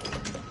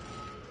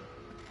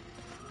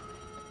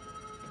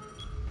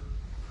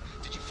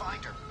 Did you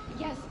find her?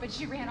 Yes, but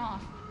she ran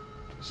off.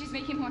 She's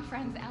making more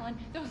friends, Alan.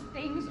 Those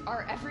things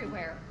are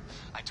everywhere.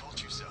 I told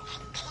you so.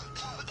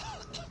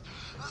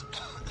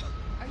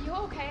 Are you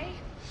okay?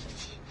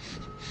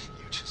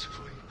 You just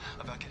worry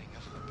about getting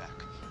Evelyn back.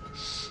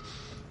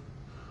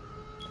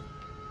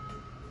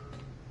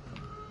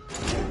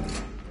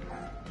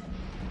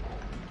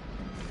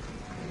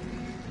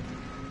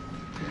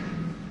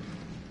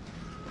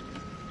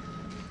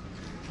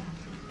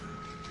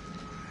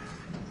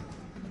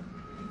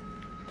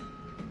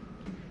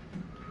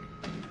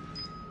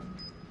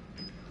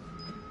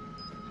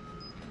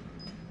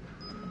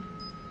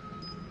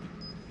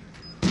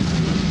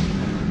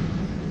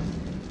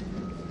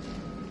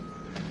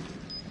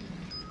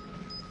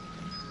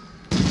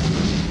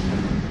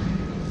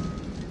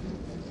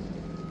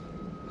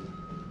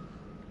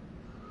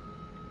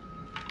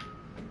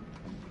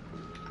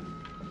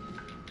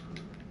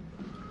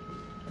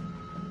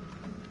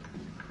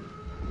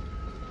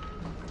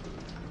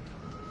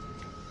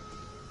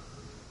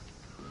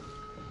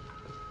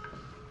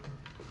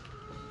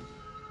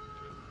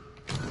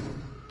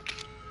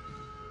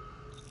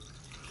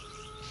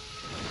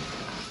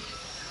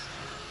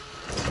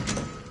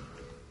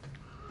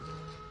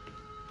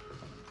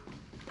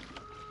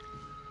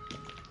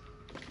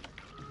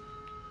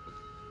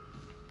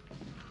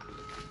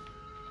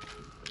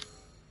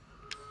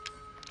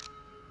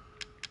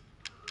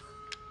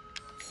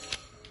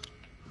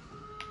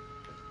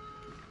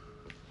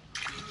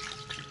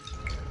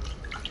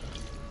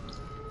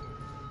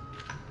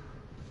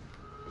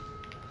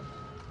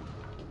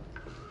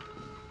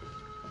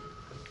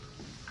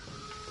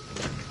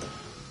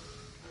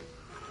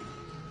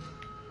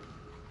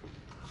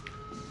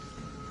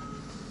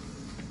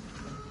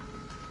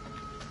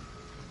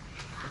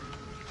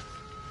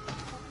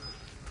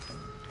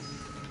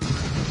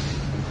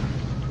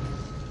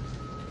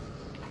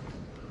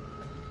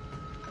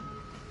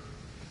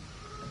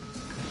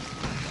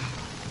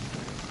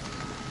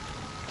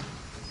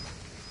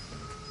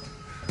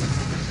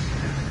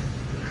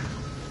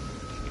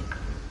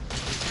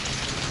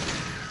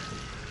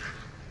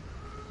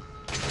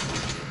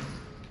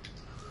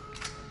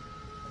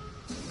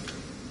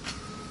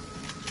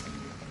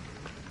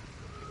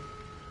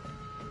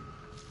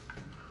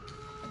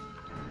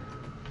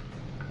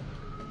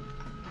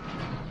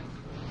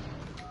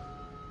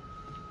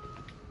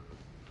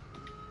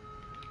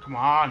 Come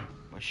on,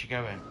 where's she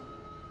going?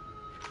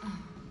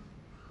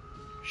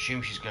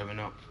 Assume she's going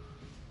up.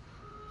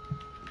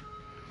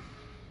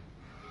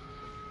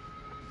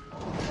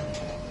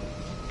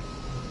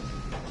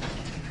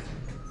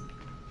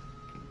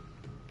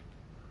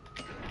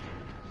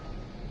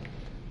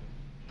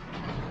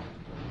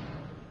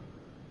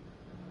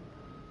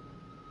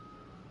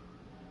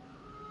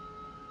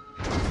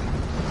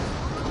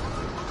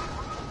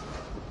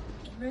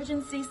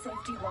 Emergency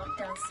safety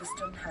lockdown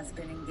system has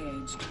been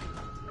engaged.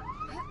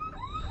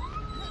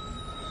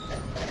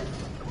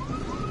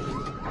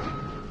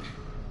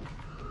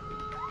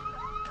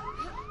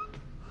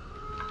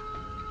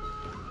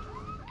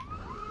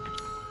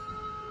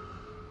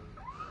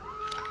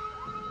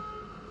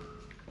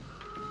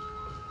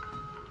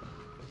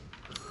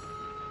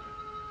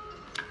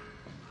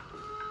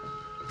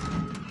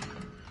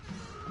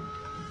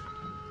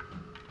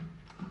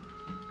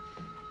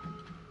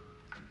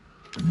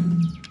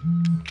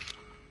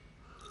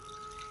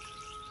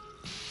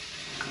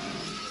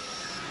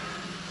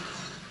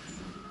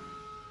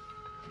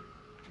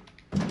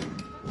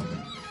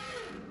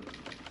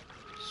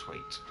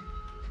 Sweet.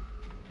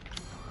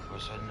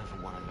 Was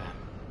another one of them?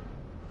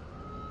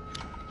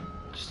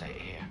 Stay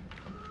here.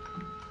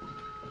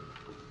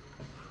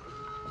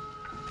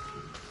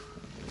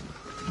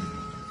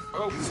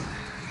 Oh!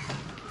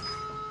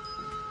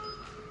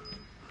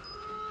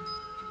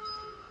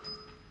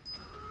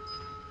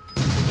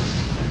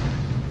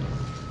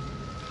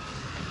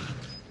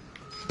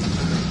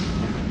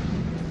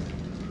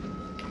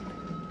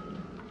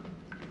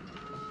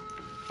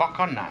 fuck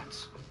on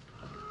that.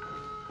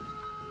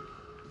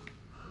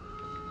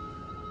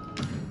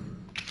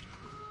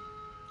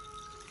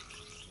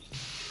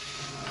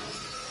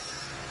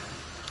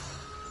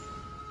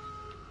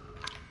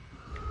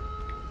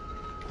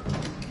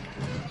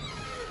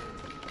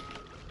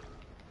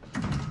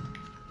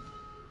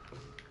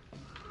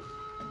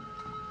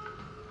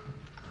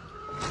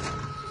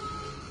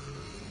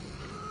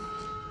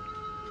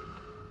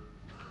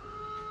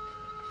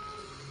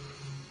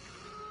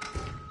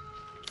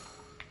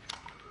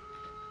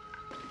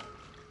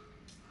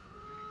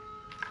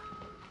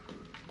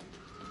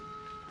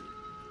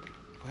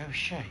 Where was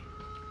she?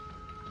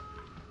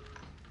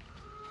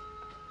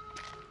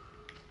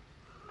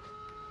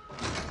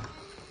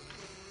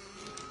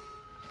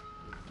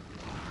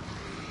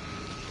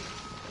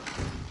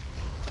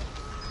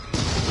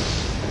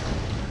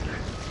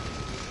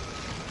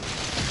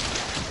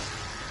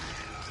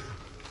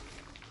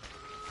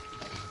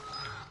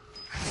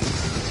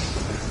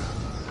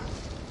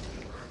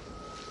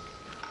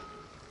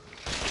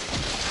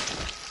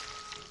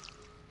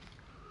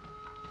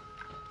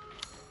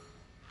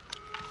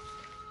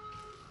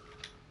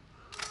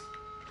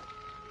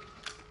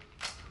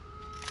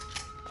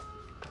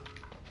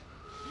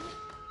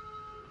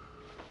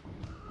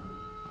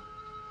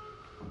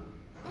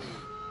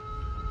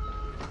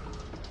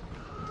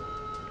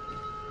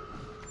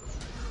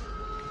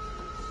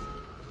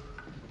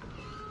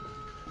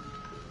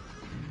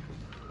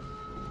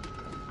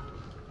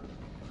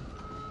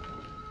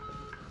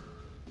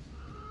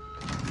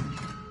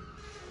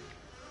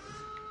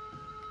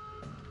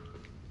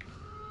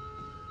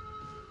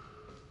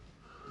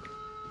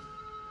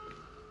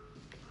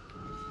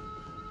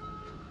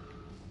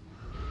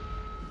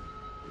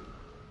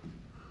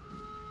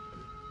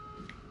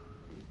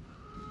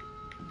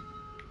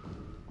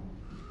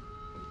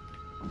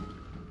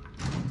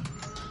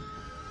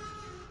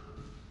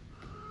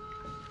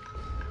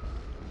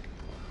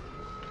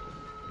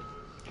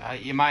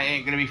 Your mate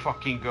ain't gonna be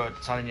fucking good,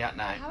 telling you that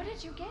now. How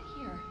did you get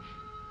here?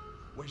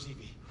 Where's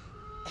Evie?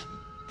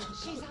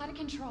 She's out of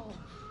control.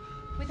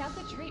 Without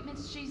the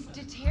treatments, she's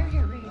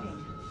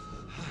deteriorating.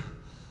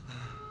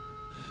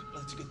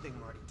 Well, it's a good thing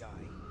I'm already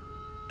dying.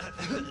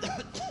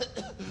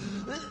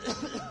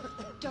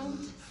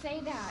 Don't say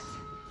that.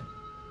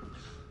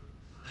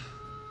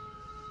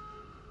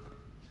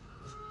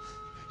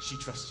 She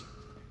trusts you.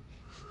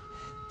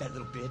 That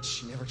little bitch,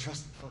 she never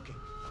trusted. Okay,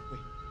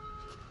 wait.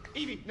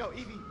 Evie, no,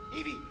 Evie.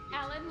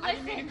 Alan, listen. I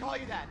didn't mean to call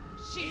you that.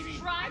 She's Evie,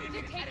 trying to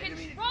take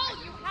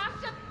control. You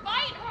have to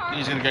fight her.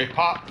 He's gonna go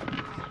pop.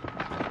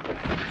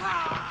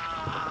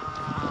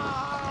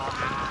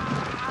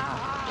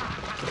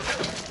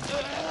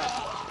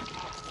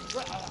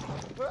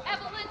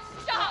 Evelyn,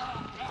 stop!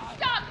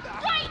 Stop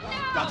right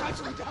now! Don't touch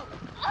me, don't.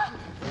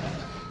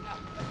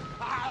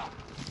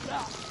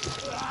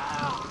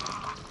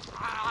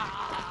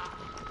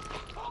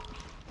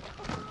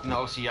 And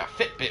obviously your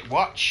Fitbit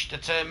watch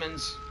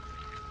determines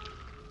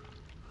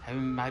how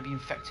maybe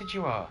infected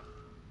you are.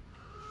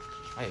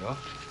 There you are.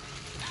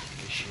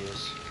 Here she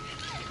is.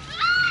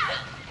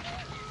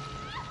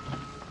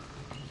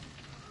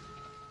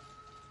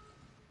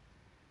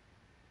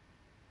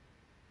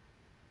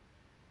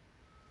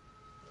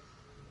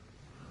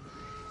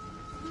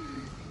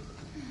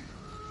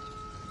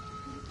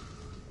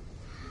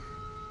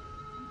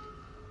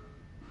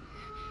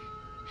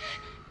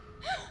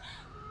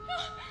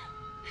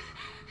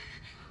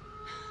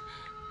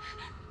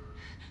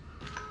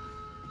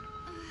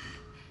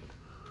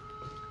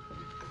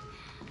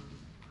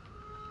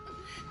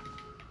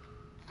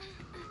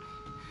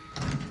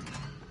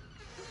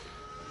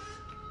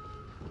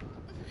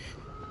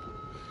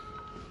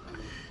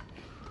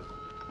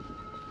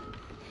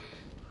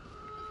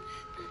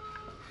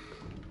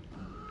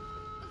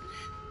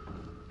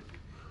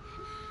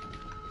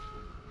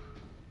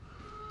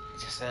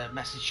 Is this a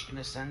message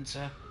gonna send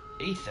to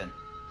Ethan?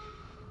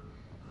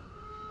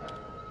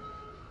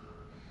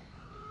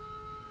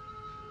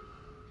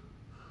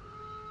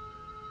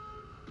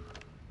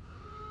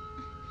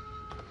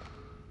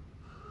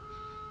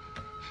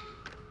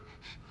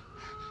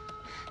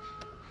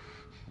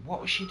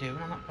 What was she doing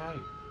on that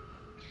boat?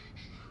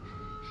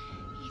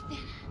 Ethan.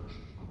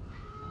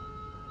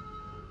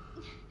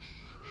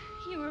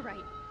 You were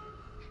right.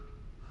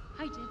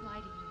 I did lie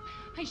to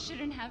you. I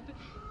shouldn't have.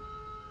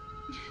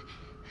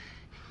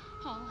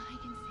 All I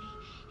can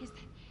say is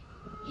that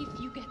if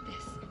you get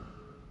this,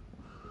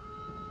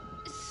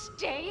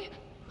 stay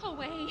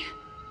away.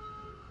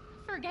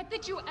 Forget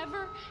that you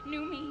ever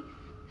knew me.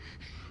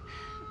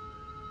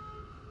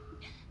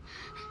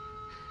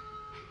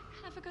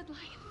 Have a good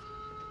life.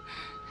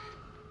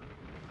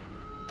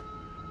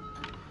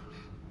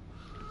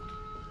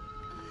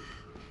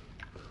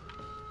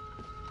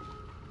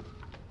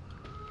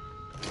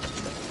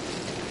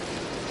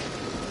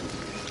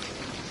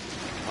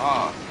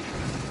 Ah.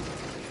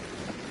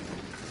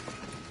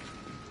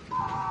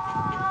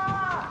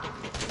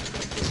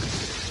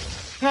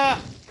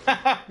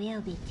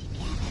 We'll be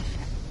together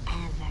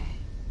forever.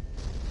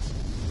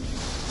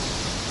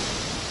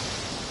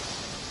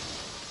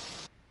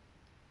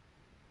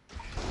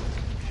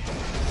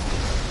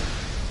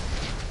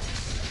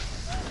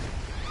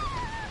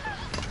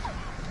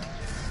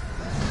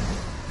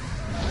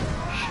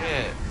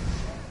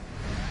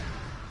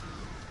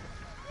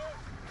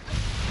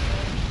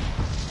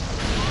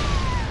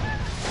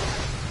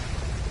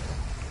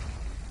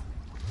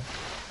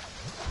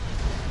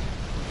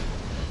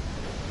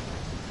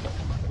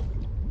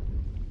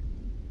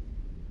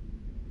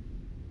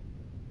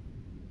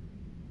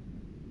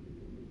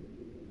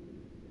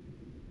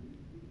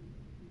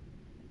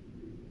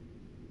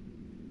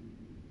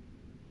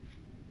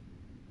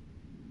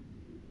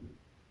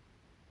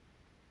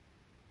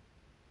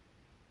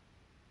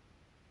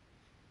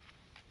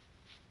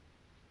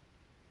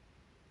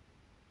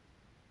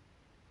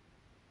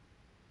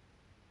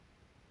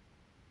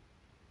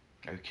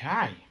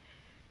 Okay.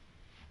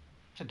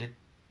 So did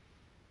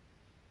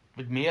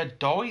Mia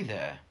die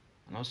there?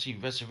 And obviously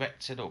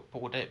resurrected or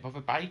pulled out by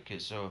the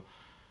Bakers or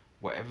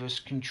whatever's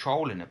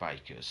controlling the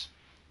Bakers.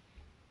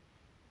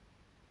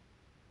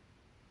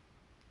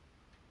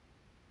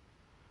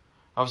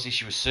 Obviously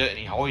she was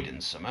certainly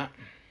hiding something.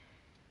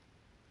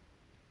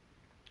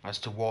 As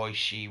to why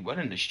she went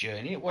on this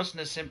journey. It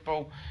wasn't a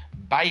simple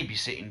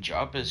babysitting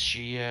job as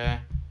she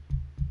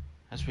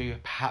as we were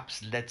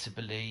perhaps led to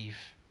believe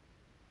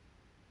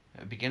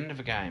at the beginning of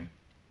the game.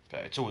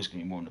 But it's always going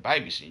to be more than a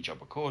babysitting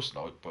job, of course,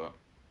 like, but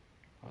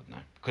I don't know.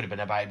 Could have been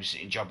a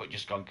babysitting job, but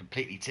just gone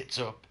completely tits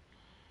up.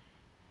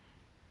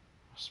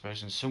 I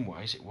suppose in some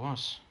ways it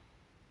was.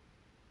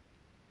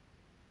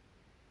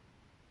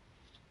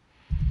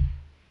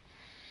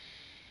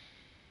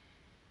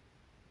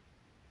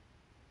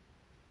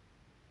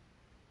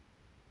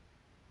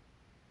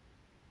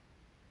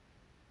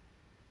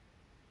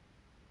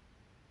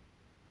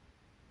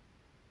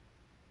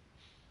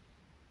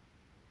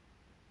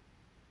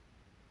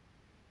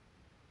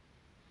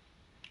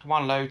 Come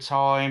on, load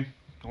time.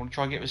 I want to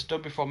try and get this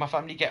done before my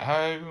family get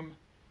home.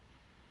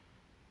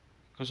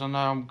 Because I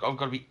know I've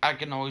got to be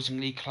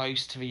agonisingly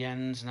close to the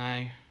ends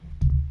now.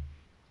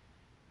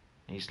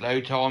 These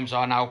load times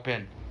aren't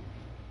helping.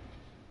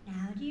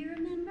 Now do you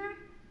remember?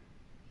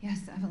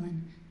 Yes,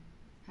 Evelyn.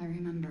 I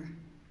remember.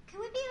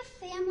 Can we be a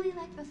family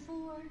like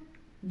before?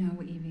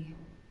 No, Evie.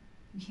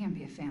 We can't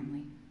be a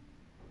family.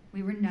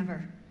 We were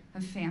never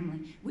a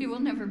family. We will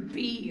never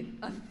be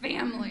a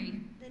family.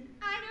 Then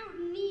I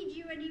don't need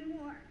you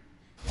anymore.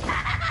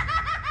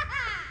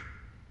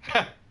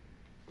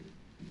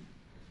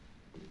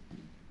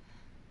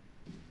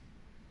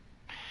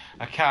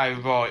 Okay,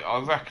 right, I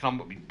reckon I'm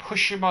going to be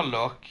pushing my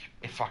luck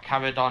if I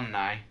carried on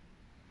now.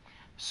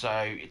 So,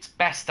 it's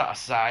best that I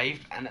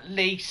saved, and at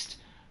least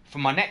for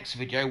my next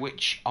video,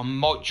 which I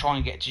might try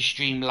and get to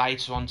stream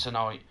later on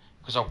tonight,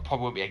 because I'll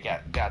probably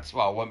I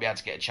won't be able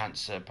to get a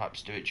chance to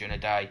perhaps do it during the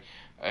day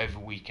over the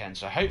weekend.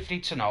 So hopefully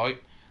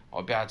tonight,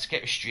 I'll be able to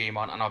get a stream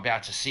on, and I'll be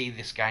able to see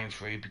this game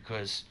through,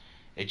 because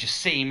it just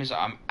seems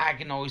that I'm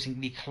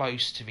agonisingly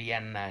close to the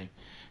end now.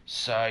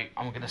 So,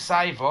 I'm going to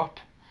save up,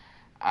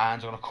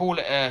 and I'm going to call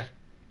it a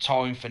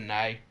time for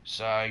now.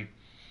 So,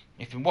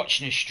 if you're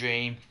watching the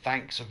stream,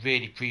 thanks, I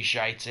really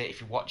appreciate it.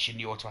 If you're watching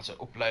the automatic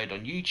upload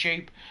on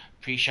YouTube,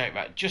 appreciate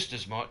that just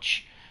as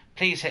much.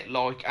 Please hit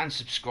like and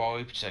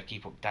subscribe to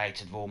keep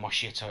updated with all my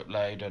shit I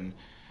upload, and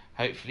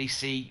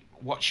hopefully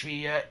watch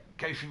me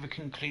go through the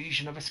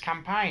conclusion of this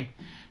campaign.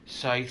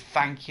 So,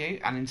 thank you,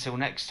 and until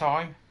next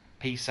time,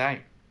 peace out.